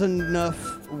think there's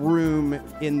enough room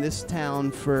in this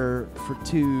town for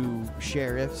two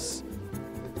sheriffs.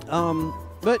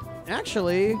 But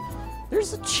actually,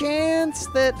 there's a chance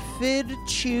that Fid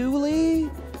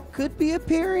Chuli could be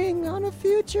appearing on a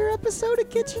future episode of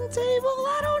Kitchen Table.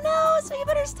 I don't know, so you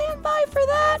better stand by for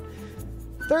that.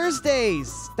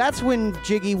 Thursdays, that's when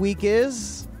Jiggy Week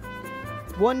is.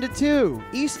 1 to 2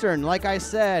 Eastern, like I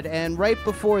said, and right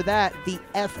before that, the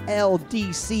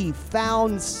FLDC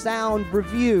Found Sound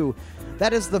Review.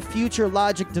 That is the Future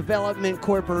Logic Development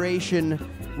Corporation,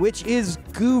 which is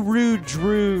Guru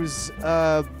Drew's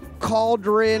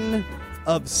cauldron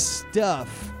of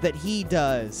stuff that he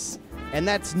does. And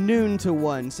that's noon to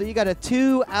 1. So you got a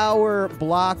 2-hour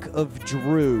block of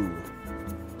Drew.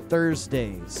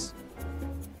 Thursdays.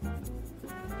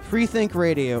 Free Think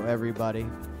Radio, everybody.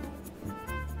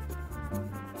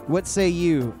 What say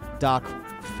you, Doc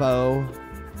Foe?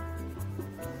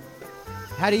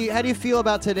 How do you feel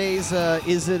about today's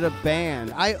Is It a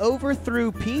Band? I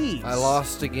overthrew Pease. I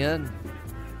lost again.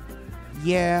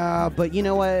 Yeah, but you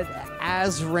know what?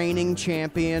 As reigning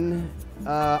champion,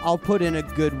 I'll put in a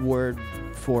good word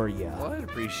for you. Well, I'd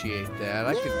appreciate that.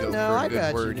 I could go no, for I a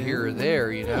good word you. here or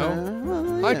there, you know? Yeah,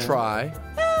 well, I yeah. try.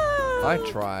 I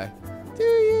try. Do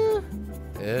you?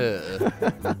 Ugh.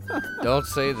 Don't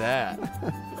say that.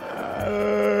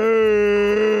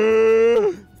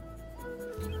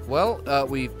 Well,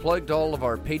 we've plugged all of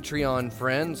our Patreon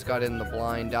friends, got in the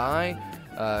blind eye,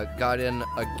 got in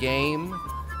a game,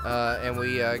 and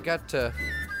we got to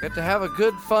have a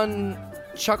good, fun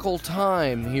chuckle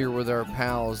time here with our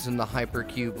pals in the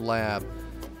Hypercube lab.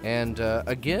 And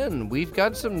again, we've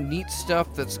got some neat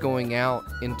stuff that's going out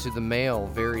into the mail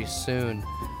very soon,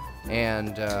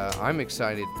 and I'm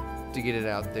excited to get it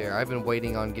out there. I've been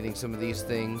waiting on getting some of these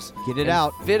things. Get it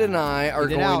out. Fit and I are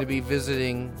Get it going out. to be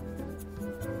visiting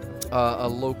a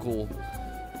local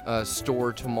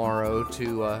store tomorrow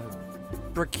to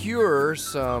procure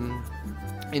some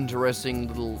interesting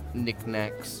little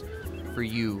knickknacks for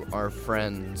you, our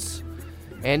friends.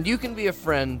 And you can be a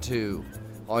friend too.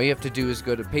 All you have to do is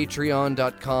go to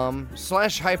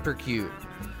patreon.com/hypercube.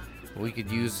 We could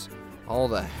use all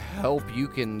the help you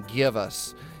can give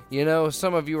us. You know,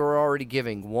 some of you are already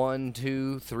giving $1,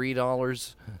 $2,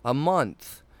 $3 a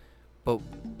month. But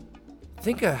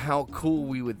think of how cool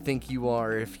we would think you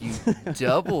are if you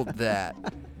doubled that.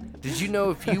 Did you know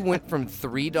if you went from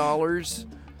 $3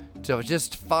 to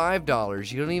just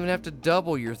 $5, you don't even have to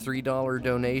double your $3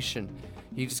 donation.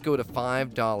 You just go to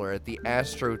 $5 at the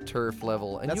AstroTurf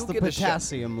level, and That's you'll the get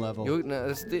potassium level. No,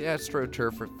 that's the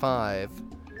AstroTurf at 5.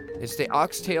 It's the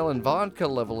Oxtail and Vodka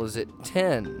level is at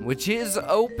 10, which is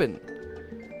open.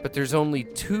 But there's only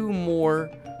 2 more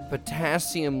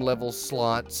potassium level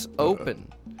slots open.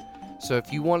 So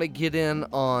if you want to get in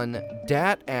on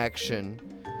dat action,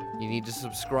 you need to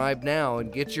subscribe now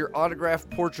and get your autographed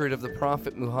portrait of the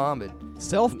Prophet Muhammad.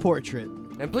 Self-portrait.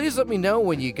 And please let me know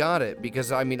when you got it,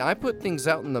 because, I mean, I put things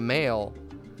out in the mail,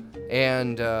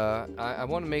 and I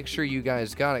want to make sure you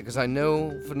guys got it, because I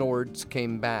know Fenord's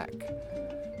came back.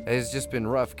 It's just been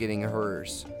rough getting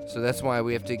hers. So that's why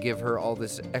we have to give her all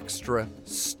this extra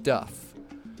stuff.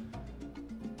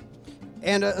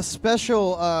 And a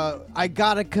special, I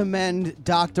gotta commend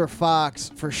Dr. Fox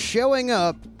for showing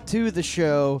up to the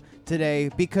show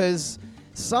today, because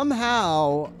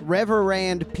somehow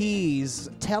Reverend Pease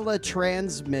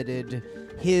teletransmitted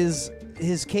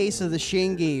his case of the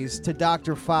Shingies to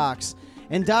Dr. Fox.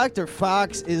 And Dr.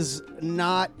 Fox is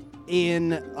not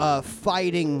in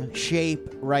fighting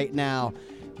shape right now.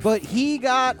 But he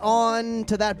got on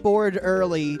to that board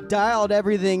early, dialed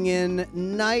everything in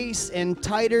nice and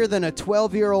tighter than a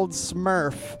 12-year-old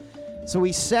Smurf. So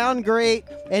we sound great,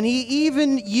 and he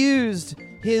even used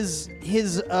his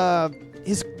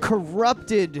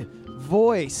corrupted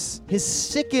voice, his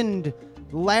sickened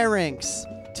larynx,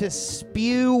 to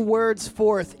spew words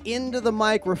forth into the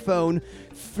microphone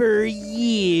for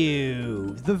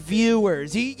you, the the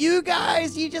viewers. You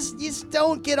guys, you just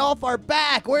don't get off our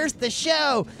back. Where's the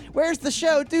show? Where's the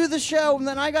show? Do the show. And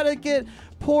then I got to get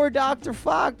poor Dr.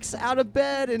 Fox out of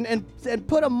bed and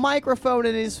put a microphone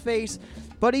in his face.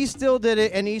 But he still did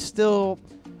it, and he still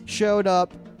showed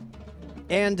up.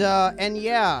 And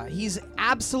yeah, he's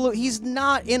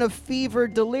not in a fever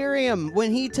delirium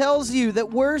when he tells you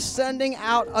that we're sending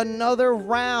out another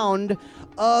round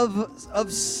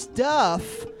of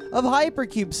stuff, of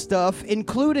Hypercube stuff,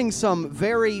 including some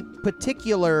very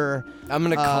particular... I'm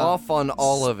going to cough on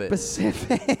all of it.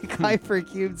 Specific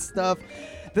Hypercube stuff.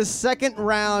 The second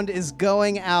round is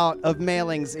going out of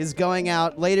mailings, is going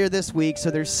out later this week,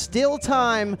 so there's still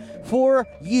time for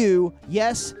you,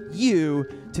 yes, you,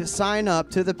 to sign up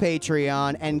to the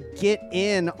Patreon and get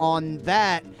in on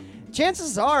that.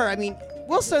 Chances are, I mean,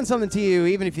 we'll send something to you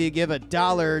even if you give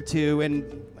 $1 or $2, and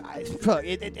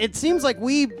it seems like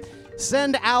we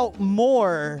send out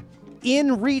more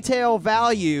in retail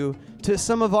value to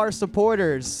some of our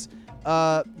supporters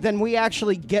than we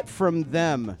actually get from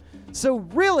them. So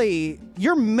really,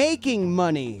 you're making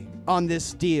money on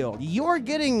this deal. You're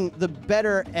getting the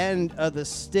better end of the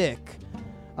stick.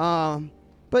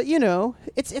 But you know,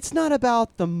 it's not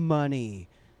about the money,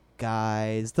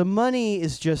 guys. The money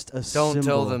is just a symbol. Don't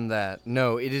tell them that.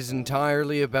 No, it is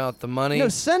entirely about the money. No,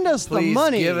 send us the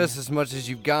money. Please give us as much as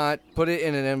you've got. Put it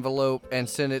in an envelope and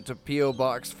send it to P.O.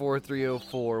 Box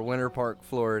 4304, Winter Park,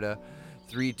 Florida,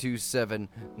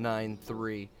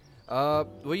 32793.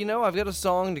 Well, you know, I've got a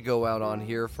song to go out on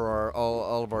here for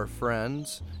all of our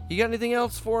friends. You got anything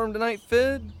else for them tonight,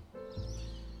 Fid?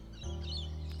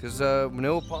 Because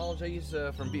no apologies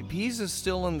from Peas is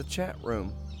still in the chat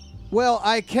room. Well,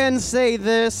 I can say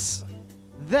this,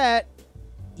 that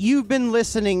you've been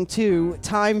listening to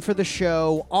Time for the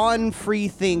Show on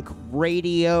Freethink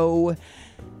Radio.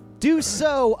 Do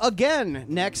so again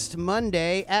next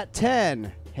Monday at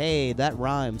 10. Hey, that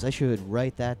rhymes. I should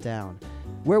write that down.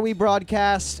 Where we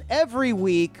broadcast every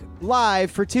week live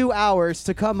for 2 hours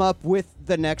to come up with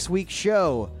the next week's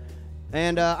show.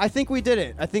 And I think we did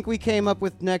it. I think we came up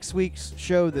with next week's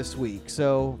show this week.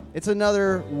 So it's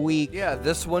another week. Yeah,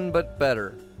 this one, but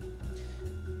better.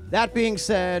 That being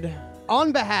said,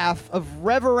 on behalf of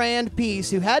Reverend Peace,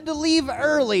 who had to leave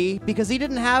early because he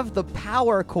didn't have the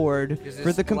power cord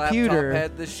for the computer. Laptop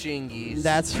had the shingies.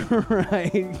 That's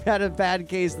right. He had a bad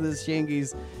case of the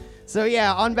shingies. So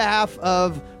yeah, on behalf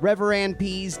of Reverend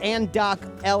Pease and Doc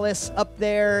Ellis up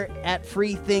there at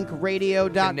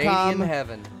freethinkradio.com. Canadian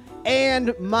heaven.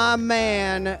 And my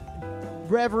man,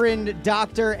 Reverend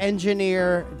Dr.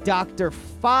 Engineer Dr.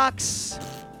 Fox.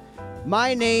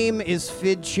 My name is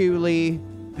Fid Chuli.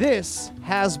 This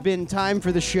has been Time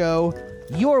for the Show.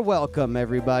 You're welcome,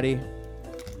 everybody.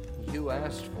 You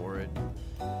asked for